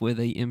Illadelph, where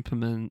they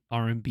implement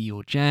R&B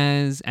or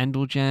jazz, and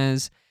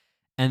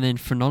then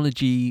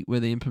Phrenology, where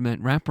they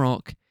implement rap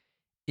rock,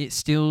 it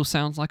still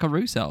sounds like a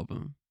Roots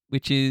album,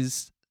 which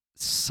is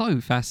so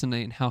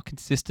fascinating how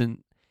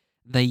consistent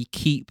they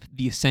keep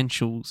the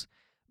essentials,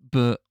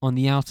 but on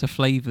the outer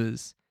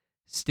flavors,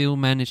 still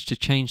manage to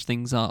change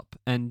things up,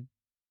 and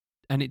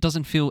it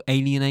doesn't feel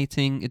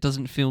alienating, it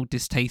doesn't feel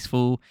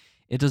distasteful,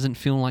 it doesn't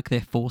feel like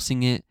they're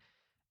forcing it.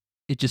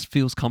 It just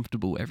feels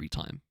comfortable every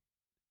time.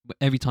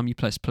 Every time you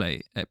press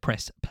play,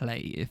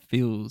 it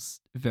feels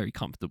very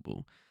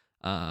comfortable.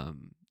 There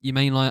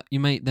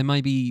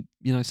may be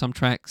some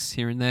tracks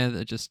here and there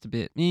that are just a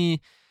bit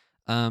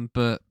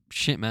but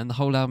shit, man, the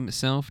whole album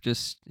itself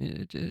just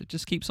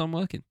keeps on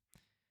working.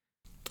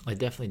 It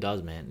definitely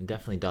does, man. It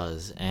definitely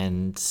does.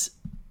 And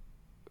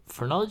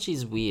Phrenology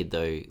is weird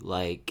though.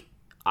 Like,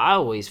 I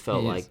always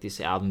felt like this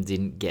album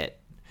didn't get.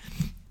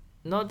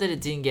 Not that it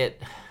didn't get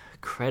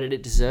credit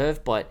it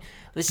deserved, but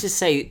let's just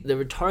say the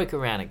rhetoric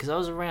around it, because I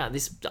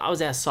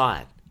was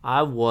outside.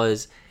 I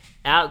was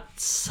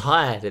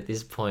outside at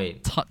this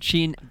point,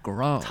 Touching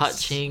grass.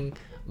 touching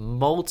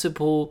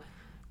multiple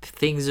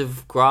things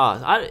of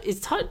grass.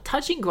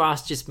 Touching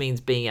grass just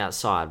means being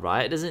outside,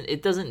 right?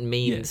 It doesn't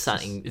mean it's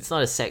something. just- It's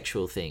not a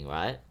sexual thing,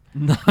 right?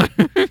 No.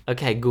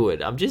 Okay,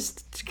 good. I'm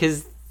just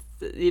because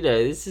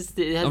this is.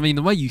 I mean,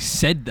 the way you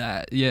said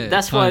that, yeah.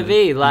 That's what I kind of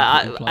mean.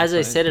 Like, implies as I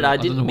that, said it, but I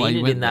don't know didn't why mean you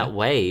it went in that there.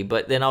 way.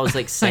 But then I was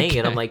like saying it.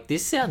 I'm Okay. like,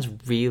 this sounds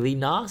really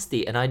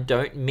nasty, and I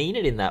don't mean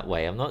it in that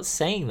way. I'm not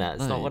saying that.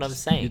 It's No, not what I'm You're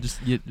saying. just,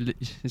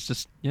 it's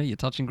just, yeah, you're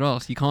touching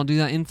grass. You can't do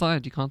that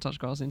inside. You can't touch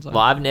grass inside.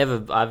 Well, I've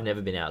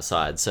never been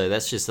outside, so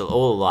that's just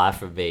all a lie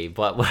from me.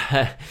 But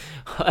what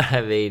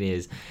I mean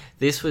is,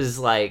 this was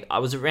like I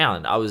was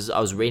around. I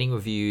was reading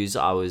reviews.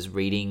 I was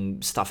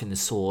reading stuff in the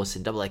source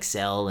and Double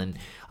XL, and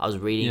I was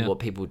reading Yeah. what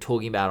people were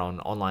talking about on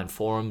online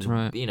forums.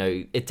 Right.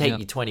 It take Yeah.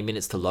 you 20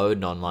 minutes to load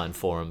an online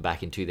forum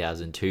back in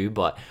 2002,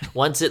 but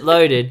once it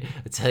loaded,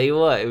 I tell you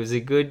what, it was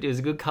a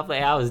good couple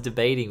of hours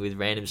debating with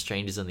random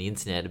strangers on the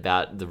internet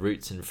about the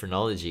roots and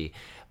phrenology.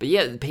 But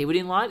yeah, people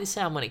didn't like this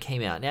album when it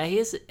came out. Now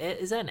is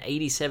that an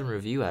 87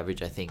 review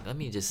average? I think. Let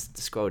me just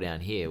scroll down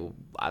here.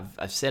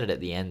 I've said it at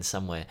the end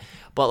somewhere,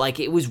 but like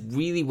it was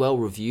really well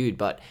reviewed,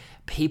 but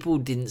people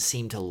didn't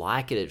seem to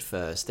like it at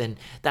first, and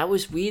that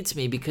was weird to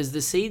me because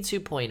the Seed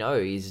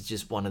 2.0 is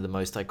just one of the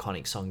most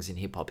iconic songs in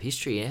hip hop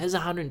history. It has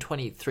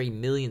 123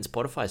 million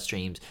Spotify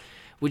streams,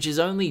 which is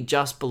only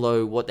just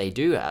below what they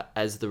do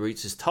as the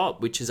Roots'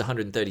 top, which is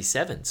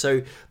 137.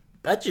 So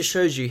that just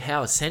shows you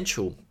how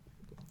essential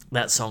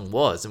that song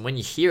was. And when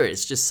you hear it,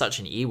 it's just such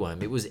an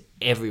earworm. It was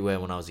everywhere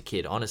when I was a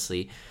kid,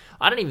 honestly.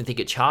 I don't even think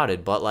it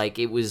charted, but like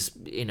it was,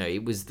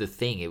 it was the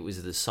thing. It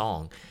was the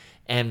song.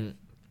 And,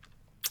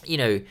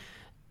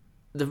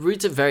 the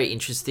Roots are very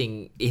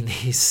interesting in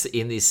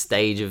this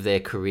stage of their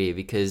career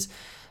because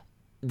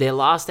their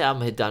last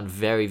album had done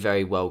very,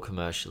 very well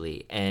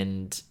commercially,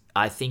 and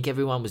I think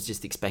everyone was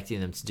just expecting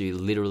them to do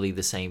literally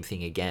the same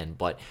thing again,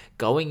 but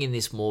going in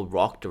this more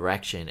rock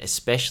direction,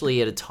 especially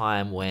at a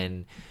time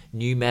when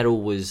nu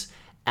metal was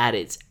at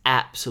its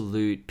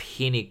absolute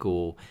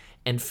pinnacle,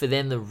 and for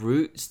then the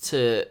Roots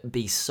to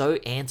be so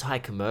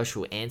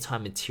anti-commercial,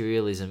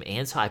 anti-materialism,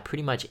 anti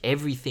pretty much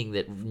everything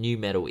that nu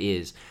metal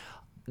is.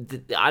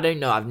 I don't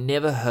know. I've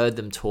never heard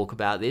them talk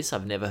about this.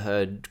 I've never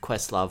heard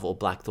Questlove or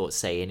Black Thought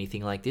say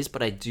anything like this,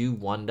 but I do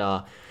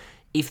wonder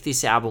if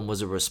this album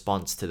was a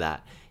response to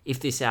that. If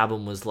this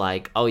album was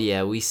like, oh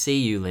yeah, we see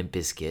you Limp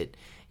Bizkit,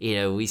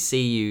 we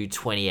see you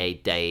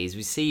 28 Days,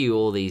 we see you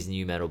all these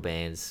new metal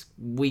bands.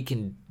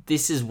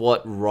 This is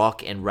what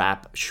rock and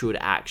rap should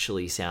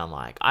actually sound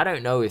like. I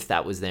don't know if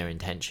that was their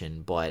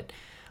intention, but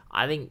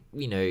I think,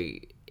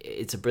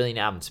 it's a brilliant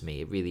album to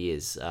me. It really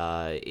is.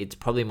 It's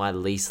probably my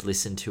least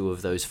listened to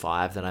of those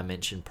 5 that I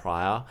mentioned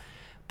prior,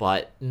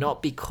 but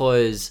not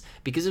because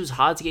it was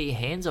hard to get your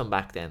hands on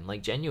back then.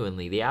 Like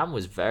genuinely, the album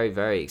was very,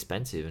 very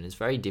expensive, and it's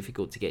very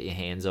difficult to get your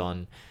hands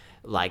on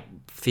like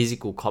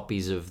physical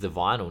copies of the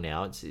vinyl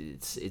now.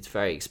 It's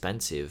very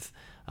expensive,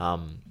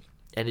 and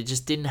it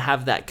just didn't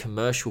have that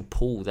commercial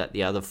pull that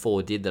the other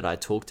 4 did that I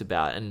talked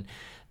about. And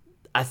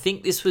I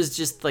think this was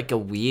just like a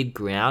weird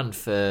ground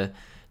for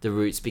the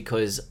Roots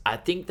because I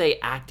think they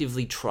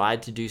actively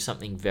tried to do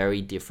something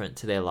very different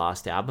to their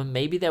last album.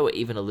 Maybe they were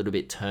even a little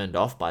bit turned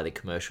off by the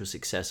commercial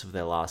success of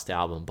their last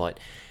album, but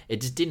it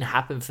just didn't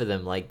happen for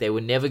them. Like they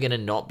were never going to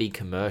not be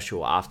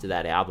commercial after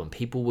that album.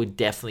 People were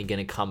definitely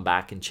going to come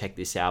back and check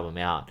this album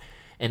out.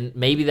 And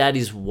maybe that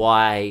is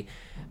why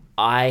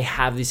I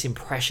have this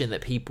impression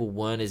that people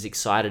weren't as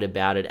excited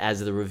about it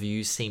as the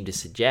reviews seem to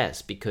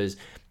suggest, because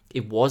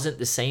it wasn't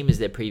the same as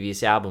their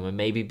previous album, and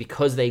maybe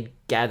because they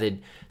gathered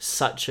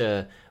such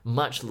a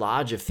much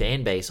larger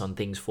fan base on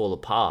Things Fall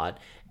Apart,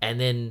 and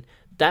then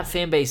that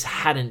fan base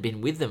hadn't been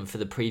with them for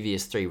the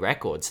previous 3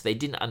 records. So they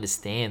didn't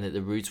understand that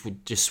the Roots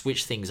would just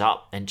switch things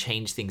up and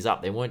change things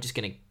up. They weren't just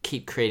going to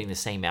keep creating the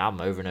same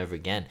album over and over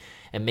again.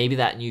 And maybe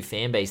that new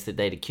fan base that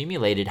they'd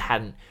accumulated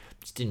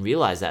just didn't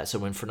realize that. So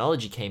when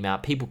Phrenology came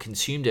out, people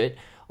consumed it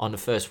on the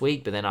first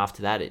week, but then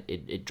after that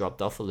it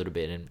dropped off a little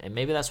bit, and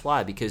maybe that's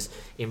why, because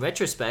in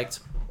retrospect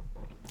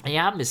the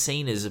album is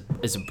seen as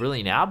a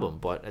brilliant album,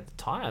 but at the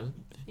time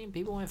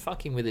people weren't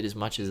fucking with it as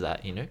much as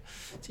that.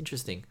 It's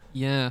interesting.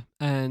 Yeah,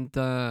 and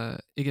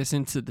it gets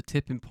into the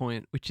tipping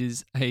point, which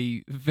is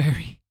a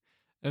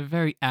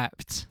very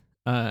apt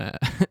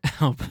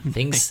album.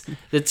 Things name.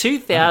 The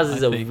 2000s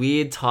is I a think.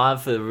 weird time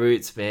for the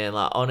Roots, man.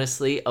 Like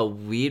honestly, a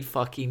weird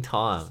fucking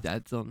time. Just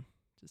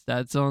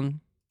adds on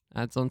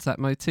to that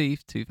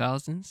motif.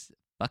 2000s,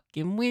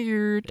 fucking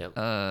weird. Yep.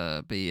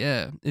 But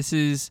yeah, this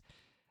is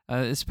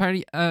it's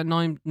apparently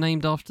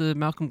named after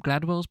Malcolm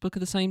Gladwell's book of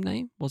the same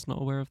name. Was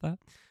not aware of that.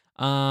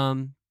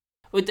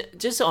 Well,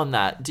 just on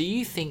that, do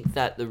you think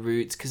that the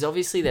Roots, because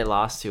obviously their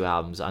last 2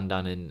 albums,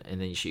 Undone and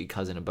Then You Shoot Your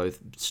Cousin, are both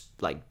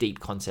like deep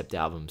concept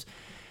albums.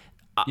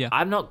 Yeah.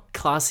 I'm not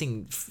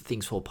classing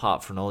Things Fall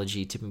Apart,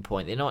 Phrenology, Tipping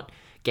Point. They're not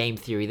game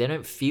theory. They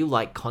don't feel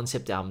like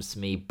concept albums to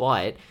me,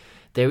 but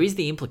there is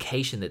the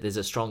implication that there's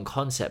a strong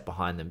concept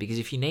behind them, because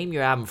if you name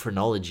your album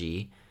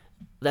Phrenology,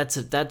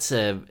 that's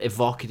a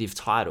evocative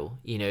title.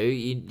 You know,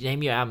 you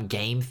name your album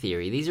Game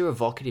Theory. These are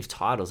evocative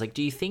titles. Like,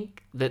 do you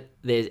think that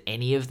there's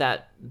any of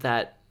that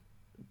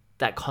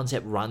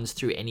concept runs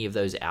through any of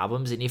those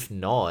albums? And if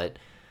not,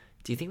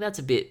 do you think that's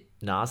a bit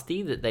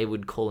nasty that they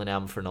would call an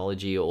album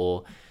Phrenology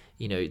or,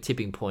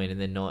 Tipping Point and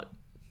then not?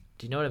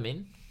 Do you know what I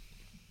mean?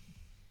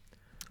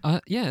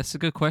 Yeah, it's a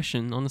good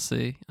question.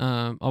 Honestly,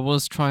 I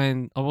was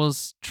trying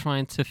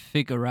to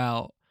figure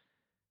out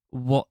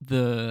what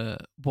the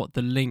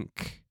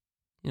link,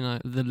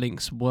 the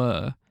links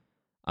were,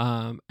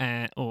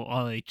 and or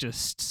are they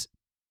just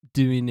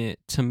doing it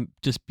to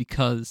just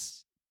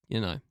because,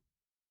 in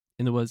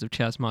the words of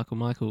Chaz Michael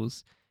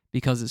Michaels,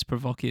 because it's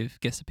provocative,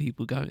 gets the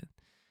people going.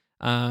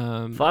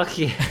 Fuck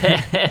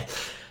yeah.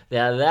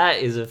 Now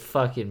that is a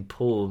fucking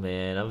pull,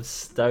 man. I'm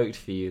stoked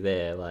for you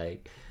there.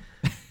 Like,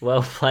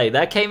 well played.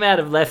 That came out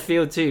of left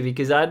field too,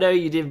 because I know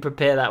you didn't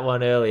prepare that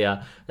one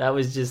earlier. That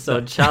was just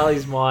on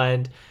Charlie's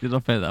mind. Did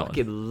not play that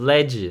fucking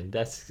legend.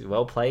 That's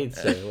well played,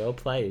 sir. Well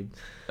played.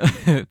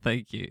 one.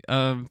 Thank you.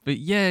 But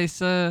yeah, it's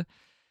that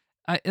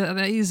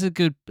is a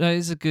good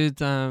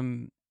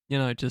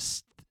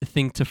just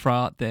thing to throw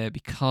out there,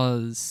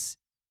 because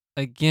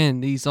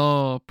again, these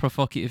are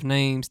provocative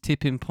names.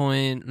 Tipping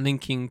Point,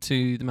 linking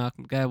to the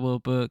Malcolm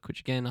Gladwell book, which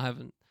again I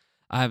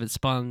haven't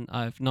spun.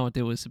 I have no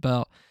idea what it's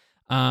about.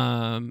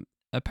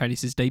 Apparently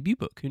it's his debut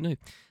book. Who knew?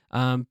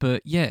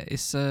 But yeah,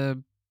 it's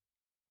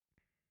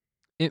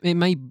it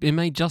may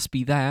just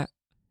be that.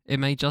 It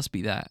may just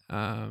be that.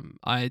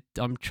 I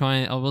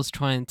was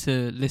trying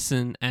to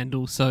listen and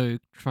also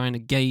trying to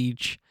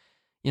gauge,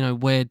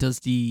 where does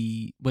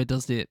the where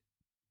does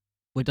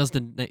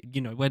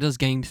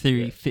game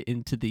theory Yeah. fit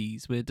into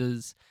these? Where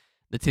does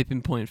the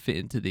tipping point fit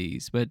into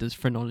these? Where does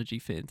phrenology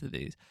fit into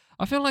these?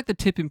 I feel like the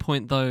tipping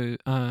point, though,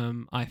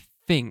 I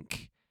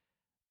think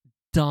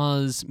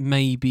does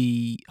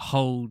maybe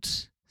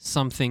hold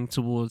something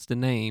towards the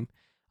name.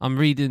 I'm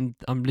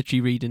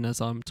literally reading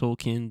as I'm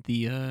talking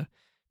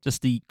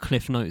just the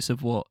cliff notes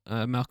of what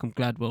Malcolm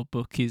Gladwell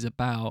book is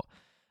about.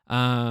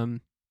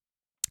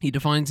 He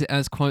defines it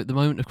as, quote, the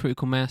moment of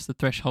critical mass, the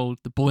threshold,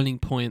 the boiling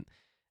point,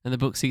 and the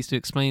book seeks to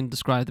explain and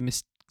describe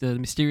the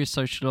mysterious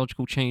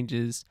sociological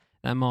changes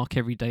that mark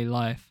everyday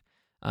life.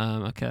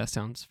 Okay, that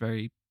sounds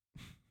very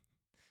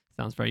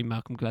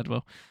Malcolm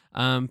Gladwell.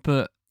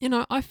 But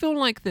I feel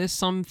like there's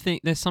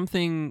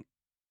something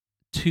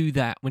to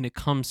that when it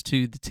comes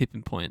to the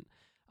tipping point.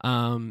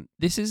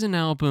 This is an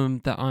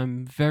album that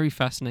I'm very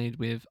fascinated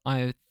with.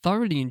 I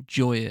thoroughly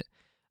enjoy it.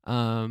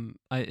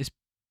 It's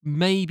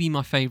maybe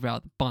my favorite out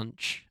of the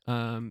bunch.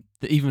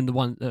 Even the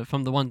one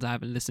from the ones I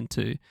haven't listened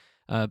to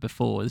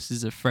before. This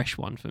is a fresh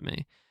one for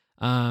me.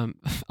 I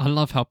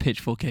love how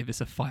Pitchfork gave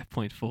us a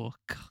 5.4.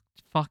 God,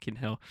 fucking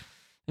hell.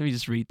 Let me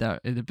just read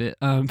that in a bit.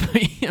 But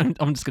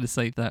I'm just gonna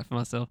save that for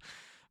myself.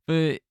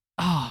 But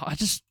I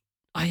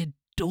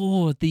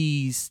adore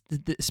these,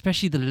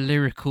 especially the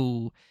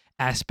lyrical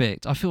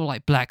aspect. I feel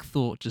like Black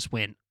Thought just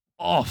went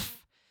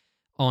off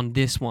on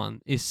this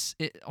one.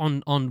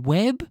 On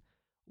Web.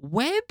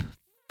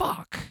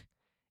 Fuck.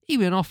 He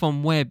went off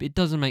on Web. It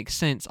doesn't make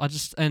sense.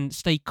 And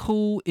Stay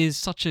Cool is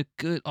such a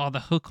good. Oh, the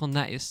hook on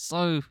that is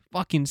so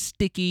fucking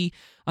sticky.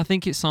 I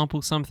think it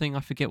sampled something. I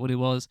forget what it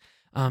was.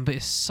 But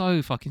it's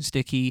so fucking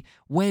sticky.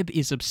 Web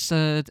is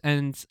absurd,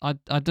 and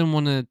I don't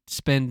want to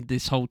spend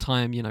this whole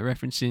time,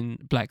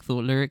 referencing Black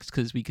Thought lyrics,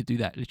 because we could do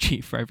that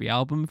literally for every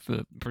album,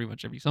 for pretty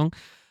much every song.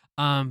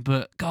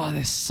 But God,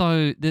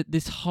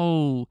 this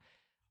whole.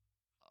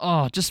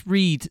 Oh, just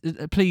read,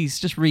 please.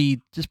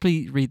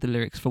 Please read the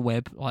lyrics for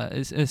Web. Like,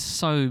 there's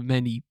so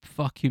many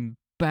fucking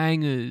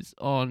bangers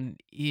on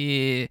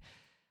here.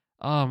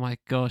 Oh my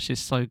gosh, it's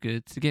so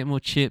good. To get more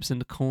chips in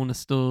the corner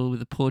store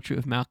with a portrait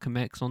of Malcolm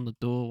X on the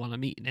door while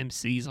I'm eating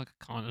MCs like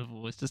a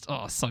carnivore. It's just, so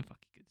fucking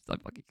good. So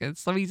fucking good.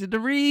 So easy to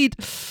read.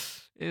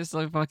 It's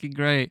so fucking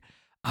great.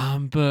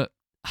 But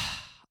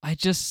I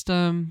just,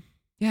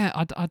 yeah,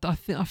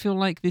 I feel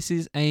like this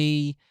is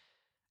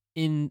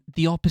in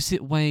the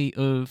opposite way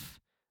of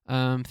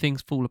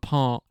Things Fall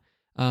Apart,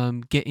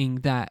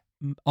 getting that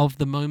of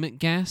the moment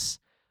gas.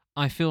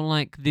 I feel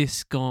like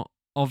this got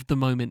of the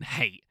moment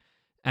hate.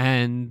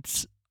 And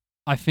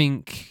I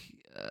think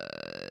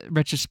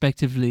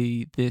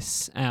retrospectively,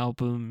 this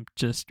album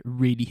just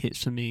really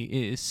hits for me.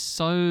 It is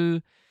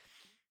so,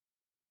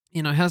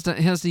 it has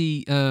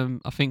the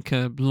I think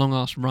long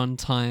ass run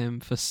time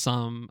for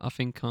some. I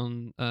think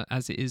on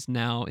as it is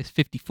now, it's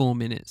 54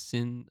 minutes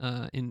in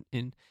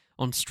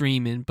on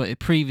streaming, but it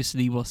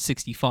previously was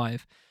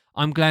 65.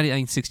 I'm glad it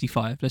ain't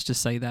 65. Let's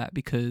just say that,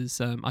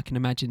 because I can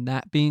imagine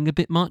that being a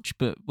bit much.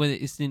 But when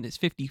it's in its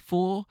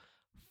 54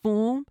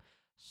 form,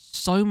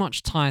 so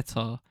much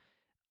tighter.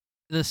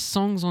 The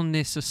songs on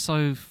this are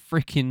so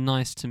freaking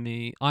nice to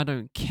me. I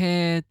don't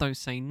care. Don't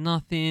say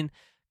nothing.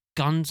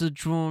 Guns are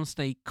drawn.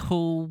 Stay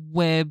cool.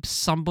 Web.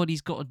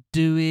 Somebody's got to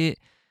do it.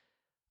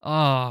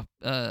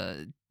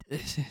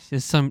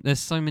 There's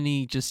so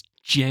many just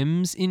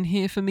gems in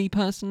here for me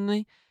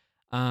personally.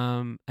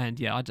 And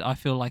yeah, I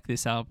feel like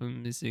this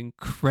album is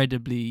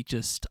incredibly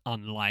just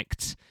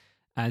unliked,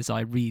 as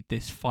I read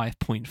this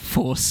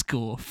 5.4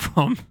 score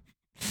from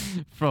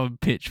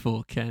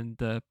Pitchfork,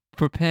 and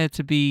prepare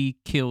to be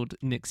killed,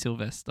 Nick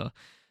Sylvester,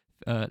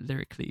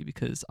 lyrically,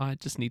 because I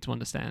just need to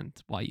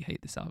understand why you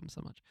hate this album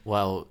so much.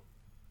 Well,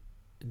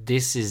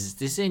 this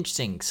is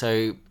interesting.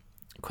 So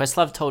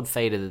Questlove told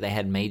Fader that they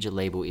had major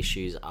label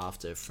issues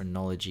after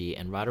Phrenology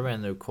and right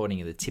around the recording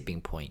of The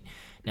Tipping Point.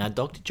 Now,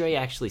 Dr. Dre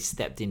actually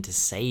stepped in to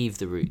save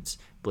the Roots,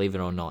 believe it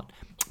or not,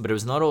 but it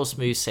was not all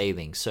smooth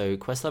sailing. So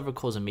Questlove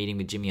recalls a meeting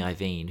with Jimmy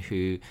Iovine,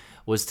 who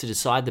was to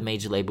decide the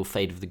major label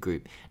fate of the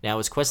group. Now,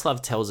 as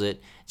Questlove tells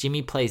it,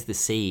 Jimmy plays the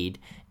seed,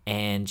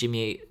 and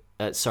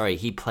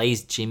he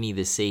plays Jimmy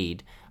the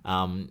seed,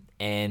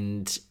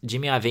 and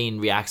Jimmy Iovine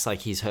reacts like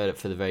he's heard it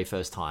for the very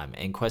first time,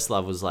 and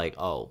Questlove was like,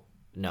 oh,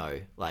 no,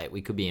 like,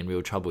 we could be in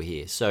real trouble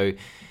here. So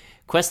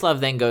Questlove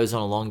then goes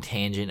on a long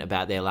tangent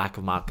about their lack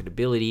of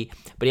marketability,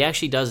 but he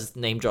actually does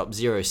name drop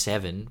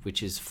 07,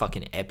 which is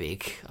fucking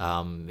epic.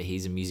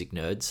 He's a music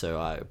nerd, so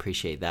I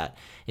appreciate that.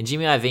 And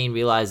Jimmy Iovine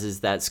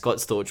realizes that Scott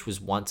Storch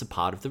was once a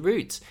part of the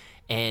Roots,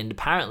 and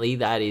apparently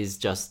that is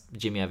just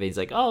Jimmy Iovine's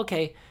like, oh,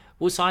 okay,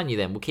 we'll sign you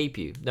then, we'll keep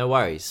you, no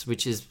worries,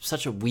 which is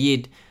such a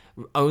weird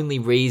only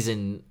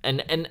reason,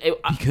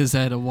 because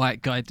they had a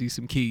white guy do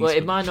some keys. Well,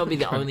 it might not be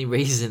the only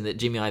reason that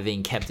Jimmy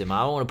Iovine kept him.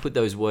 I don't want to put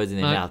those words in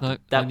their mouth. No,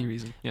 that only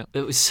reason. Yeah,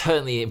 it was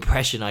certainly the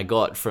impression I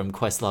got from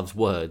Questlove's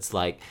words.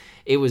 Like,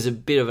 it was a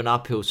bit of an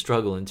uphill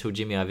struggle until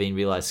Jimmy Iovine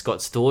realized Scott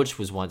Storch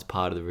was once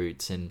part of the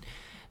Roots. And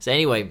so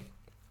anyway,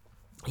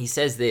 he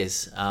says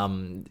this.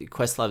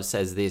 Questlove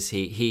says this.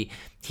 He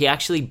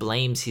actually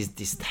blames his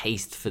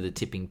distaste for The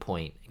Tipping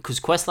Point, because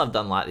Questlove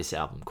doesn't like this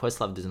album.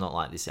 Questlove does not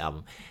like this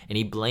album, and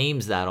he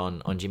blames that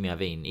on Jimmy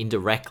Iovine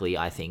indirectly,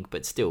 I think,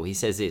 but still, he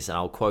says this, and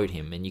I'll quote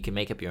him, and you can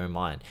make up your own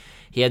mind.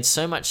 He had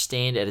so much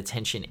stand at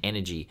attention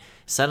energy.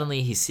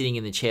 Suddenly, he's sitting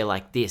in the chair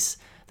like this.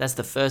 That's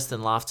the first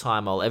and last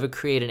time I'll ever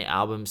create an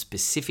album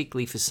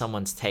specifically for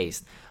someone's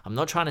taste. I'm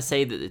not trying to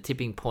say that The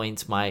Tipping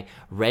Point's my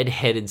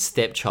red-headed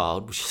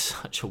stepchild, which is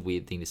such a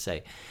weird thing to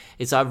say.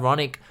 It's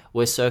ironic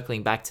we're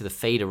circling back to the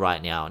Fader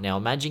right now. Now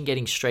imagine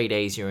getting straight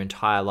A's your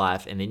entire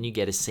life and then you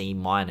get a C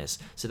minus.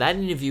 So that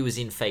interview was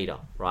in Fader,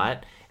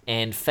 right?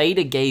 And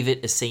Fader gave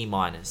it a C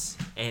minus.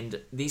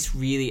 And this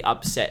really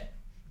upset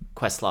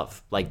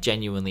Questlove, like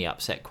genuinely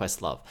upset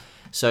Questlove.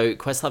 So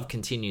Questlove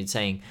continued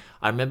saying,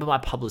 I remember my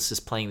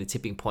publicist playing The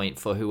Tipping Point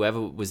for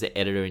whoever was the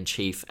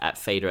editor-in-chief at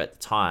Fader at the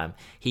time.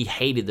 He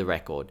hated the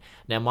record.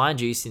 Now, mind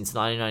you, since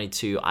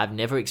 1992, I've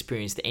never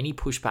experienced any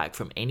pushback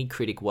from any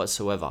critic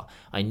whatsoever.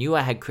 I knew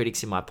I had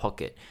critics in my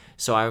pocket.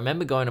 So I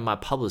remember going to my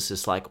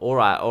publicist like, all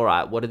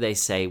right, what did they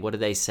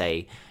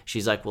say?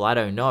 She's like, well, I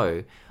don't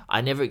know.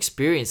 I never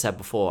experienced that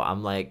before.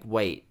 I'm like,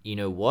 wait, you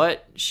know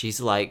what? She's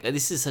like,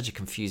 this is such a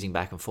confusing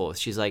back and forth.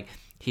 She's like,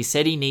 he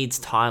said he needs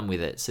time with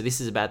it. So this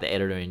is about the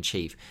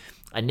editor-in-chief.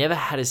 I never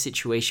had a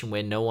situation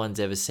where no one's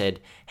ever said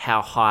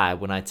how high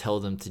when I tell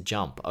them to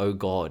jump. Oh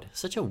God.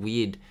 Such a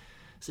weird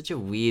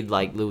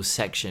like little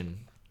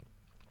section.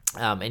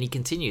 And he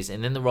continues,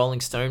 and then the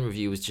Rolling Stone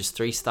review was just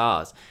 3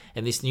 stars.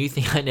 And this new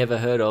thing I never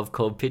heard of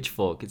called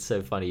Pitchfork. It's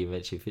so funny you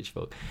mentioned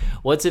Pitchfork.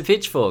 What's a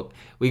Pitchfork?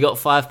 We got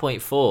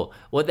 5.4.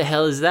 What the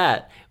hell is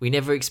that? We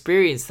never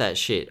experienced that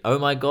shit. Oh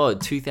my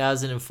God,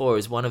 2004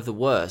 is one of the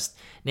worst.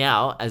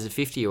 Now, as a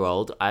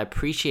 50-year-old, I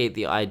appreciate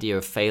the idea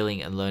of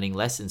failing and learning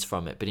lessons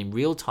from it, but in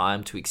real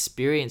time, to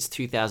experience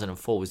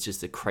 2004 was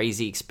just a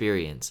crazy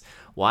experience.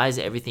 Why is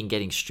everything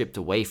getting stripped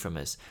away from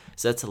us?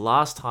 So that's the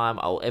last time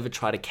I'll ever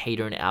try to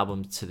cater an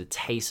album to the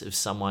taste of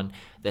someone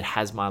that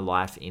has my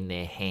life in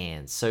their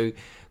hands. So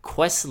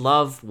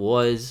Questlove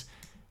was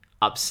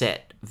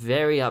upset,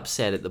 very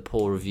upset at the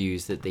poor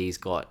reviews that these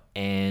got.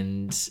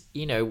 And,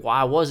 you know,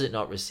 why was it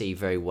not received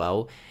very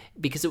well?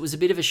 Because it was a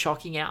bit of a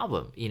shocking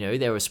album. You know,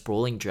 there were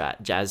sprawling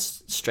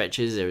jazz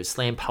stretches, there was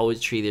slam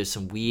poetry, there's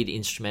some weird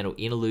instrumental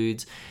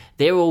interludes.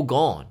 They're all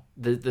gone.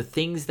 The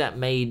things that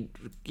made,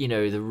 you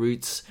know, the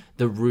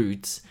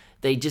roots,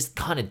 they just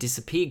kind of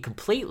disappeared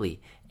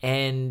completely.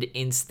 And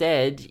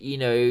instead, you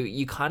know,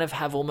 you kind of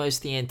have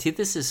almost the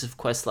antithesis of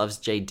Questlove's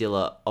Jay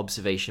Dilla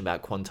observation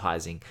about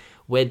quantizing,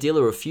 where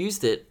Dilla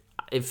refused it.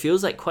 It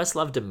feels like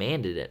Questlove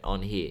demanded it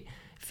on here.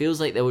 It feels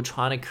like they were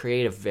trying to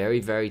create a very,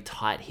 very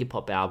tight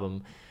hip-hop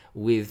album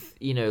with,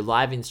 you know,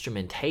 live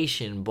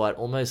instrumentation, but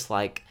almost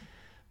like,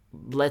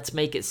 let's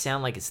make it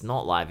sound like it's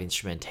not live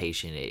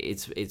instrumentation.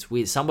 It's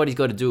weird. Somebody's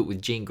got to do it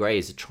with Jean Grey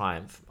as a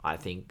triumph, I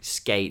think.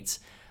 Skates.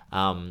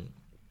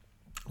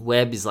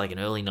 Web is like an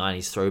early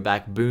 90s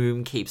throwback.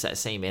 Boom keeps that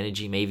same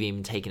energy, maybe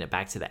even taking it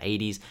back to the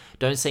 80s.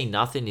 Don't Say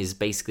Nothing is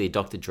basically a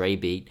Dr. Dre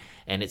beat,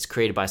 and it's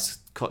created by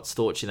Scott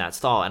Storch in that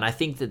style. And I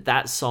think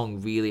that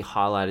song really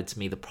highlighted to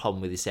me the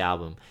problem with this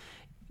album.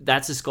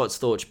 That's a Scott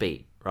Storch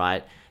beat,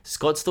 right?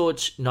 Scott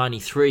Storch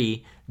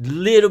 93,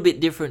 little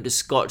bit different to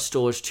Scott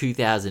Storch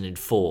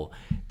 2004.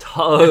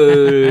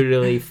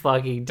 Totally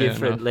fucking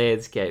different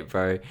landscape,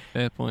 bro.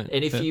 Fair point.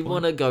 And if you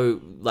want to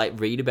go like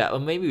read about, or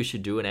maybe we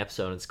should do an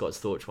episode on Scott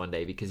Storch one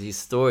day, because his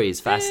story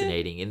is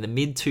fascinating. In the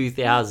mid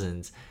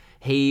 2000s,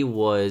 He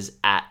was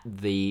at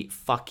the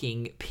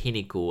fucking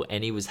pinnacle,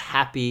 and he was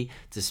happy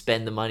to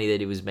spend the money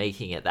that he was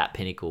making at that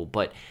pinnacle.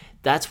 But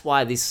that's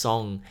why this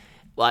song,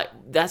 like,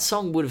 that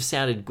song would have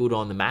sounded good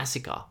on The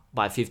Massacre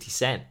by 50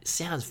 Cent. It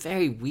sounds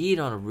very weird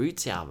on a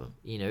Roots album,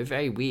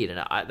 very weird.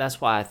 And that's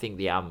why I think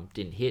the album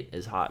didn't hit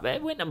as high. But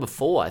it went number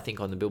 4, I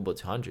think, on the Billboard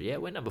 200. Yeah,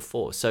 it went number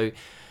 4. So,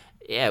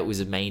 yeah, it was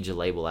a major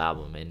label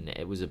album, and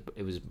it was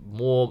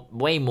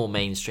way more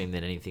mainstream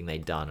than anything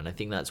they'd done. And I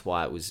think that's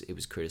why it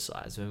was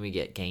criticized. When we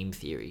get Game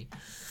Theory.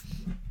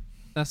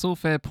 That's all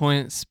fair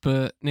points,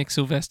 but Nick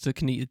Sylvester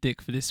can eat a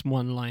dick for this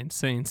one line,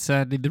 saying,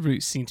 sadly, the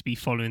Roots seem to be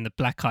following the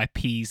Black Eyed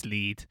Peas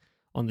lead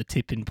on the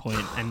tipping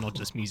point and not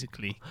just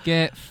musically.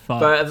 Get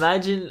fucked. But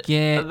imagine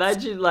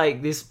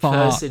like this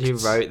person who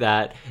wrote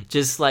that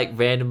just like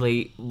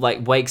randomly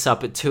like wakes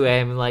up at 2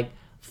 a.m. and like,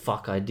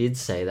 fuck, I did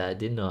say that,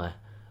 didn't I?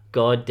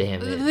 God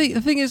damn it.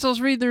 The thing is, I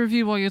was reading the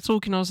review while you're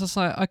talking. I was just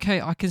like,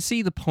 okay, I can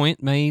see the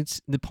points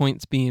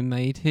being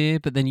made here,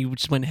 but then you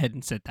just went ahead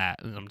and said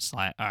that, and I'm just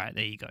like, all right,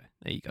 there you go.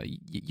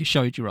 You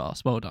showed your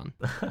ass. Well done,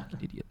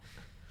 idiot.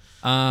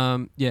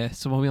 Yeah.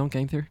 So are we on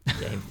Game Theory?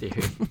 Game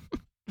Theory.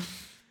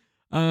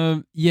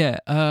 I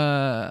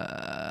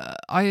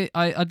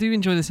do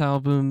enjoy this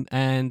album,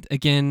 and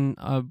again,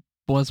 I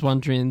was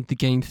wondering the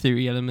game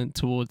theory element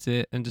towards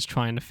it and just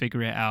trying to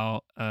figure it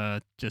out,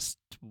 just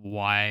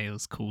why it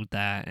was called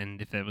that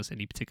and if there was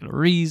any particular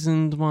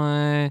reason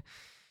why,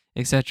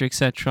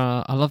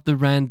 etc. I love the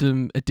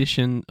random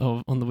addition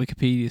on the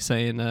Wikipedia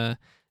saying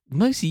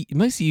mostly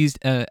used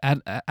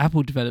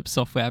Apple developed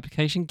software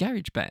application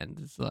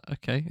GarageBand. It's like,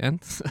 okay,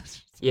 and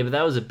yeah, but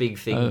that was a big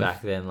thing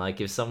back then. Like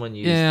if someone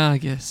used I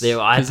guess their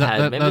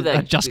iPad, remember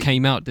that just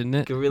came out, didn't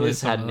it?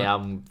 Gorillaz had an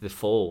album The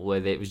Fall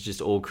where it was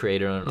just all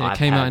created on an It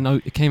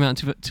iPad. came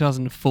out in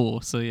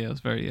 2004, so yeah, it was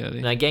very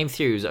early. No, Game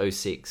Theory was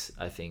 06,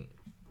 I think.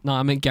 No,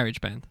 I meant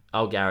GarageBand.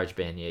 Oh,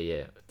 GarageBand,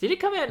 yeah. Did it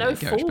come out in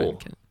 04?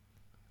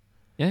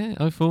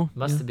 Yeah, 04.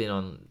 Must have been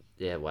on.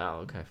 Yeah, wow,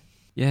 okay.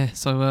 Yeah,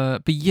 so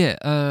but yeah,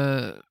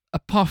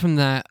 apart from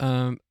that,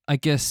 I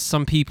guess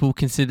some people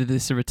consider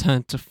this a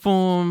return to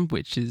form,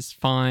 which is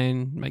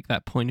fine. Make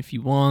that point if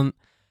you want.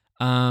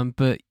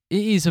 But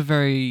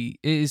it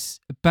is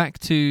back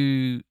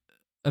to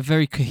a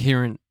very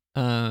coherent,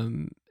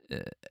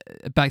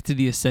 back to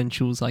the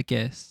essentials, I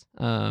guess.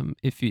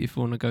 If you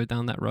want to go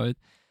down that road.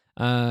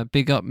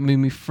 Big up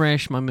Moo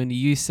Fresh, my Maimuna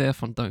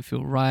Youssef on Don't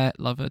Feel Right,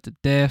 love her to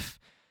death.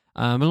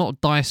 A lot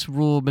of Dice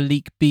Raw,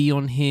 Malik B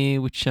on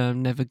here, which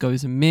never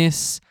goes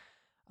amiss.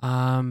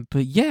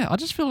 But yeah, I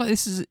just feel like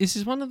this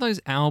is one of those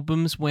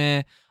albums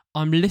where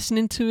I'm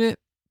listening to it,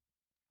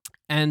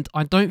 and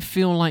I don't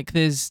feel like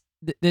there's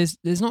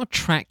not a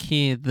track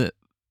here that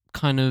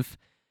kind of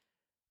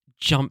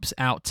jumps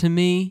out to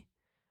me.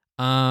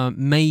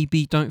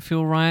 Maybe Don't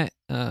Feel Right,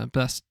 but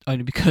that's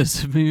only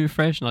because of Moo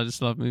Fresh, and I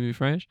just love Moo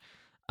Fresh.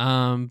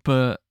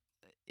 But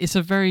it's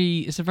a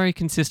very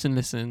consistent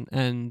listen,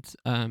 and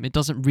it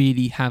doesn't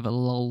really have a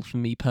lull for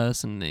me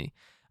personally.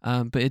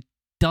 But it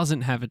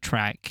doesn't have a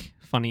track,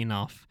 funny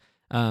enough,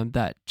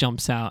 that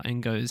jumps out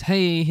and goes,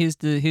 "Hey, here's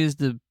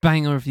the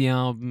banger of the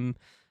album."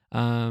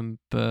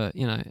 But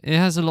it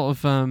has a lot of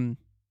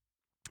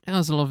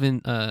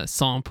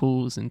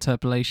samples,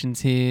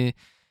 interpolations here.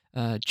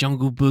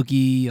 Jungle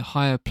Boogie,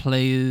 Higher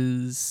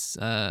Players,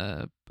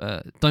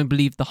 Don't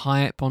Believe the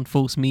Hype on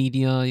False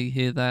Media, you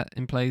hear that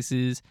in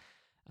places.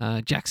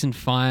 Jackson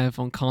 5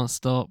 on Can't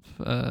Stop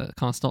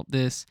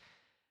This.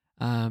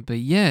 But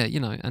yeah,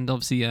 and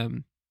obviously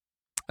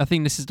I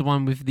think this is the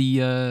one with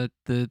the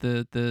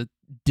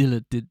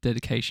Dilla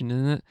dedication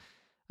in it.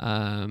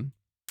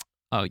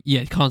 Oh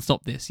yeah, Can't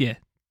Stop This, yeah.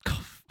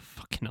 God,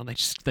 fucking hell,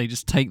 they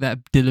just take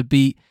that Dilla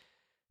beat,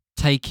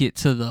 take it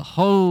to the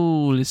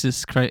whole. It's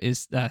just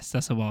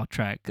that's a wild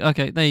track.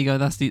 Okay, there you go.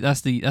 That's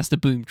the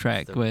boom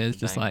track where it's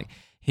just like,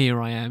 here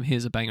I am.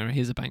 Here's a banger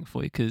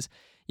for you. Because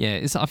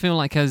yeah, I feel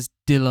like as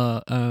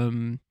Dilla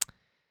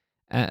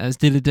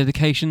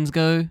dedications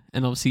go,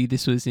 and obviously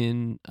this was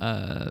in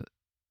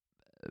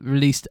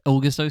released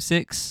August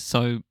 06,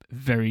 so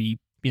very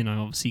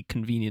obviously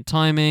convenient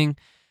timing.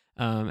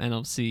 And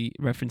obviously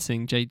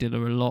referencing J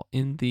Dilla a lot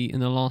in the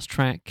last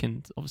track,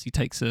 and obviously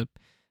takes a.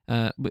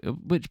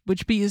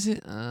 Which beat is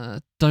it?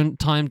 Donut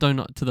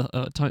to the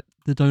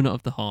Donut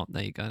of the Heart.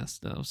 There you go. That's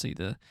obviously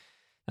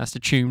that's the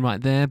tune right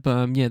there.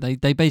 But yeah,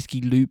 they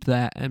basically loop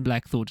that, and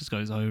Black Thought just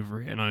goes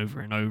over it and over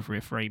and over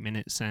it for 8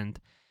 minutes, and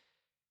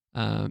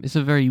it's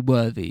a very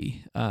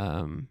worthy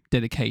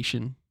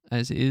dedication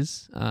as it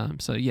is.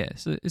 So yeah,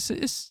 so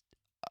it's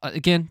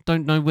again,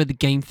 don't know where the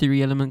game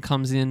theory element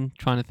comes in.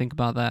 Trying to think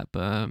about that,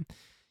 but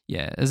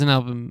yeah, as an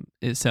album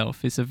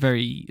itself, it's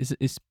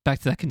back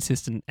to that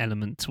consistent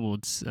element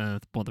towards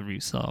what the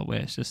Roots are, where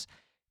it's just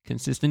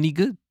consistently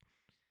good.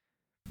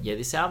 Yeah,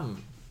 this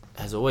album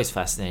has always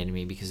fascinated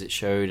me because it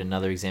showed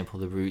another example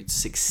of the Roots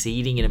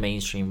succeeding in a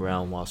mainstream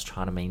realm whilst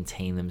trying to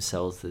maintain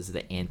themselves as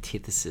the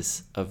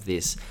antithesis of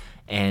this.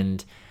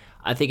 And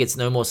I think it's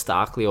no more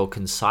starkly or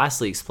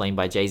concisely explained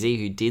by Jay-Z,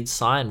 who did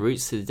sign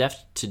Roots to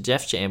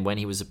Def Jam when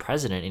he was the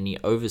president, and he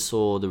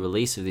oversaw the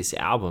release of this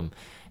album.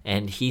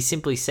 And he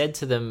simply said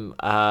to them,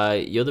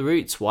 "You're the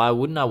Roots. Why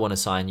wouldn't I want to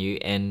sign you?"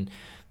 And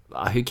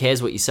who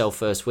cares what you sell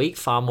first week?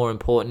 Far more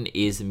important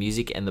is the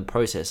music and the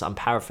process. I'm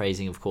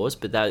paraphrasing, of course,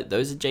 but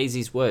those are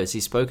Jay-Z's words.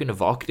 He's spoken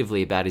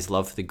evocatively about his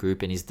love for the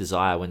group and his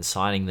desire when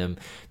signing them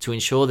to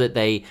ensure that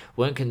they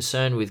weren't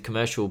concerned with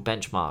commercial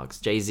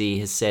benchmarks. Jay-Z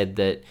has said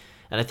that,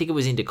 and I think it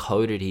was in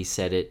Decoded he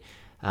said it,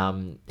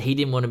 he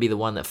didn't want to be the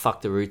one that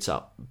fucked the Roots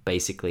up,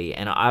 basically.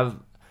 And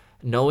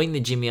knowing the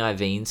Jimmy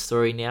Iovine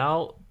story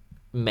now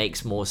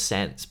makes more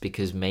sense,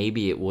 because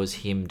maybe it was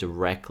him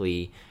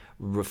directly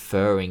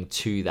referring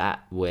to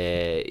that,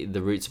 where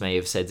the Roots may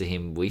have said to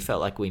him, "We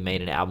felt like we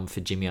made an album for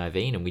Jimmy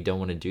Iovine and we don't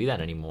want to do that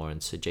anymore."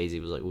 And so Jay-Z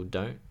was like, "Well,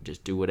 don't,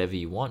 just do whatever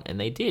you want." And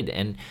they did.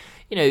 And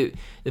the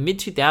mid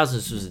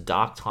 2000s was a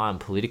dark time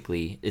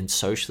politically and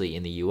socially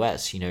in the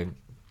US.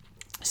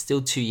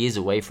 Still 2 years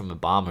away from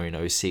Obama in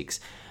 '06.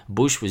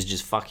 Bush was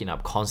just fucking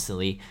up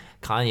constantly.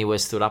 Kanye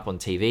West stood up on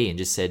TV and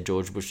just said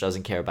George Bush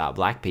doesn't care about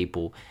black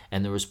people,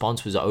 and the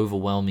response was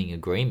overwhelming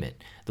agreement.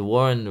 The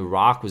war in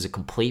Iraq was a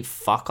complete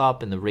fuck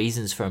up, and the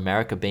reasons for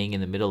America being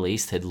in the Middle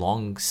East had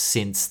long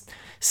since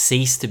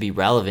ceased to be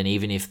relevant,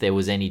 even if there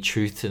was any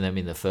truth to them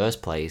in the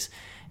first place.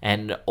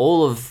 And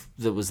all of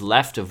that was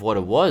left of what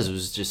it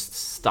was just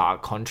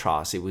stark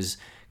contrast. It was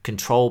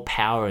control,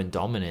 power, and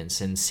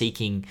dominance, and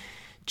seeking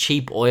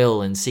cheap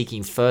oil and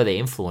seeking further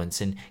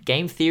influence. And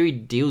game theory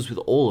deals with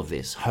all of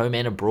this, home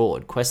and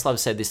abroad. Questlove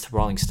said this to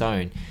Rolling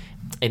Stone: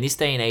 "In this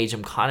day and age,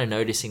 I'm kind of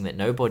noticing that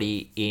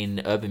nobody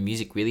in urban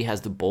music really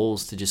has the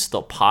balls to just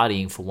stop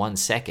partying for 1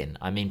 second.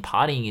 I mean,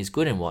 partying is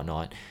good and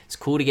whatnot. It's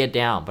cool to get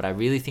down, but I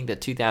really think that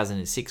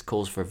 2006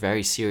 calls for a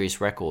very serious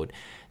record.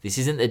 This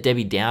isn't the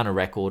Debbie Downer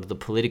record or the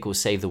political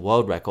save the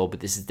world record, but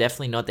this is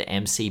definitely not the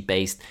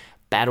MC-based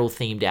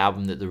battle-themed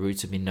album that the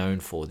Roots have been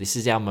known for. This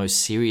is our most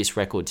serious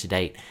record to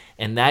date."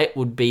 And that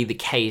would be the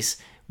case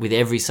with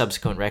every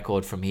subsequent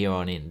record from here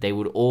on in. They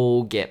would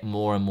all get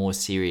more and more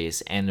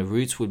serious, and the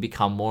Roots would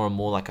become more and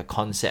more like a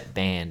concept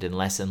band and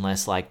less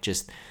like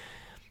just,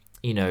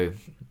 I'm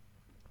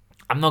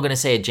not going to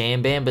say a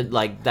jam band, but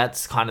like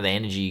that's kind of the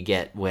energy you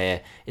get,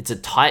 where it's a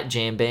tight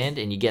jam band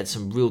and you get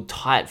some real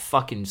tight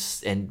fucking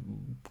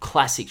and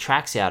classic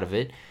tracks out of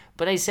it,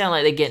 but they sound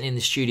like they're getting in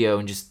the studio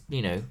and just,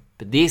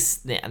 but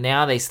this,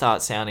 now they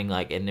start sounding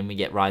like, and then we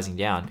get Rising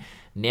Down,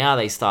 now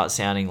they start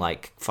sounding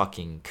like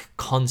fucking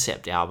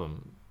concept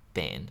album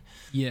band.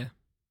 Yeah,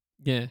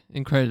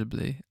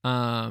 incredibly.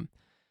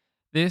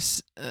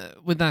 This,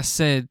 with that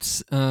said,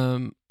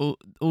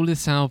 all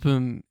this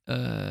album,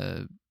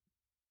 all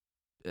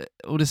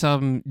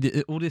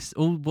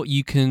what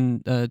you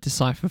can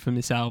decipher from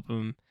this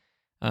album,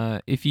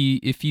 if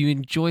you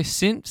enjoy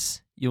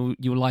synths, you'll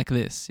like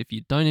this. If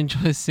you don't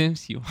enjoy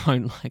synths, you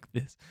won't like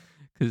this.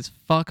 Because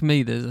fuck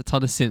me, there's a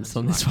ton of synths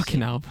on this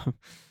fucking album.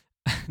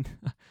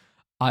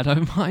 I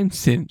don't mind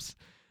synths,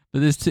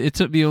 but it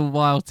took me a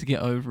while to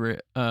get over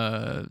it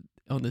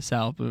on this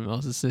album. I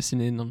was just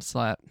listening, I'm just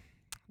like,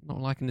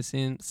 not liking the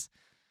synths.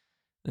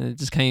 And it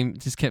just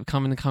kept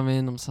coming.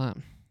 I'm just like,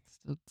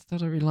 still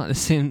don't really like the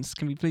synths.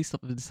 Can we please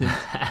stop with the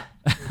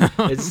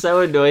synths? It's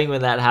so annoying when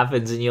that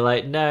happens and you're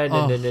like,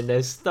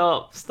 no,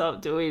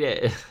 stop doing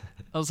it.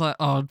 I was like,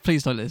 oh,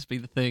 please don't let this be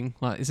the thing.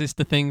 Like, is this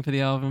the thing for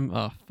the album?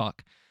 Oh,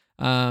 fuck.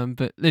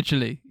 But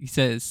literally, he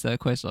says,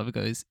 Questlove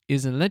goes,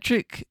 "Is an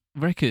electric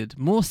record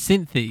more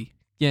synthy?"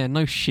 Yeah,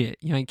 no shit.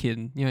 You ain't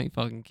kidding. You ain't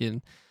fucking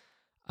kidding.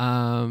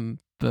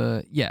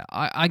 But yeah,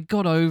 I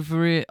got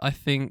over it, I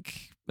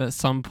think, at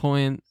some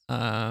point,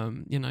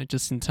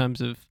 just in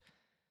terms of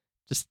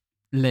just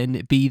letting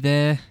it be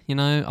there,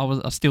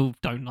 I still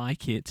don't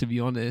like it, to be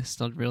honest.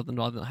 I'd rather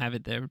not have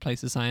it there, replace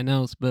it with something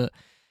else, but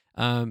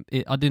I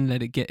didn't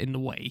let it get in the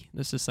way,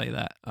 let's just say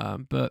that.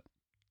 But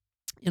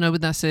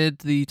with that said,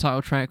 the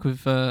title track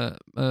with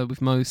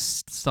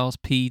Most, Styles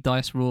P,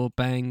 Dice Raw,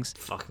 bangs.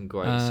 Fucking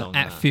great song.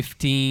 At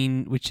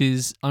 15, which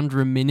is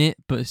under a minute,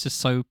 but it's just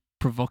so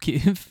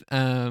provocative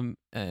and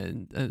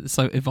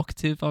so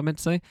evocative, I meant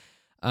to say,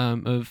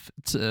 of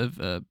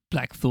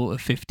Black Thought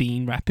of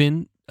 15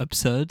 rapping.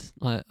 Absurd.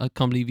 I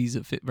can't believe he's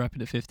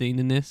rapping at 15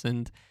 in this,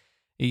 and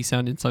he's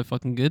sounding so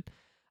fucking good.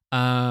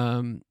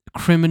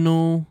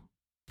 Criminal.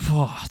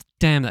 Oh,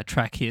 damn, that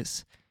track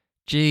hits.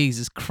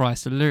 Jesus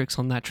Christ, the lyrics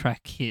on that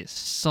track hit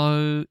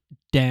so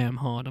damn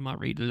hard. I might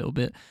read a little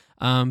bit,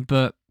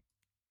 but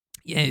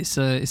yeah, it's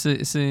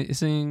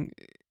a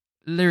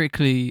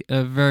lyrically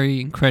a very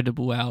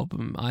incredible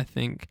album, I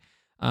think.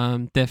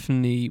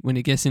 Definitely when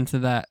it gets into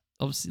that,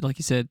 obviously, like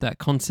you said, that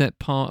concept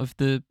part of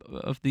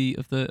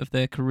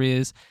their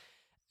careers,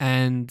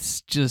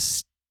 and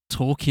just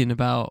talking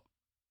about,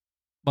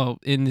 well,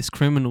 in this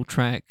Criminal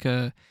track.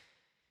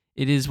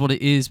 It is what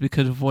it is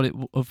because of what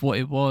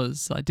it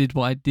was. I did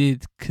what I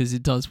did because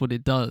it does what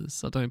it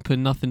does. I don't put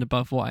nothing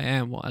above what I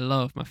am, what I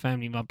love, my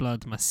family, my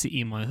blood, my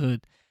city, and my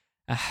hood.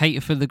 I hate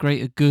it for the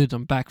greater good.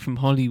 I'm back from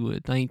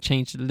Hollywood. I ain't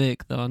changed a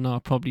lick, though I know I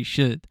probably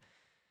should.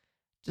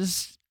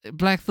 Just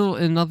Black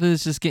Thought and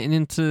others just getting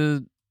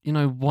into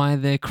why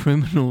they're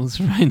criminals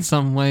right, in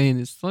some way, and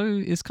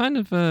it's kind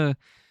of the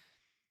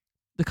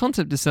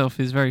concept itself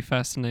is very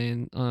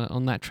fascinating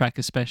on that track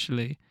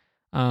especially.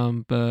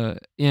 But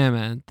yeah,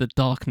 man, the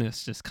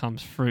darkness just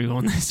comes through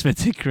on this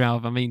particular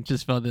album. I mean,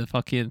 just for the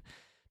fucking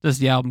just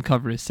the album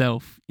cover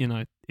itself,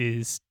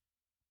 is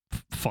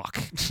fuck.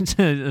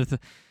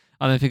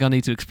 I don't think I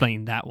need to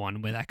explain that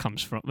one, where that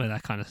comes from, where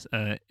that kind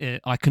of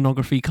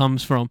iconography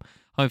comes from.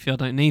 Hopefully, I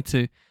don't need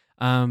to.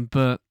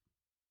 But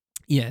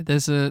yeah,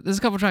 there's a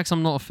couple of tracks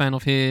I'm not a fan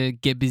of here.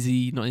 Get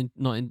Busy,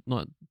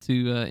 not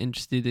too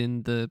interested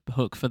in the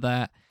hook for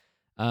that.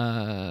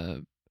 Uh,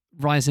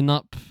 Rising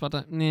Up, I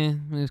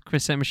don't, with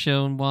Chris St.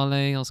 Michelle and Wale,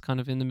 I was kind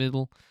of in the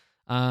middle.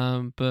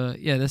 But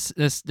yeah,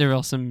 there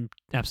are some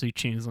absolute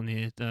tunes on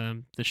here.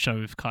 The show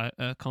with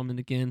Common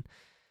again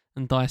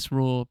and Dice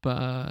Raw.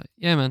 But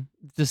yeah, man,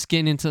 just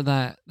getting into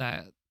that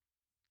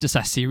just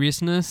that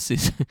seriousness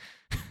is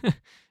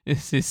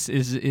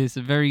is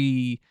a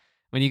very,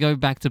 when you go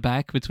back to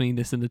back between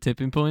this and the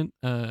tipping point,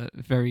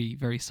 very,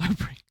 very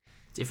sobering.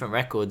 Different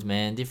records,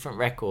 man. Different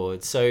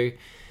records. So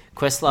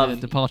Questlove,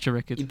 departure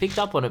record. You picked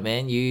up on it,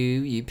 man.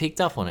 You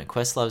picked up on it.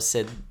 Questlove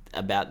said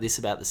about the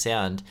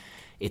sound.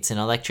 It's an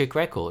electric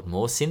record,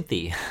 more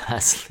synthy.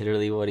 That's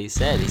literally what he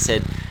said. He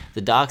said,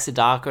 the darks are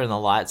darker and the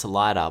lights are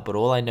lighter, but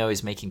all I know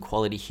is making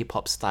quality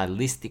hip-hop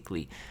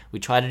stylistically. We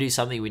try to do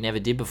something we never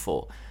did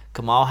before.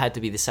 Kamal had to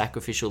be the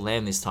sacrificial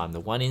lamb this time. The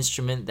one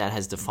instrument that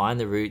has defined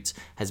the roots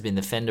has been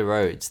the Fender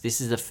Rhodes.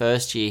 This is the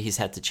first year he's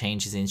had to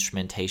change his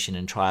instrumentation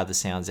and try other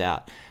sounds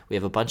out. We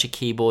have a bunch of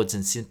keyboards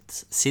and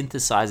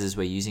synthesizers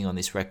we're using on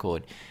this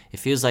record. It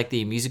feels like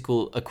the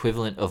musical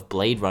equivalent of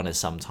Blade Runner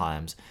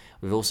sometimes.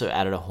 We've also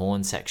added a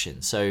horn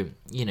section. So,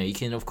 you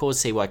can of course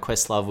see why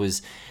Questlove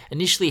was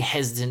initially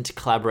hesitant to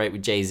collaborate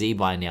with Jay-Z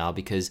by now,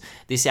 because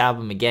this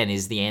album, again,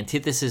 is the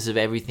antithesis of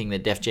everything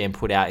that Def Jam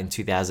put out in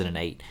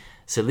 2008.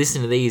 So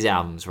listen to these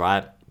albums,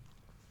 right?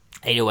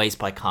 808s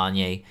by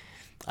Kanye,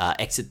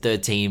 Exit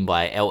 13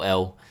 by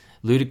LL,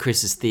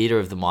 Ludacris's Theater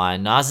of the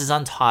Mind, Nas's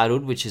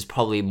Untitled, which is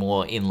probably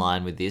more in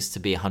line with this, to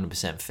be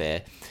 100%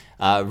 fair,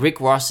 Rick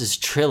Ross's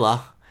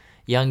Triller,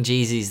 Young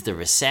Jeezy's The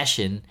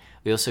Recession.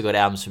 We also got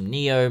albums from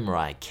Neo,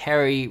 Mariah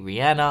Carey,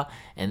 Rihanna,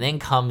 and then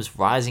comes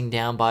Rising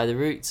Down by The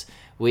Roots,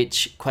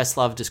 which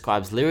Questlove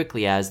describes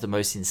lyrically as the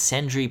most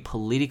incendiary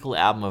political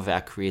album of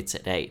our career to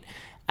date.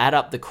 Add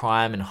up the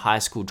crime and high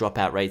school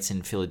dropout rates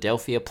in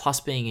Philadelphia, plus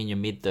being in your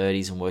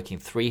mid-30s and working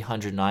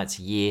 300 nights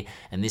a year,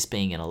 and this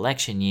being an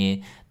election year,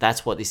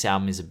 that's what this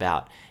album is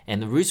about. And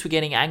the Roots were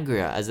getting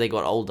angrier as they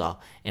got older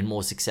and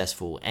more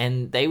successful,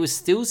 and they were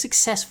still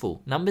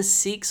successful. Number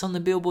 6 on the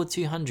Billboard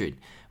 200,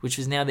 which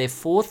was now their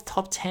 4th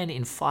top 10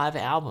 in 5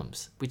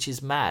 albums, which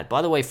is mad.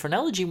 By the way,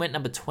 Phrenology went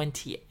number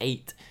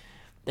 28.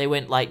 They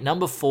went like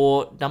number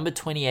 4, number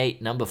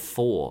 28, number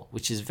 4,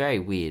 which is very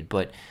weird,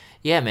 but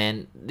yeah,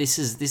 man, this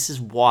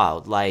is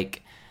wild.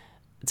 Like,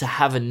 to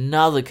have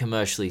another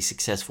commercially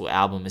successful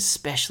album,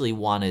 especially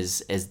one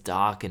as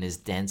dark and as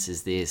dense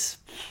as this,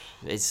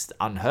 it's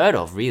unheard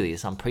of, really.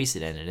 It's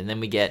unprecedented. And then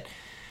we get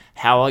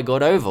How I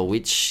Got Over,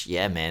 which,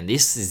 yeah, man,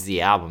 this is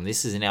the album.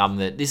 This is an album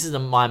this is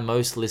my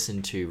most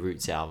listened to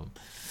Roots album.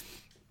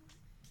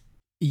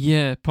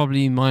 Yeah,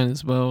 probably mine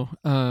as well.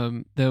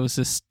 There was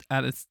this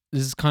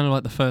is kind of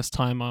like the first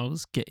time I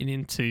was getting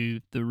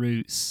into the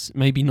Roots.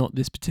 Maybe not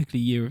this particular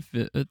year of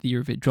it, the year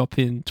of it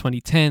dropping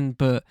 2010,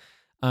 but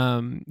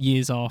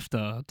years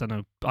after.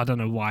 I don't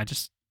know why I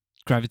just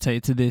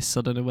gravitated to this.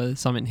 I don't know whether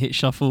something hit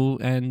shuffle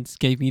and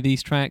gave me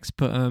these tracks,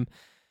 but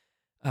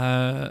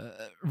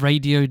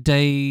Radio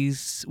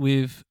Days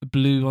with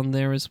Blue on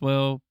there as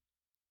well.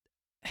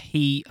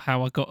 Heat,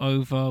 How I Got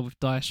Over with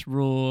Dice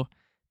Raw.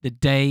 The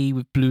Day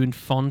with Blue and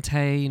Fonte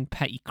and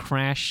Petty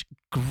Crash,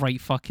 great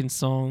fucking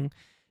song.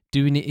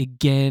 Doing It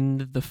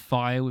Again, The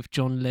Fire with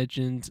John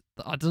Legend.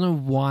 I don't know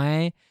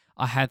why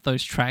I had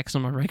those tracks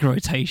on my regular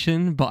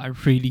rotation, but I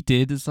really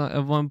did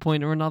at one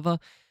point or another,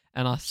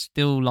 and I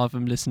still love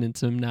them, listening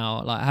to them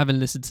now. Like, I haven't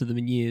listened to them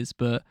in years,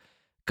 but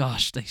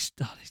gosh,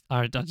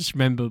 I just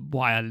remember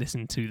why I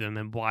listened to them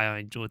and why I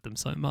enjoyed them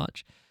so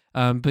much.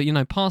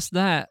 But past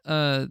that,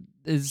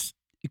 there's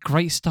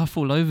great stuff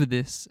all over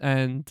this,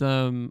 and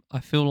I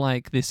feel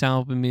like this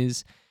album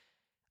is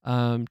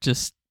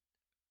just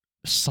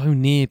so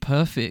near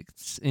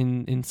perfect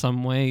in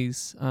some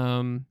ways.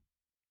 I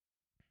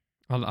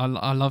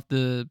love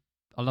the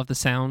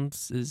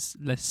sounds. There's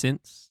less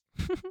synths,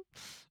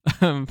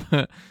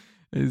 but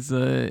is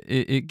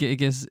it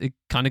guess it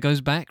kind of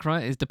goes back,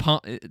 right?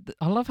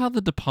 I love how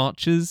the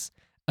departures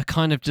are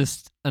kind of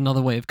just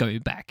another way of going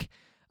back.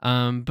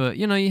 But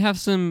you have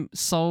some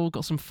soul,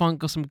 got some funk,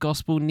 got some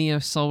gospel, neo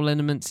soul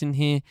elements in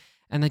here,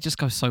 and they just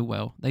go so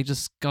well. They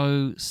just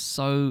go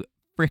so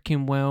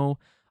freaking well.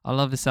 I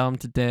love this album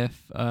to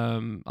death. I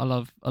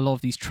love a lot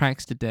of these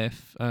tracks to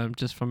death.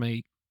 Just from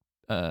a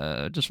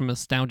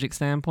nostalgic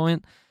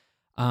standpoint.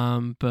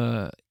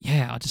 But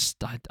yeah,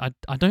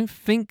 I don't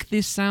think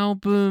this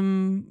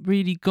album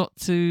really got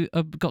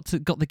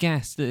the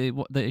gas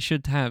that it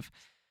should have.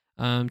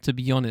 To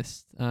be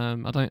honest,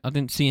 I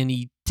didn't see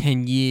any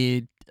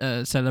 10-year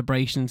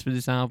celebrations for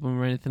this album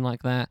or anything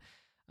like that.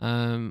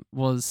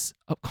 Was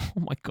oh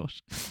my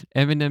gosh,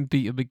 Eminem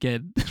beat him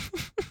again.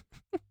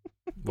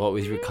 What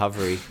with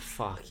Recovery?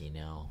 Fucking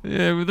hell.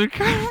 Yeah, with the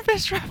current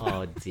best rapper.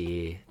 Oh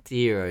dear.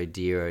 Dear, oh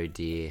dear, oh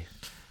dear.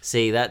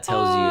 See, that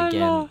tells you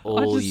again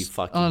all you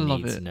fucking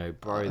need to know.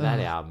 Bro, that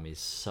album is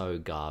so The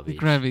garbage.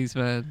 Grammys,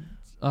 man,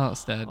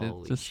 outstanding.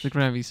 Holy Just the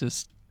Grammys,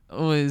 just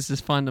always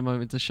just find a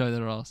moment to show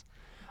their ass.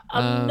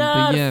 I'm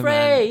not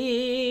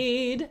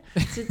afraid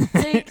to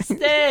take a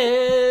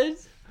stand.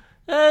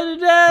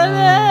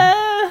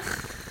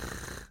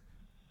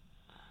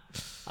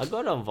 I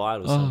got it on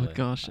vinyl somewhere. Oh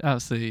gosh,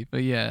 absolutely.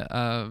 But yeah,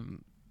 I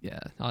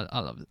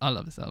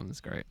love this album. It's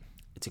great.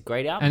 It's a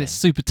great album. And it's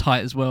super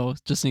tight as well.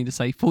 Just need to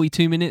say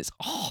 42 minutes.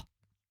 Oh,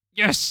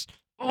 yes.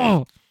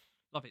 Oh,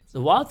 love it.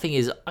 The wild thing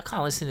is, I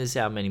can't listen to this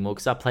album anymore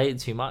because I played it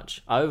too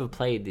much. I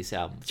overplayed this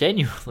album.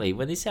 Genuinely,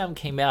 when this album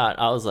came out,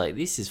 I was like,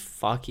 this is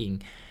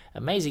fucking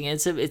amazing.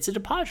 And it's a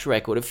departure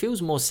record. It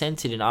feels more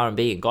centered in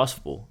R&B and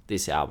gospel,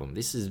 this album.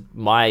 This is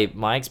my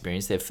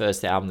experience, their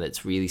first album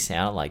that's really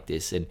sounded like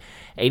this. And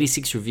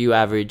 86 review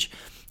average.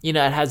 You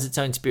know, it has its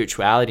own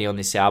spirituality on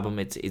this album.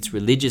 It's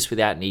religious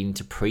without needing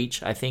to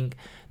preach, I think.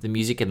 The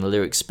music and the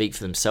lyrics speak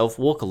for themselves.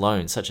 Walk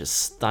Alone, such a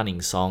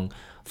stunning song.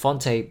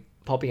 Fonte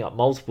popping up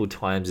multiple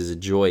times is a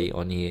joy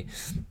on here.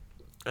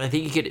 And I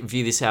think you could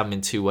view this album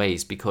in two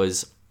ways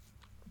because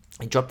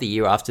it dropped the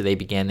year after they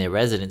began their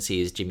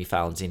residency as Jimmy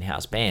Fallon's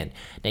in-house band.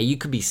 Now, you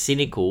could be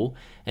cynical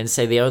and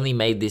say they only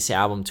made this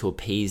album to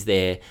appease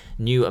their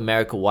new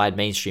America-wide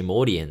mainstream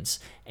audience.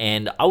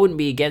 And I wouldn't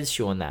be against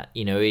you on that.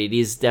 You know, it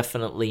is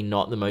definitely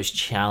not the most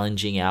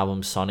challenging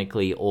album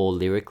sonically or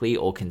lyrically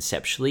or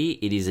conceptually.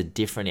 It is a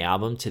different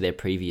album to their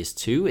previous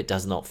two. It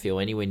does not feel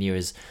anywhere near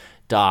as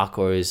dark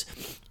or as,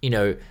 you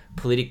know,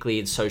 politically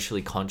and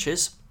socially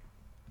conscious.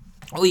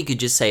 Or you could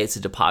just say it's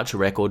a departure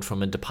record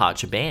from a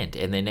departure band.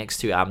 And their next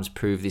two albums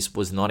prove this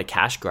was not a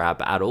cash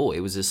grab at all. It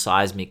was a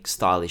seismic,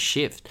 stylish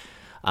shift.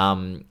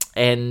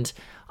 And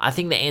I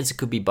think the answer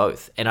could be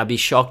both. And I'd be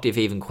shocked if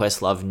even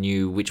Questlove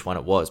knew which one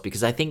it was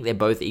because I think they're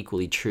both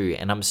equally true.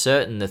 And I'm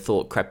certain the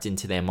thought crept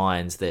into their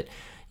minds that,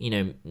 you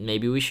know,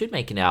 maybe we should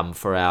make an album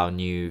for our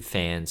new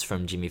fans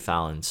from Jimmy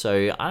Fallon.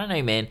 So I don't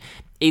know, man.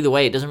 Either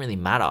way, it doesn't really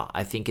matter.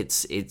 I think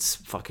it's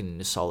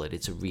fucking solid.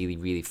 It's a really,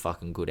 really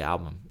fucking good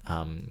album.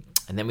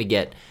 And then we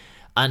get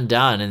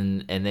Undone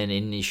and then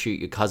In You Shoot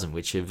Your Cousin,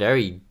 which are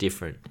very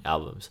different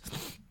albums.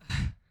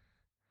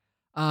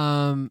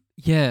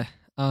 Yeah.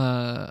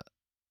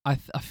 I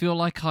feel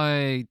like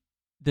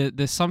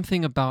there's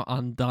something about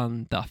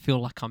Undone that I feel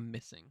like I'm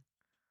missing.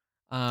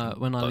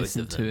 When I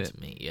listen to it. To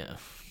me, yeah.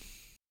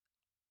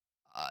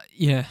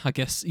 Yeah, I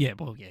guess. Yeah,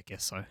 well, yeah, I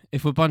guess so.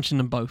 If we're bunching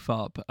them both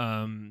up,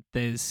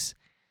 there's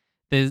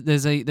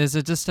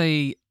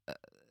a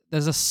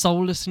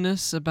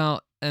soullessness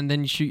about And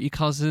Then You Shoot Your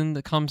Cousin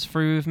that comes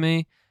through with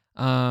me.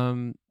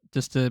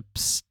 Just to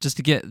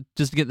get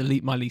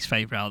my least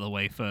favorite out of the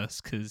way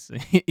first, because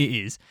it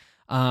is.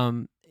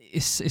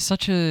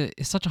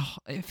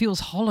 It feels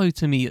hollow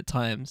to me at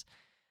times.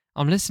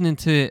 I'm listening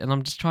to it and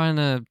I'm just trying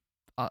to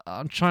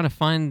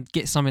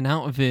get something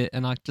out of it,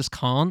 and I just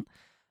can't.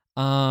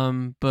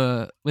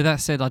 But with that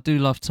said, I do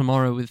love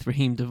Tomorrow with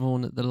Raheem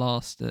Devon at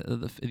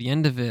the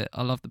end of it.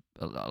 I love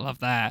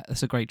that.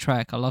 It's a great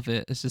track. I love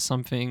it. It's just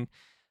something.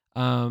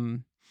 I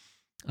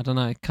don't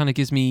know. It kind of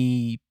gives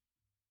me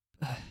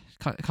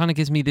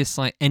this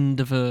like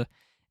end of a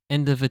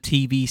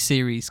TV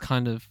series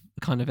kind of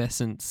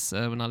essence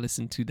when I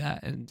listen to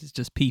that, and it's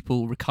just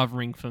people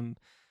recovering from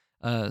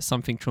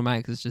something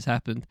traumatic that's just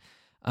happened.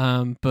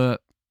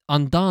 But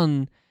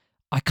Undone,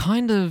 I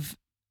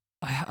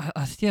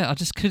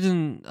just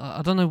couldn't.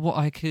 I don't know what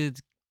I could.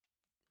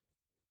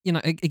 You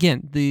know,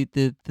 again,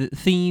 the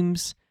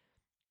themes,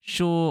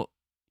 short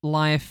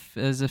life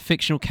as a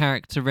fictional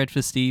character,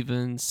 Redford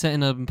Stevens, set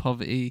in urban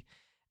poverty,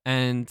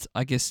 and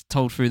I guess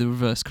told through the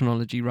reverse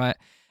chronology, right?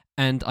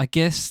 And I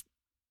guess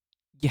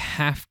you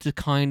have to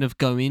kind of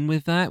go in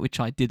with that, which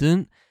I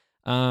didn't.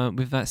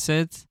 With that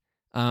said,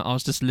 I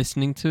was just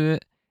listening to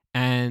it,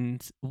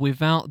 and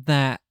without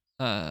that,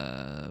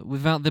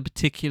 without the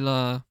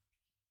particular,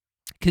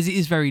 because it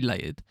is very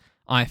layered,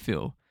 I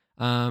feel.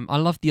 I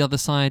love The Other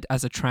Side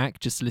as a track,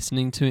 just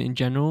listening to it in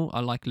general. I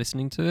like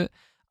listening to it.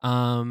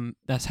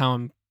 That's how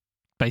I'm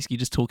basically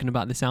just talking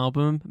about this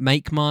album.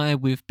 Make My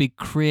with Big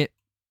Crit,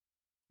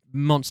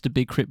 monster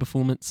Big Crit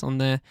performance on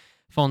there.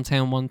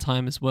 Fontaine one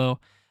time as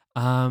well.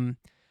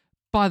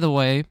 By the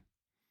way,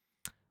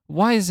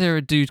 why is there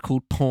a dude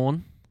called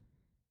Porn?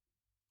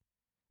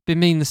 Been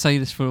meaning to say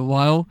this for a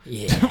while.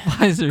 Yeah.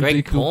 Why is there a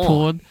dude called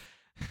Porn?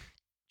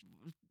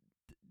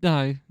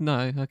 No,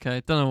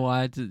 okay. Don't know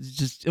why. It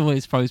just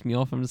always throws me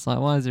off. I'm just like,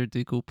 why is there a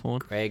dude called Porn?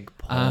 Greg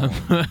Porn.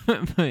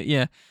 But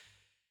yeah,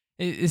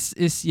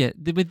 it's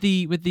with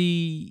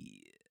the.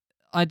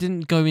 I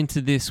didn't go into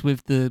this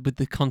with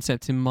the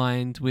concept in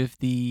mind, with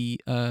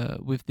the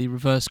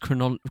reverse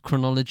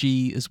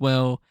chronology as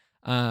well.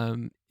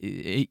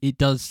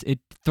 It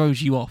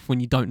throws you off when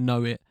you don't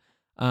know it.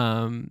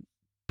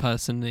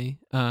 Personally,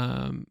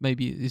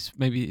 maybe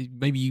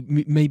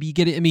you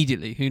get it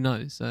immediately. Who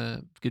knows?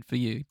 Good for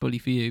you, bully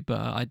for you. But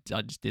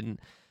I just didn't.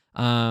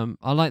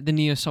 I like the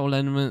neo soul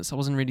elements. I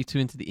wasn't really too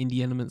into the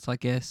indie elements, I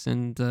guess.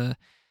 And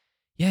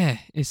yeah,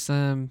 it's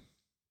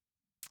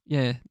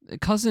yeah,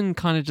 Cousin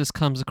kind of just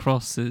comes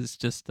across as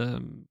just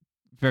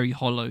very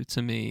hollow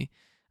to me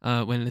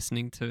when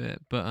listening to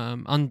it. But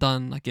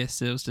Undone, I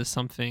guess it was just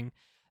something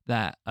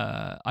that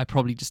I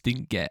probably just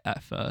didn't get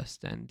at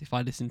first, and if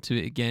I listened to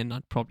it again,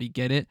 I'd probably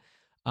get it.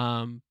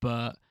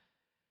 But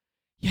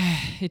yeah,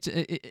 it's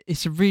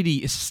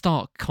a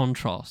stark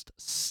contrast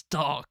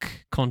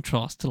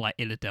to like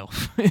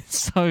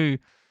Illadelph.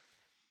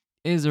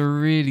 It is a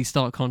really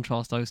stark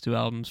contrast, those two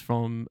albums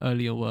from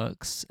earlier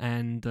works,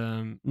 and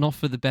not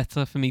for the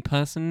better for me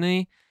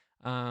personally.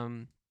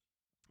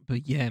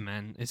 But yeah,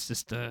 man, it's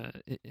just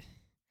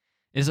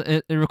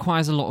it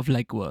requires a lot of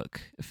legwork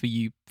for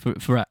you for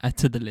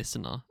to the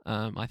listener.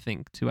 I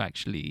think to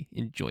actually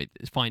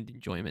find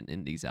enjoyment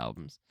in these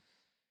albums.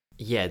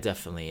 Yeah,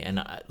 definitely.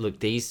 And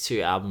look, these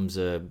two albums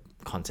are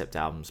concept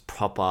albums,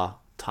 proper,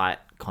 tight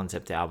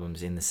concept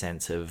albums in the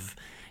sense of,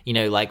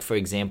 like, for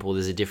example,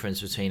 there's a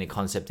difference between a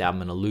concept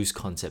album and a loose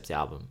concept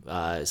album.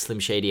 Slim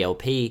Shady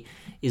LP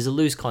is a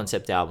loose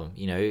concept album.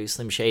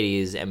 Slim Shady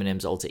is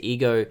Eminem's alter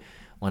ego,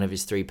 one of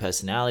his three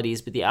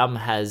personalities, but the album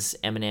has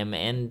Eminem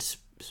and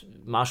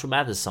Marshall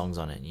Mathers songs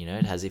on it.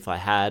 It has If I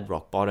Had,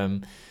 Rock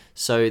Bottom.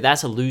 So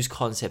that's a loose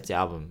concept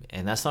album,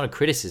 and that's not a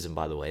criticism,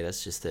 by the way.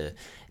 That's just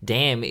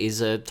Damn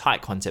is a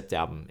tight concept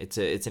album. It's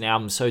an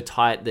album so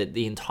tight that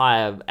the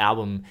entire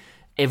album,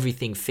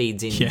 everything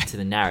feeds into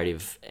the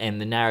narrative, and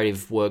the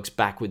narrative works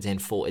backwards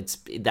and forwards.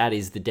 That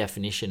is the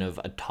definition of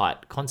a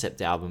tight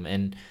concept album,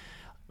 and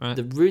right.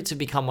 The Roots have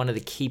become one of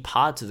the key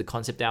parts of the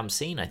concept album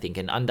scene, I think,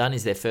 and Undone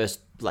is their first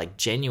like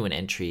genuine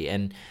entry,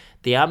 and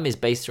the album is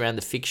based around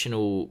the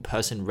fictional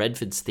person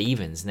Redford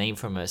Stevens, named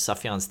from a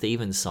Sufjan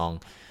Stevens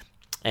song.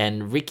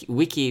 And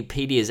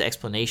Wikipedia's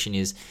explanation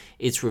is,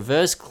 its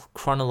reverse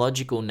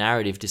chronological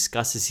narrative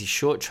discusses his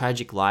short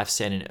tragic life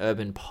set in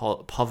urban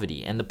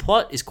poverty. And the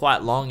plot is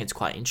quite long, it's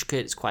quite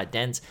intricate, it's quite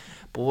dense,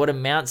 but what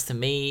amounts to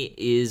me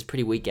is a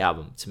pretty weak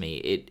album to me.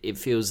 It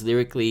feels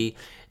lyrically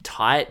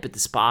tight, but the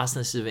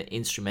sparseness of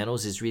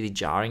instrumentals is really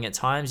jarring at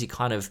times. You're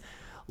kind of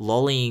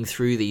lollying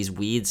through these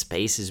weird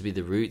spaces with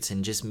the Roots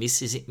and just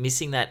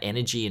missing that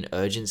energy and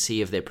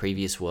urgency of their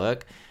previous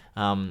work.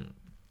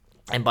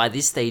 And by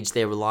this stage,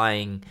 they're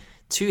relying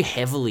too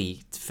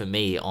heavily, for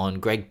me,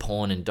 on Greg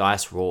Paun and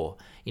Dice Raw.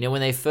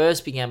 When they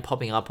first began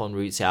popping up on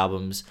Roots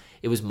albums,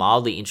 it was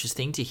mildly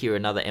interesting to hear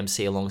another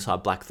MC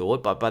alongside Black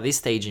Thought, but by this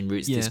stage in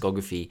Roots'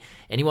 discography,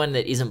 anyone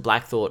that isn't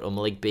Black Thought or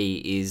Malik B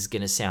is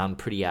going to sound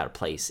pretty out of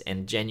place,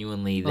 and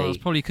genuinely it's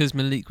probably because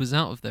Malik was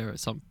out of there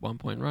at one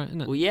point, right?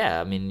 Isn't it? Well, yeah,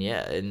 I mean,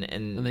 yeah,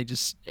 and they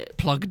just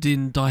plugged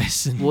in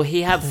Dice. Well,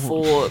 he had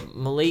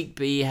Malik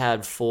B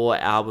had 4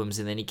 albums,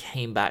 and then he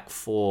came back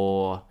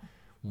for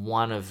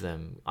one of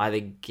them, either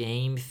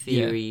Game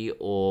Theory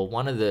or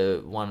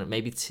either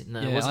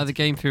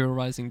Game Theory or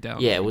Rising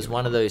Down. Yeah, it was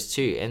one of those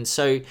two. And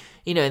so,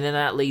 and then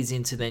that leads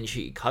into then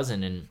Shoot Your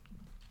Cousin. And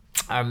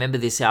I remember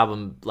this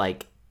album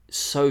like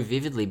so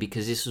vividly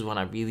because this was when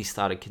I really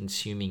started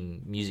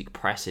consuming music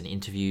press and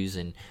interviews,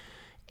 and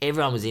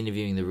everyone was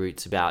interviewing the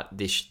Roots about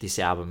this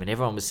album, and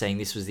everyone was saying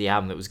this was the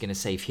album that was going to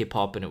save hip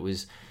hop, and it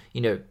was,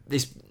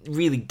 this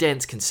really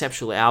dense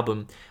conceptual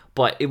album,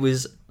 but it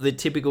was the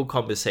typical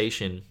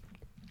conversation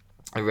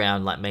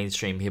around like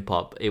mainstream hip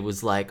hop. It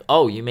was like,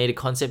 oh, you made a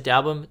concept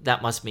album,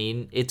 that must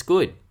mean it's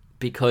good,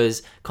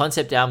 because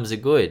concept albums are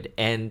good.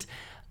 And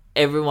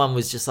everyone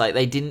was just like,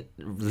 they didn't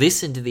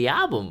listen to the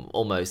album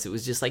almost. It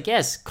was just like,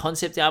 yes,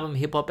 concept album,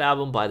 hip hop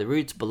album by the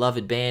Roots,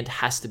 beloved band,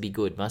 has to be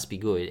good, must be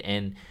good.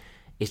 And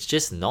it's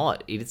just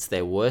not. It's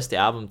their worst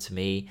album to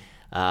me.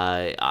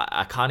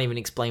 I can't even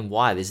explain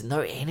why. There's no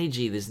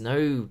energy.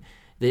 The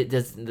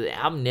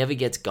album never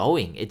gets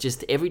going. It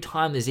just, every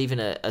time there's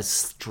even a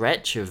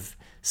stretch of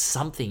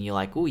something, you're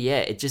like, oh yeah,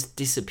 it just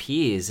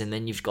disappears, and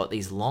then you've got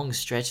these long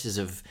stretches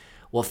of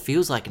what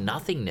feels like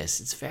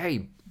nothingness.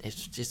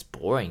 It's just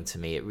boring to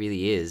me. It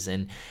really is.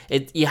 And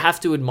you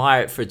have to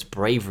admire it for its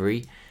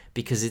bravery,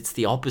 because it's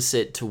the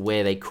opposite to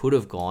where they could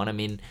have gone. I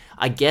mean,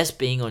 I guess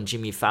being on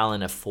Jimmy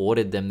Fallon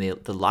afforded them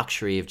the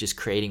luxury of just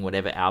creating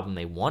whatever album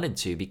they wanted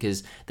to,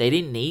 because they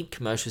didn't need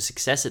commercial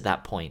success at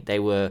that point. They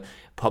were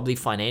probably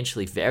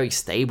financially very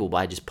stable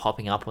by just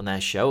popping up on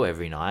that show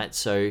every night.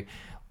 So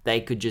they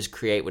could just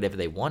create whatever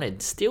they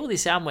wanted. Still,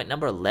 this album went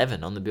number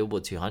 11 on the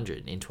Billboard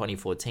 200 in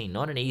 2014.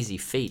 Not an easy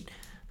feat.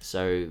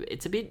 So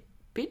it's a bit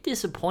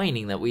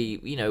disappointing that we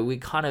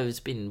kind of, it's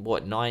been,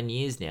 9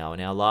 years now,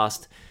 and our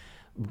last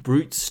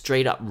Roots,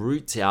 straight up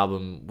Roots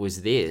album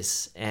was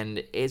this,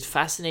 and it's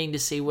fascinating to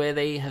see where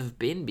they have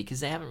been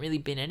because they haven't really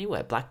been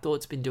anywhere. Black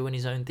Thought's been doing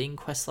his own thing,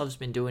 Questlove's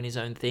been doing his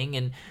own thing,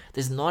 and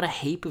there's not a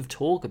heap of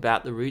talk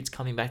about the Roots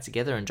coming back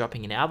together and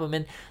dropping an album,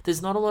 and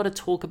there's not a lot of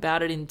talk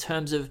about it in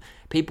terms of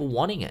people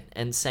wanting it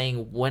and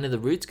saying when are the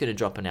Roots going to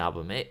drop an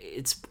album.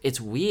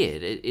 It's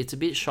weird. It's a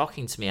bit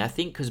shocking to me. I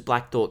think because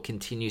Black Thought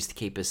continues to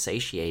keep us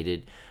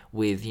satiated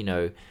with,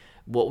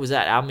 what was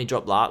that album he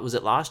dropped was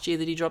it last year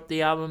that he dropped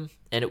the album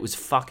and it was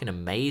fucking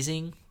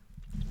amazing?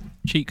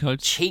 Cheat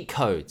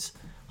Codes.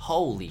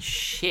 Holy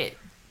shit.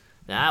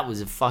 That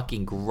was a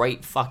fucking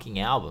great fucking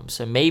album.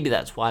 So maybe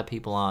that's why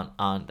people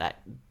aren't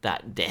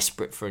that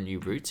desperate for a new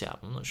Roots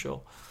album. I'm not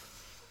sure.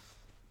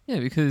 Yeah,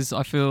 because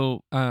I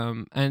feel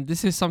and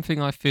this is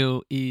something I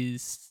feel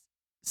is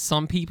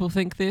some people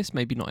think this,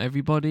 maybe not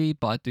everybody,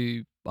 but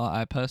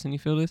I personally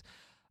feel this.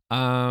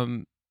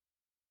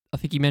 I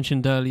think you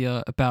mentioned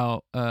earlier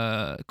about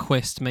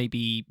Quest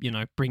maybe,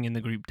 bringing the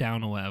group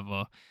down or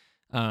whatever.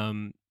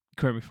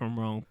 Correct me if I'm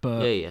wrong,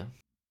 but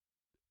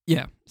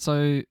yeah.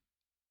 So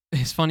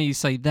it's funny you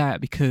say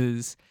that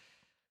because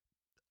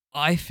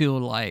I feel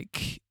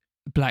like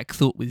Black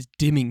Thought was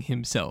dimming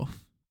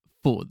himself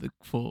for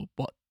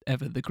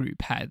whatever the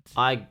group had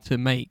to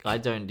make. I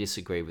don't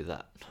disagree with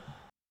that.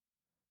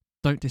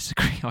 Don't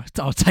disagree.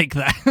 I'll take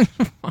that.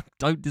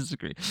 Don't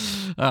disagree.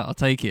 I'll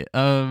take it.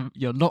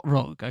 You're not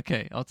wrong.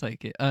 Okay, I'll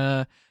take it.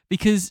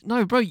 Because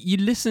no, bro, you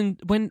listened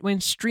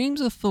when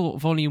Streams of Thought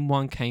Volume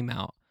 1 came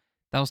out.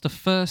 That was the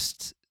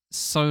first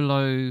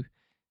solo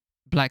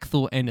Black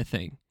Thought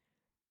anything.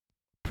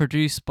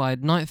 Produced by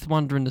Ninth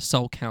Wonder and the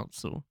Soul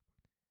Council.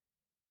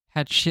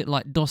 Had shit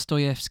like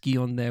Dostoevsky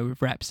on there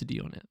with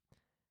Rhapsody on it.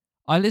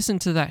 I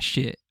listened to that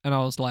shit and I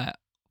was like,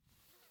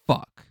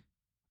 fuck.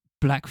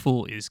 Black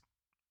Thought is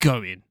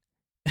going.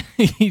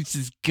 He's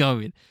just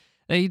going.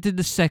 Then he did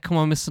the second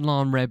one with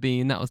Salam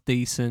Rebbe, and that was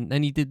decent.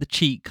 Then he did the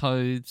Cheat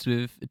Codes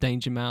with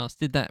Danger Mouse.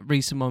 Did that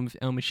recent one with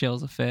El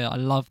Michelle's Affair. I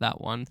love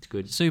that one. It's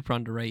good. Super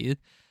underrated,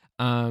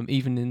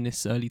 even in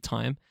this early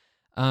time.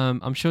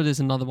 I'm sure there's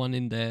another one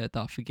in there that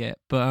I forget.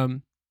 But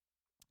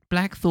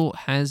Black Thought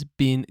has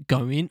been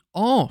going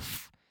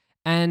off.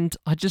 And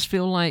I just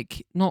feel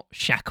like, not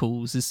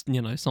shackles, it's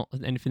not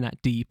anything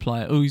that deep,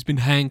 like, oh, he's been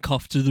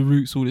handcuffed to the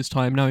Roots all this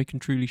time, now he can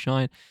truly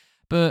shine.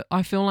 But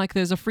I feel like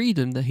there's a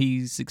freedom that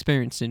he's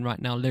experiencing right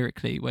now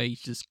lyrically where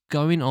he's just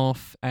going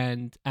off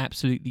and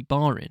absolutely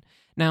barring.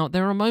 Now,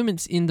 there are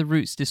moments in the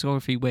Roots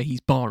discography where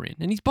he's barring,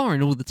 and he's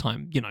barring all the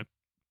time,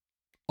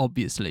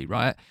 obviously,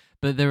 right?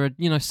 But there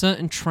are,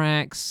 certain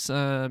tracks,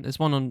 there's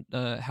one on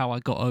How I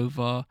Got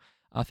Over,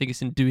 I think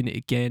it's in Doing It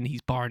Again,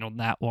 he's barring on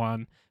that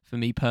one. For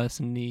me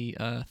personally,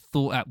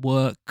 Thought at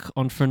Work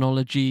on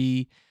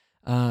Phrenology,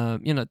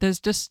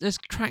 there's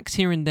tracks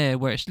here and there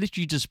where it's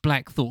literally just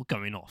Black Thought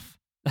going off.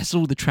 That's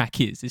all the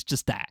track is. It's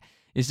just that.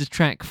 It's just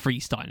track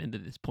freestyling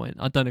at this point.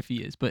 I don't know if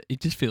he is, but it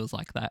just feels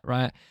like that,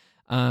 right?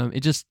 It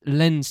just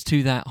lends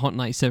to that Hot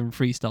 97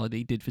 freestyle that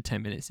he did for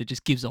 10 minutes. It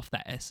just gives off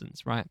that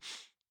essence, right?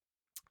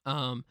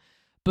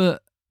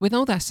 But with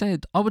all that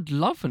said, I would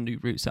love a new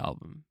Roots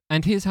album.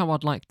 And here's how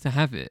I'd like to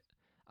have it.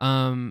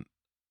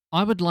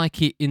 I would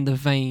like it in the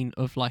vein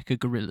of like a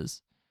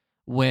Gorillaz,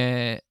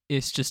 where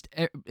it's just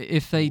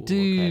if they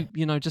do,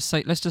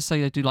 let's just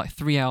say they do like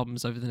 3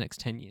 albums over the next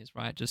 10 years,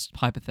 right? Just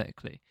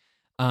hypothetically,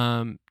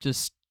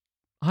 just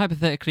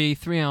hypothetically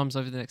 3 albums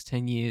over the next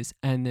 10 years,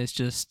 and there's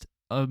just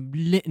a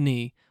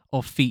litany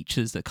of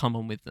features that come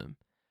on with them,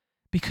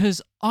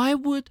 because I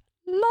would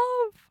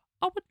love,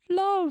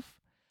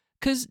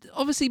 because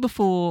obviously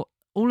before,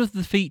 all of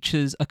the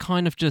features are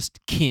kind of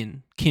just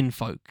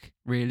kinfolk,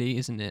 really,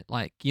 isn't it?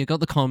 Like, you got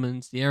the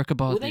Commons, the Erykah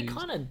Badu. Well, they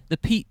kind of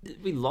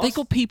they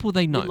got people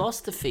they know. We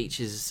lost the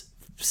features.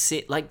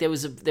 Like there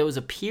was a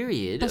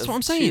period. That's of what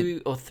I'm saying.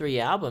 2 or 3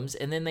 albums,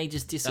 and then they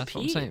just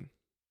disappeared.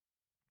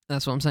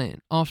 That's what I'm saying.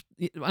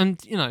 And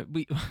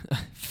we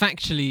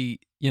factually,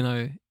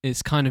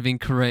 it's kind of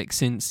incorrect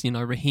since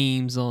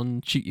Raheem's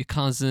on Shoot Your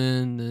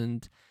Cousin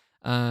and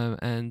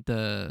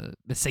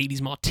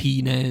Mercedes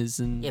Martinez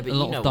and a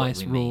lot of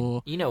Dice Raw.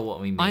 You know what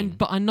we mean.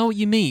 But I know what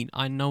you mean.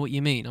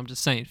 I'm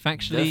just saying,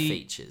 factually, the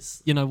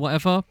features.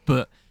 Whatever.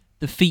 But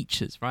the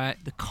features, right?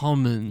 The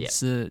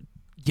Commons,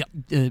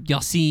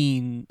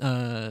 Yassine,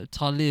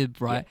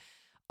 Talib, right?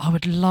 Yeah. I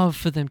would love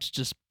for them to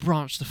just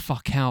branch the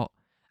fuck out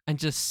and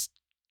just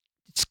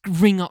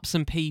ring up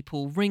some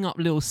people, ring up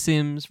Lil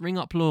Sims, ring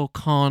up Lil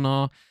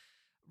Kana,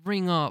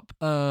 ring up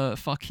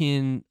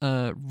fucking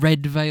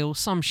Red Veil,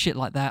 some shit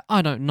like that.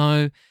 I don't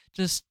know.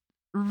 Just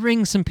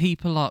ring some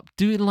people up.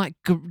 Do it like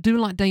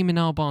Damon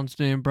Albarn's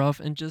doing, bruv,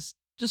 and just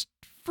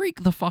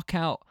freak the fuck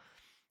out.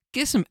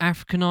 Get some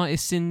African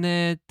artists in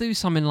there. Do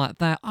something like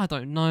that. I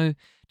don't know.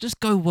 Just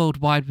go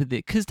worldwide with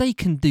it, because they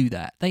can do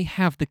that. They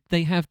have the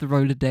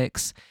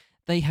Rolodex.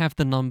 They have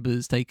the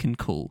numbers they can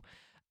call.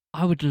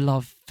 I would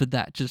love for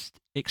that just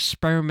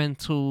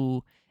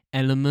experimental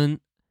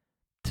element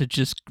to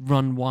just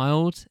run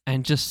wild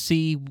and just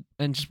see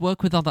and just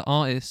work with other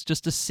artists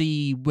just to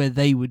see where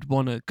they would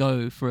want to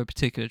go for a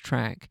particular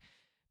track,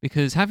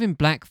 because having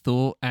Black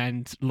Thought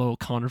and Loyal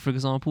Kana, for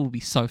example, would be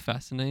so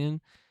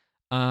fascinating.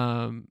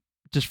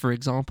 Just for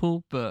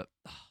example, but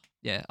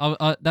yeah,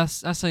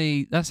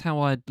 that's how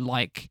I'd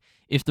like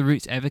if the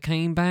Roots ever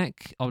came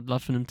back. I would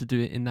love for them to do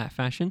it in that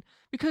fashion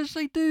because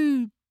they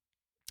do.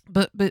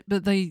 But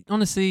they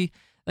honestly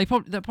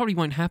that probably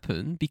won't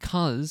happen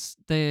because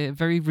they're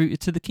very rooted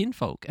to the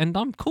kinfolk, and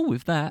I'm cool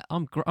with that.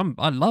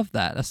 I love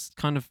that. That's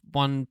kind of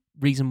one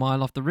reason why I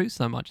love the Roots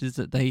so much is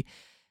that they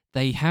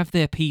have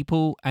their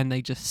people and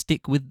they just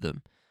stick with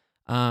them.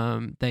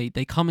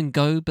 They come and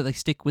go, but they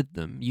stick with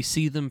them. You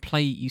see them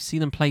play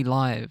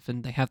live,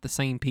 and they have the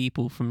same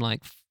people from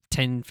like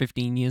 10,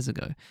 15 years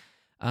ago.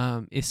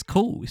 It's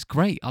cool. It's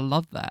great. I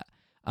love that.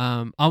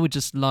 I would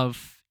just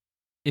love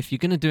if you're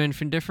gonna do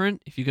anything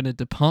different, if you're gonna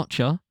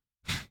departure,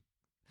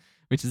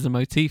 which is a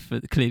motif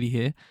clearly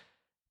here,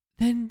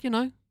 then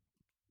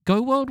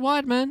go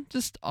worldwide, man.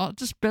 Just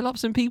build up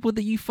some people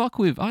that you fuck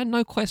with. I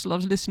know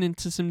Questlove's listening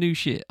to some new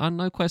shit. I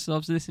know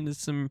Questlove's listening to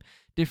some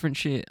different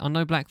shit. I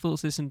know Black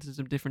Thought's listening to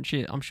some different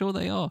shit. I'm sure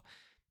they are.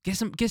 Get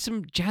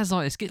some jazz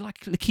artists. Get like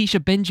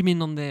Lakeisha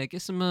Benjamin on there.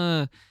 Get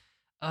some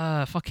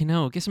fucking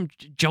hell. Get some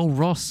Joel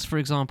Ross, for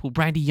example.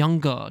 Brandy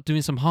Younger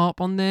doing some harp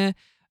on there.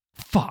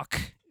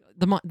 Fuck.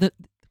 The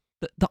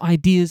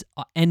ideas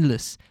are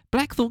endless.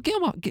 Black Thought,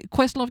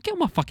 Questlove, get on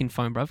my fucking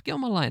phone, bruv. Get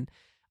on my line.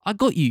 I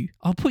got you.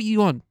 I'll put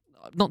you on.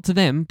 Not to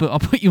them, but I'll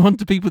put you on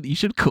to people that you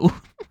should call.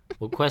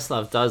 Well,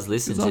 Questlove does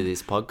listen to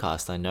this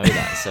podcast. I know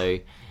that. So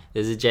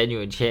there's a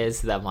genuine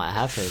chance that might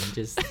happen.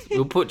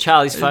 We'll put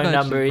Charlie's phone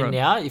number in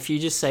now. If you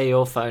just say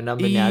your phone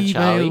number now,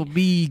 Charlie. Email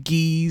me,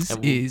 geez,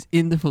 is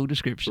in the full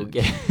description.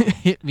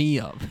 Hit me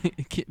up.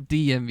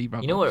 DM me,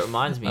 brother. You know what it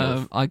reminds me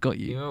of? I got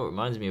you. You know what it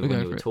reminds me of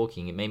when you were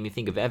talking? It made me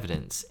think of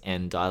Evidence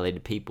and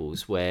Dilated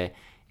Peoples, where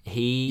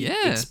he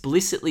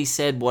explicitly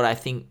said what I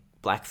think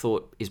Black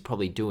Thought is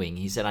probably doing.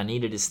 He said, I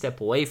needed to step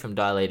away from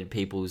Dilated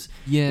Peoples.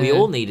 Yeah, we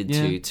all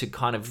needed to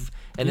kind of...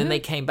 And then they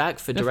came back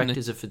for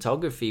Directors of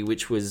Photography,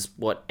 which was,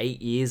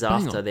 8 years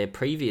after their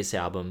previous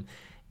album.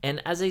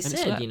 And as I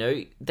said,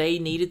 they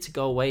needed to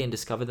go away and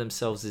discover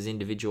themselves as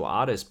individual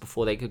artists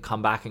before they could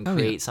come back and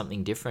create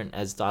something different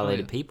as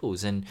Dilated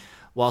Peoples. And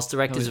whilst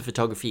Directors of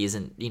Photography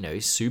isn't,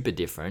 super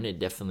different, it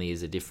definitely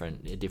is a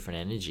different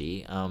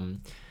energy.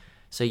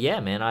 So yeah,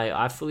 man,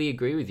 I fully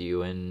agree with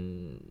you,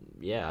 and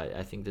yeah,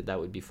 I think that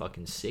would be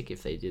fucking sick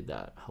if they did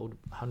that.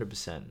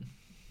 100%.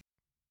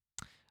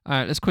 All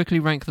right, let's quickly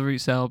rank the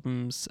Roots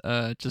albums,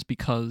 just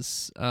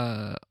because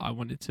I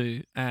wanted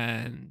to,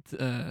 and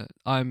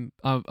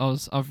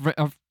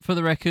for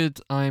the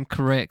record, I'm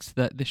correct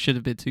that this should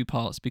have been 2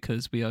 parts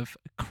because we have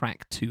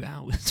cracked 2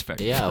 hours.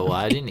 Well,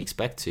 I didn't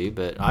expect to,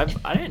 but I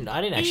didn't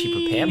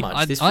actually prepare much.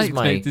 I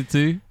expected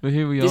to, but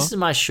here we are. This is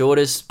my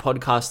shortest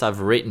podcast I've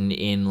written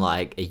in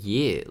like a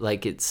year.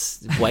 Like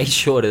it's way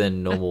shorter than a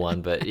normal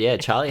one, but yeah,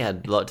 Charlie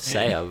had a lot to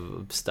say.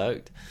 I'm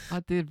stoked. I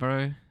did,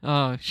 bro.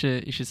 Oh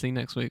shit, you should see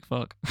next week.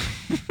 Fuck.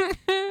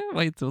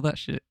 Wait till that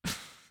shit.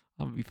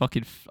 I'm be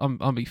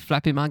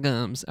flapping my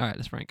gums. All right,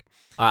 let's rank.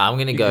 All right, I'm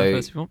gonna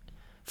go.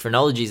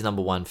 Phrenology is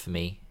number 1 for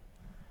me.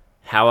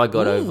 How I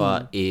Got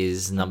Over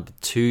is number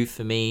 2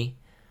 for me.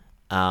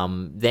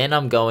 Then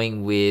I'm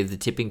going with The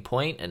Tipping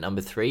Point at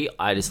number 3.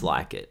 I just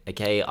like it.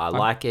 Okay, I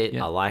like it.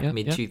 I like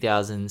mid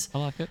 2000s. I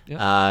like it.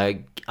 Yeah.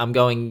 I'm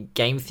going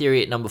Game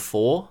Theory at number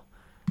 4.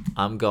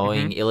 I'm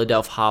going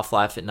Illadelph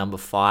Half-Life at number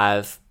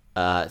 5.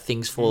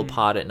 Things Fall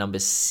Apart at number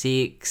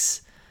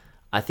 6.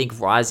 I think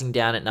Rising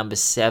Down at number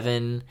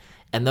 7.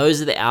 And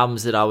those are the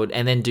albums that I would...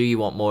 And then Do You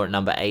Want More at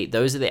number 8.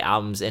 Those are the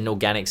albums... And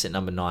Organics at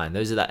number 9.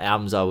 Those are the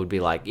albums I would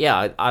be like,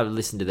 yeah, I would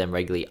listen to them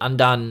regularly.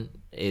 Undone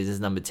is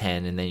number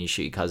 10. And then You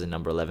Shoot Your Cousin,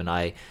 number 11.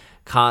 I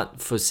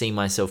can't foresee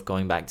myself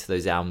going back to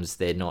those albums.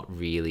 They're not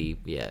really...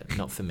 Yeah,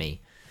 not for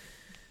me.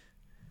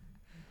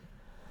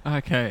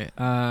 Okay.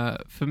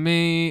 For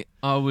me,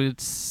 I would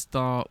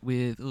start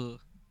with...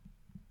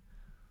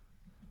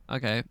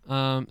 Okay. So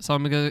I'm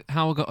going to go...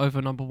 How I Got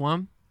Over number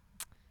 1.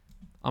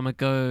 I'm going to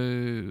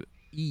go...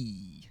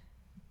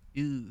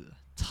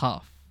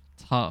 Tough.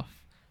 I'm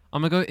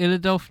going to go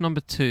Illadelph number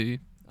 2,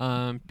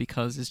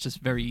 because it's just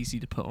very easy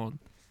to put on.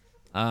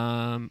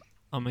 I'm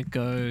going to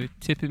go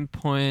Tipping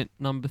Point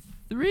number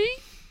 3.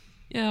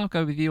 Yeah, I'll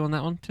go with you on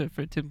that one.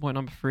 For Tipping Point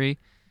number 3.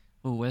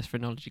 Oh, where's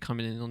Phrenology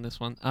coming in on this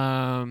one?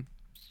 I'm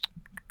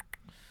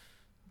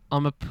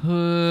going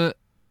to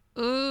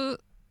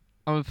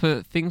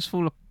put Things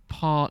Fall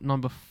Apart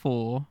number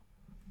 4.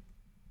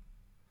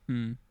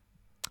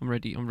 I'm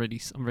ready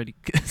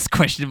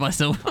questioning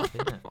myself.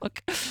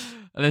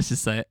 Let's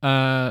just say it.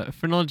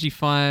 Phrenology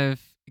 5,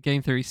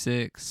 Game Theory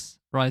 6,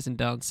 Rising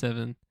Down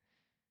 7.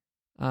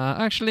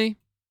 Actually,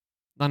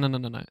 no.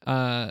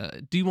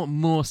 Do You Want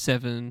More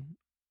 7,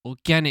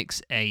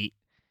 Organics 8,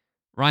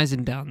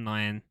 Rising Down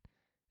 9,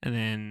 and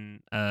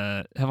then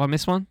have I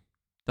missed one?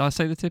 Did I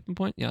say The Tipping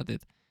Point? Yeah, I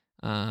did.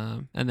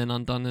 And then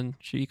Undone and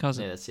Shoot Your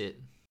Cousin. Yeah, that's it.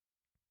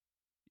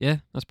 Yeah,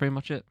 that's pretty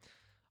much it.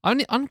 I'm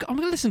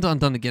gonna listen to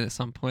Undone again at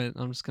some point.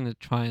 I'm just gonna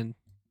try and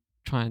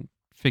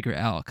figure it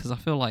out because I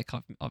feel like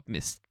I've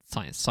missed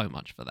science so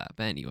much for that.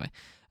 But anyway,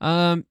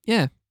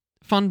 Yeah,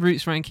 fun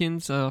Roots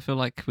rankings. I feel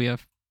like we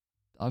have.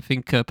 I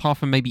think apart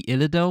from maybe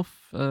Illadelph,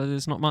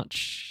 there's not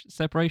much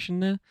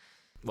separation there.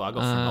 Well, I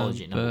got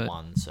phrenology at number But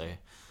 1, so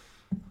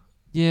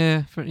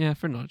yeah,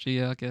 phrenology,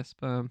 yeah, I guess.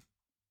 But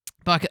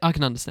I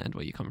can understand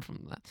where you're coming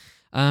from with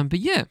that. But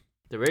yeah,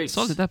 the Roots.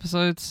 solid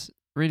episodes.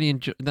 Really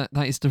enjoy that.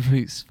 That is the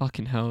Roots.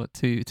 Fucking hell,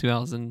 2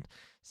 hours and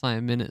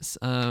something minutes.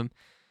 I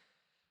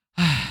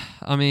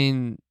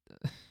mean,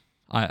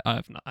 I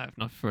have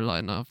nothing for a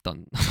line. I've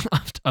done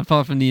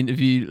apart from the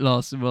interview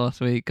last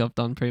week. I've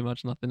done pretty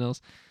much nothing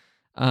else.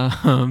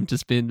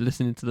 Just been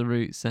listening to the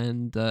Roots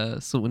and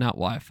sorting out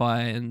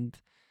Wi-Fi, and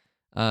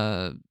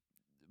my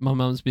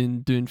mum's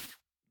been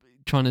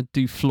trying to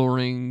do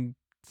flooring,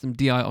 some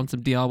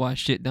DIY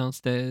shit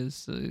downstairs.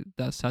 So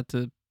that's had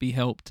to be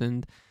helped,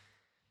 and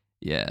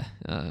yeah,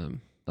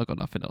 I've got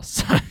nothing else.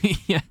 So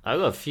yeah, I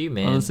got a few,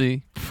 man.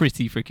 honestly,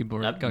 pretty freaking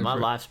boring. My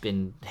life's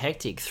been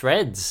hectic.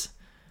 Threads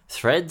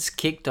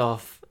kicked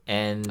off,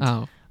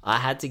 and I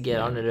had to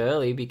get on it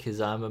early because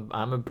I'm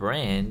a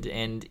brand,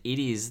 and it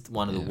is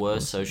one of the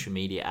worst social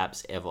media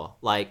apps ever.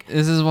 Like,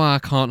 this is why I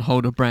can't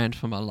hold a brand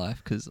for my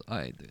life, because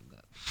I ain't doing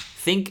that.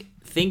 Think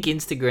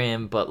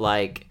Instagram, but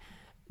like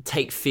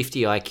take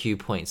 50 IQ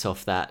points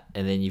off that,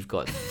 and then you've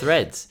got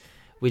Threads,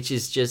 which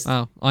is just...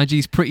 Wow,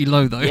 IG's pretty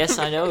low though. Yes,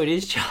 I know it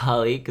is,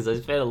 Charlie, because I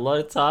spent a lot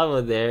of time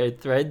on there.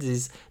 Threads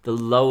is the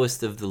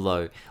lowest of the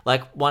low.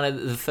 Like, one of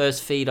the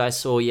first feed I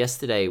saw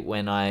yesterday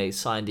when I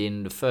signed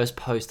in, the first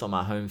post on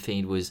my home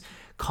feed was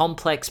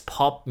complex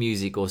pop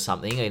music or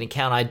something, an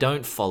account I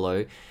don't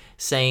follow,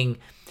 saying,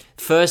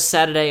 first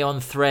Saturday on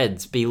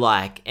Threads, be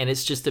like, and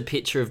it's just a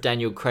picture of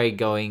Daniel Craig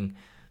going,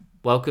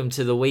 welcome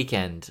to the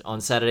weekend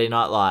on Saturday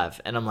Night Live.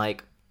 And I'm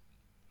like,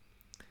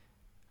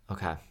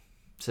 okay.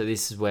 So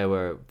this is where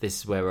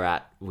we're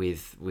at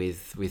with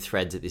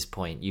Threads at this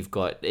point. You've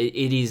got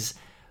it is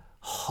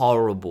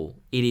horrible.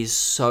 It is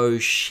so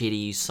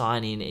shitty. You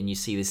sign in and you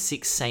see the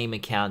 6 same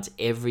accounts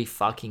every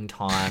fucking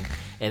time,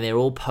 and they're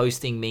all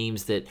posting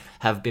memes that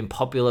have been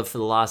popular for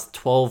the last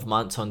 12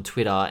 months on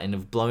Twitter and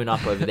have blown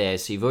up over there.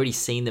 So you've already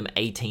seen them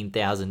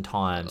 18,000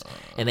 times,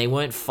 and they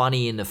weren't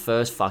funny in the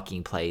first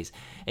fucking place.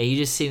 And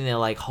you're just sitting there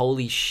like,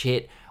 holy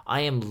shit,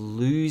 I am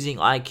losing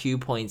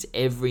IQ points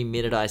every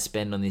minute I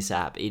spend on this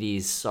app. It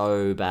is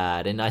so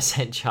bad. And I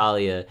sent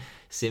Charlie a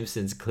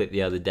Simpsons clip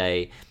the other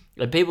day.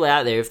 And people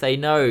out there, if they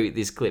know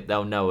this clip,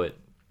 they'll know it.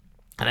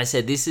 And I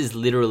said, this is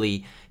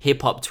literally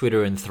hip-hop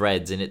Twitter and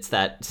Threads. And it's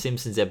that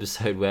Simpsons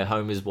episode where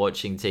Homer's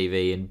watching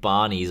TV and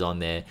Barney's on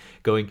there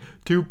going,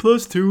 2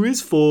 + 2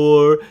 is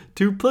 4.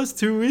 2 +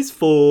 2 is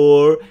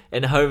 4.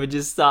 And Homer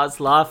just starts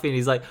laughing.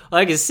 He's like,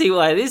 I can see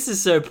why this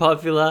is so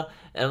popular.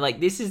 And I'm like,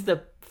 this is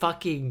the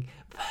fucking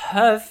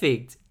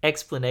perfect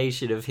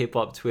explanation of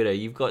hip-hop Twitter.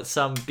 You've got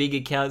some big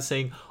account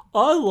saying,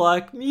 I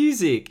like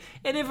music.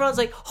 And everyone's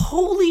like,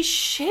 holy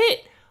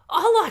shit,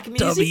 I like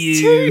music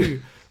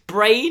too.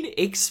 Brain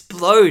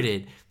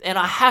exploded. And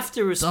I have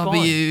to respond.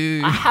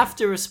 I have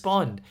to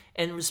respond.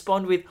 And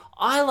respond with,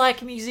 I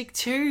like music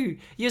too.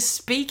 You're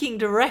speaking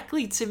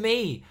directly to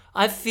me.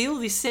 I feel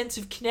this sense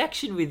of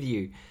connection with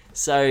you.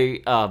 So,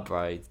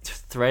 bro,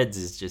 Threads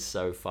is just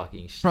so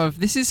fucking shit. Bro,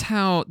 this is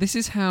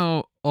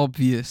how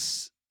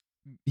obvious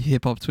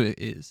hip-hop Twitter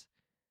is.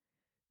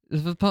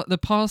 The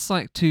past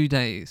like 2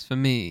 days for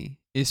me,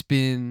 it's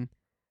been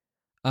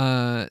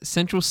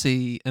Central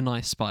C and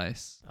Ice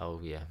Spice. Oh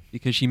yeah,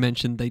 because she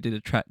mentioned they did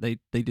a track, they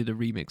did a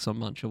remix on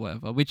Munch or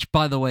whatever, which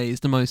by the way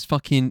is the most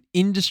fucking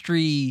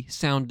industry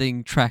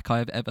sounding track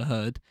I've ever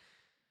heard.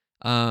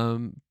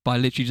 By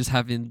literally just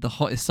having the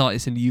hottest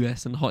artists in the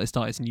US and the hottest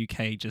artists in the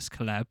UK just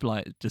collab,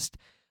 like just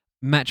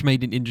match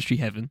made in industry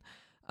heaven.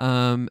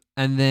 And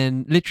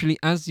then literally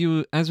as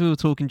we were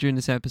talking during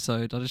this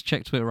episode, I just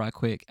checked Twitter right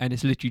quick, and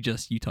it's literally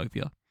just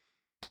Utopia,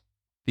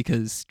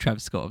 because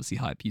Travis Scott obviously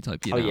hyped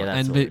Utopia now. Yeah,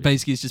 that's and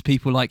basically it's just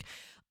people like,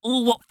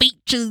 oh, what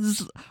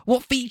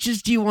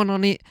features do you want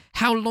on it?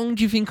 How long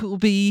do you think it will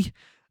be?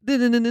 Do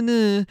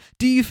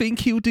you think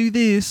he'll do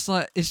this?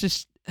 Like,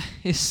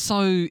 it's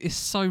so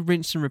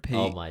rinse and repeat.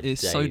 Oh my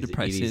it's days. so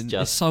depressing. It is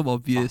it's so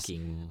obvious.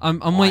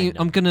 I'm waiting.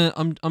 I'm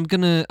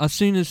gonna as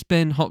soon as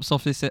Ben hops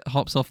off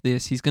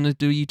this, he's gonna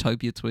do a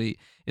Utopia tweet.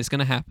 It's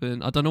gonna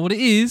happen. I don't know what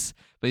it is,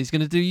 but he's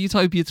gonna do a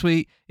Utopia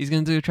tweet. He's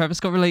gonna do a Travis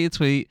Scott related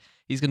tweet.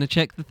 He's gonna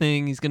check the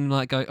thing. He's gonna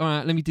like go, all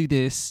right, let me do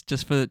this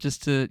just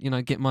to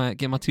get my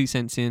 2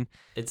 cents in.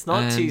 It's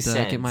not 2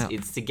 cents.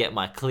 It's to get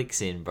my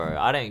clicks in, bro.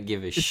 I don't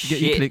give a shit. To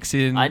get your clicks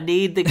in. I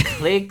need the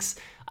clicks.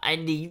 I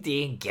need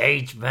the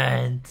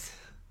engagement.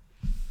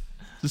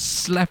 Just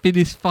slapping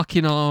his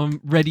fucking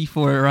arm, ready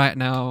for it right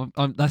now.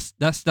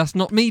 That's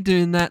not me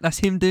doing that. That's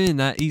him doing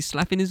that. He's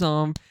slapping his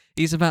arm.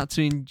 He's about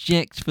to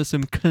inject for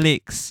some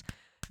clicks.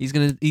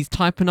 He's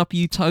typing up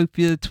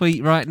Utopia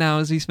tweet right now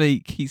as we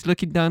speak. He's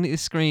looking down at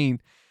his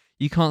screen.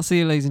 You can't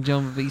see it, ladies and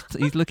gentlemen, but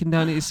he's looking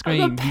down at his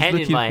screen. I've got a pen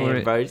in my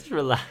hand, bro. Just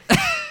relax.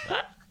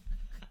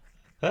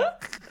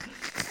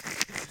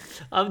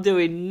 I'm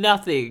doing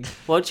nothing.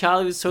 While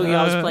Charlie was talking,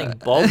 I was playing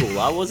Boggle.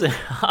 I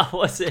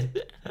wasn't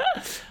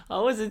I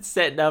wasn't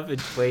setting up a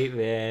tweet,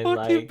 man.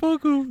 Fucking Like,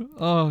 boggle.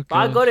 Oh, but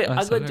I God. got it. I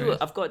got to do it.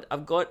 I've got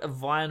a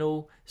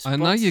vinyl I sponsorship,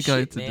 know you're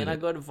going to man. do I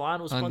it. got a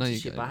vinyl I know you're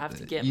sponsorship. going I have to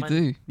do it. get You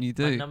my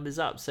do. numbers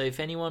up. So if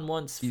anyone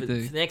wants You for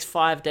do. the next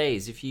 5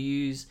 days, if you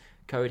use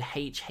code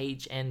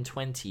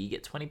HHN20, you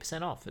get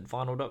 20% off at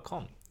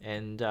vinyl.com.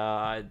 And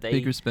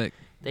Big respect.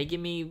 they give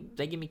me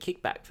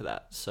kickback for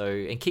that. So,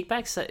 and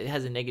kickback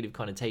has a negative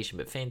connotation,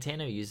 but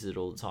Fantano uses it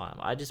all the time.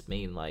 I just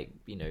mean, like,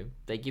 you know,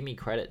 they give me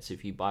credits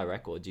if you buy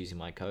records using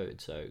my code.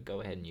 So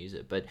go ahead and use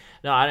it. But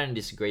no, I don't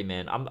disagree,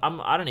 man.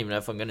 I don't even know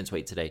if I'm going to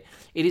tweet today.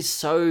 It is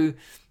so,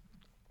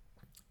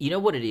 you know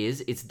what it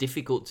is? It's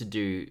difficult to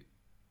do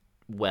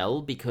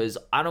well because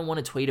I don't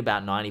want to tweet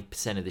about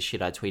 90% of the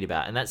shit I tweet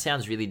about. And that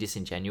sounds really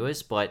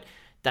disingenuous, but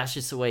that's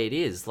just the way it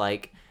is.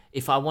 Like,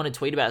 if I want to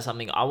tweet about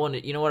something,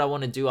 you know what I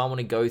want to do? I want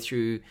to go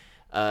through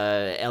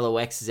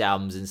LOX's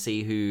albums and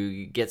see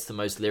who gets the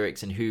most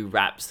lyrics and who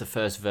raps the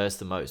first verse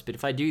the most. But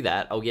if I do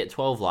that, I'll get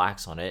 12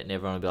 likes on it and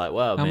everyone will be like,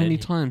 well, How man, many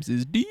times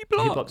is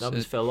D-Block? hip-hop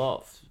numbers fell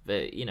off.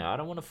 But, you know, I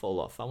don't want to fall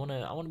off. I want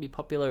to be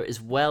popular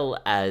as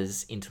well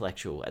as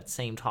intellectual at the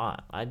same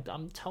time.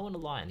 I'm towing the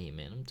line here,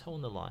 man. I'm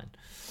towing the line.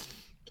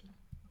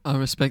 I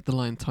respect the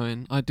line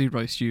tone. I do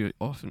roast you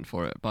often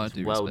for it, but I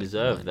do well respect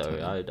deserved, the line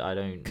though. tone. I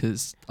don't...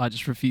 Because I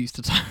just refuse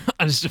to...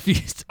 I just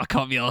refuse. I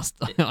can't be asked.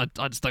 I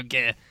just don't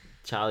care.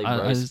 Charlie I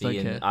roast just me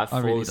don't and care. I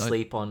fall really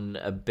asleep on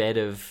a bed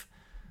of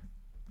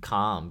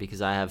calm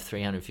because I have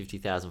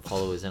 350,000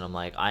 followers and I'm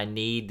like, I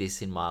need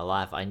this in my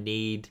life. I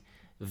need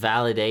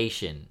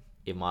validation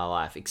in my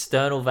life.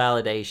 External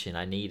validation.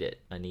 I need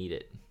it.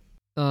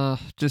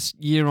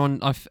 Just year on,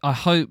 I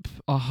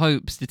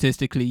hope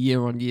statistically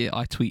year on year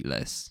I tweet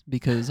less,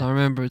 because I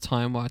remember a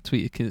time where I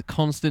tweeted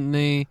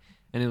constantly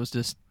and it was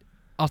just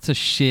utter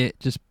shit,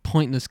 just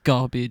pointless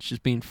garbage,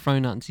 just being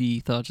thrown out into the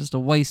ether, just a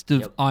waste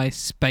of eye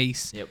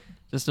space,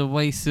 just a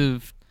waste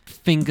of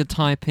finger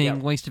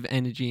typing, waste of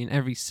energy in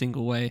every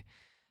single way.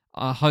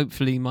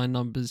 Hopefully my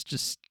numbers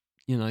just,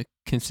 you know,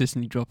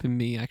 consistently dropping,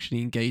 me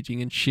actually engaging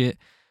in shit,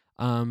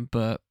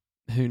 but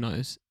who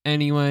knows.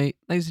 Anyway,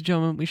 ladies and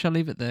gentlemen, we shall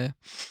leave it there.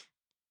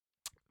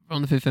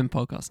 On the Fifth M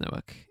Podcast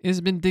Network. It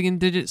has been Digging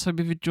Digits. Hope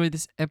you've enjoyed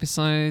this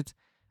episode.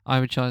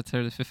 I'm Richard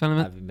Terry, the Fifth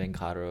Element. I've been Ben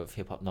Carter of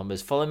Hip Hop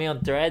Numbers. Follow me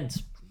on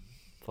Threads.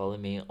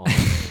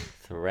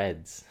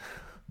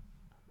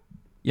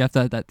 You have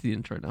to add that to the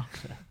intro now.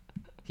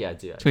 Yeah, I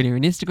do. Twitter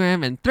and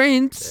Instagram and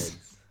Threads.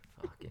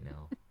 Fucking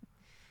hell.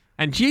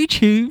 And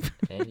YouTube.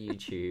 And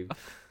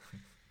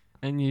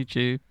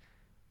YouTube.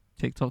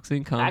 TikTok's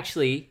income.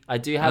 Actually, I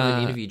do have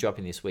an interview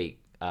dropping this week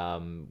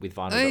with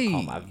Vinyl.com.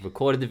 Hey. I've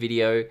recorded the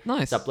video.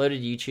 Nice. It's uploaded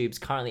to YouTube. It's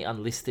currently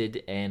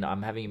unlisted, and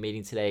I'm having a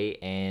meeting today,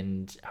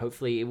 and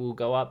hopefully it will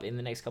go up in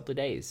the next couple of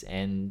days.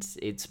 And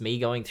it's me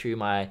going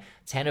through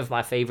 10 of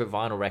my favorite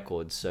vinyl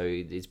records, so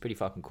it's pretty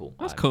fucking cool.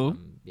 That's cool.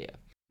 Yeah.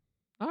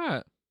 All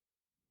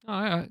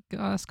right.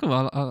 That's cool.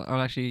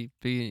 I'll actually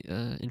be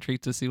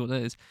intrigued to see what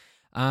that is.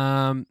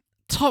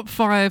 Top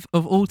 5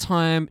 of all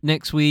time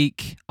next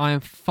week. I am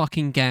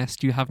fucking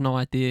gassed. You have no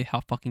idea how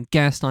fucking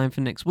gassed I am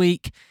for next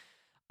week.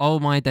 Oh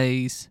my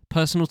days.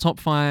 Personal top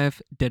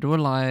 5, dead or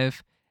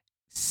alive.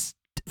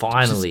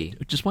 Finally.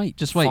 Just wait.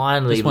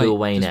 Finally, Lil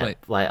Wayne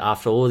app. Like,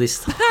 after all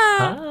this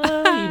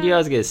time. You knew I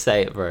was going to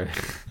say it, bro.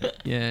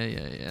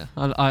 Yeah.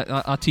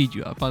 I teed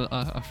you up.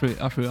 I threw it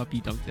up.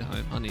 You dunked it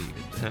home. I knew you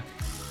could.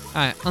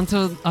 Alright,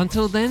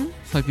 until then,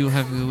 hope you all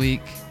have a good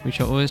week. We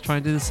shall always try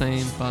and do the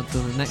same, but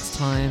until the next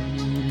time,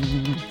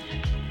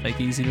 take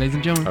it easy, ladies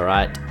and gentlemen.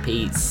 Alright,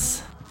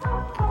 peace.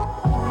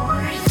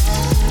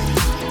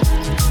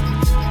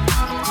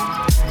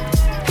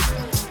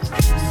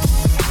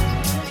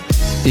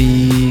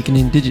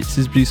 Digging Digits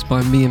is produced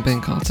by me and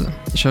Ben Carter.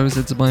 The show is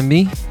edited by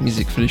me.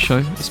 Music for the show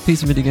is a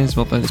piece of video games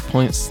about bonus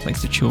points,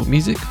 thanks to Chill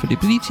Music for the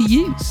ability to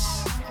use.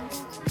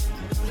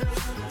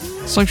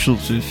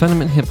 Socials to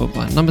Element Hip Hop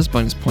by Numbers,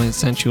 bonus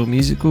points, and Chill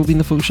Music will be in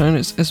the full show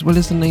notes, as well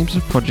as the names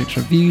of projects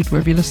reviewed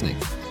wherever you're listening.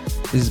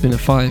 This has been a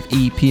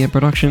 5EPM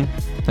production.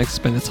 Thanks for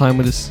spending the time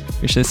with us.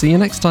 We shall see you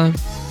next time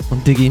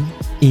on Digging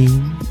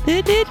in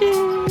the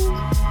Digits.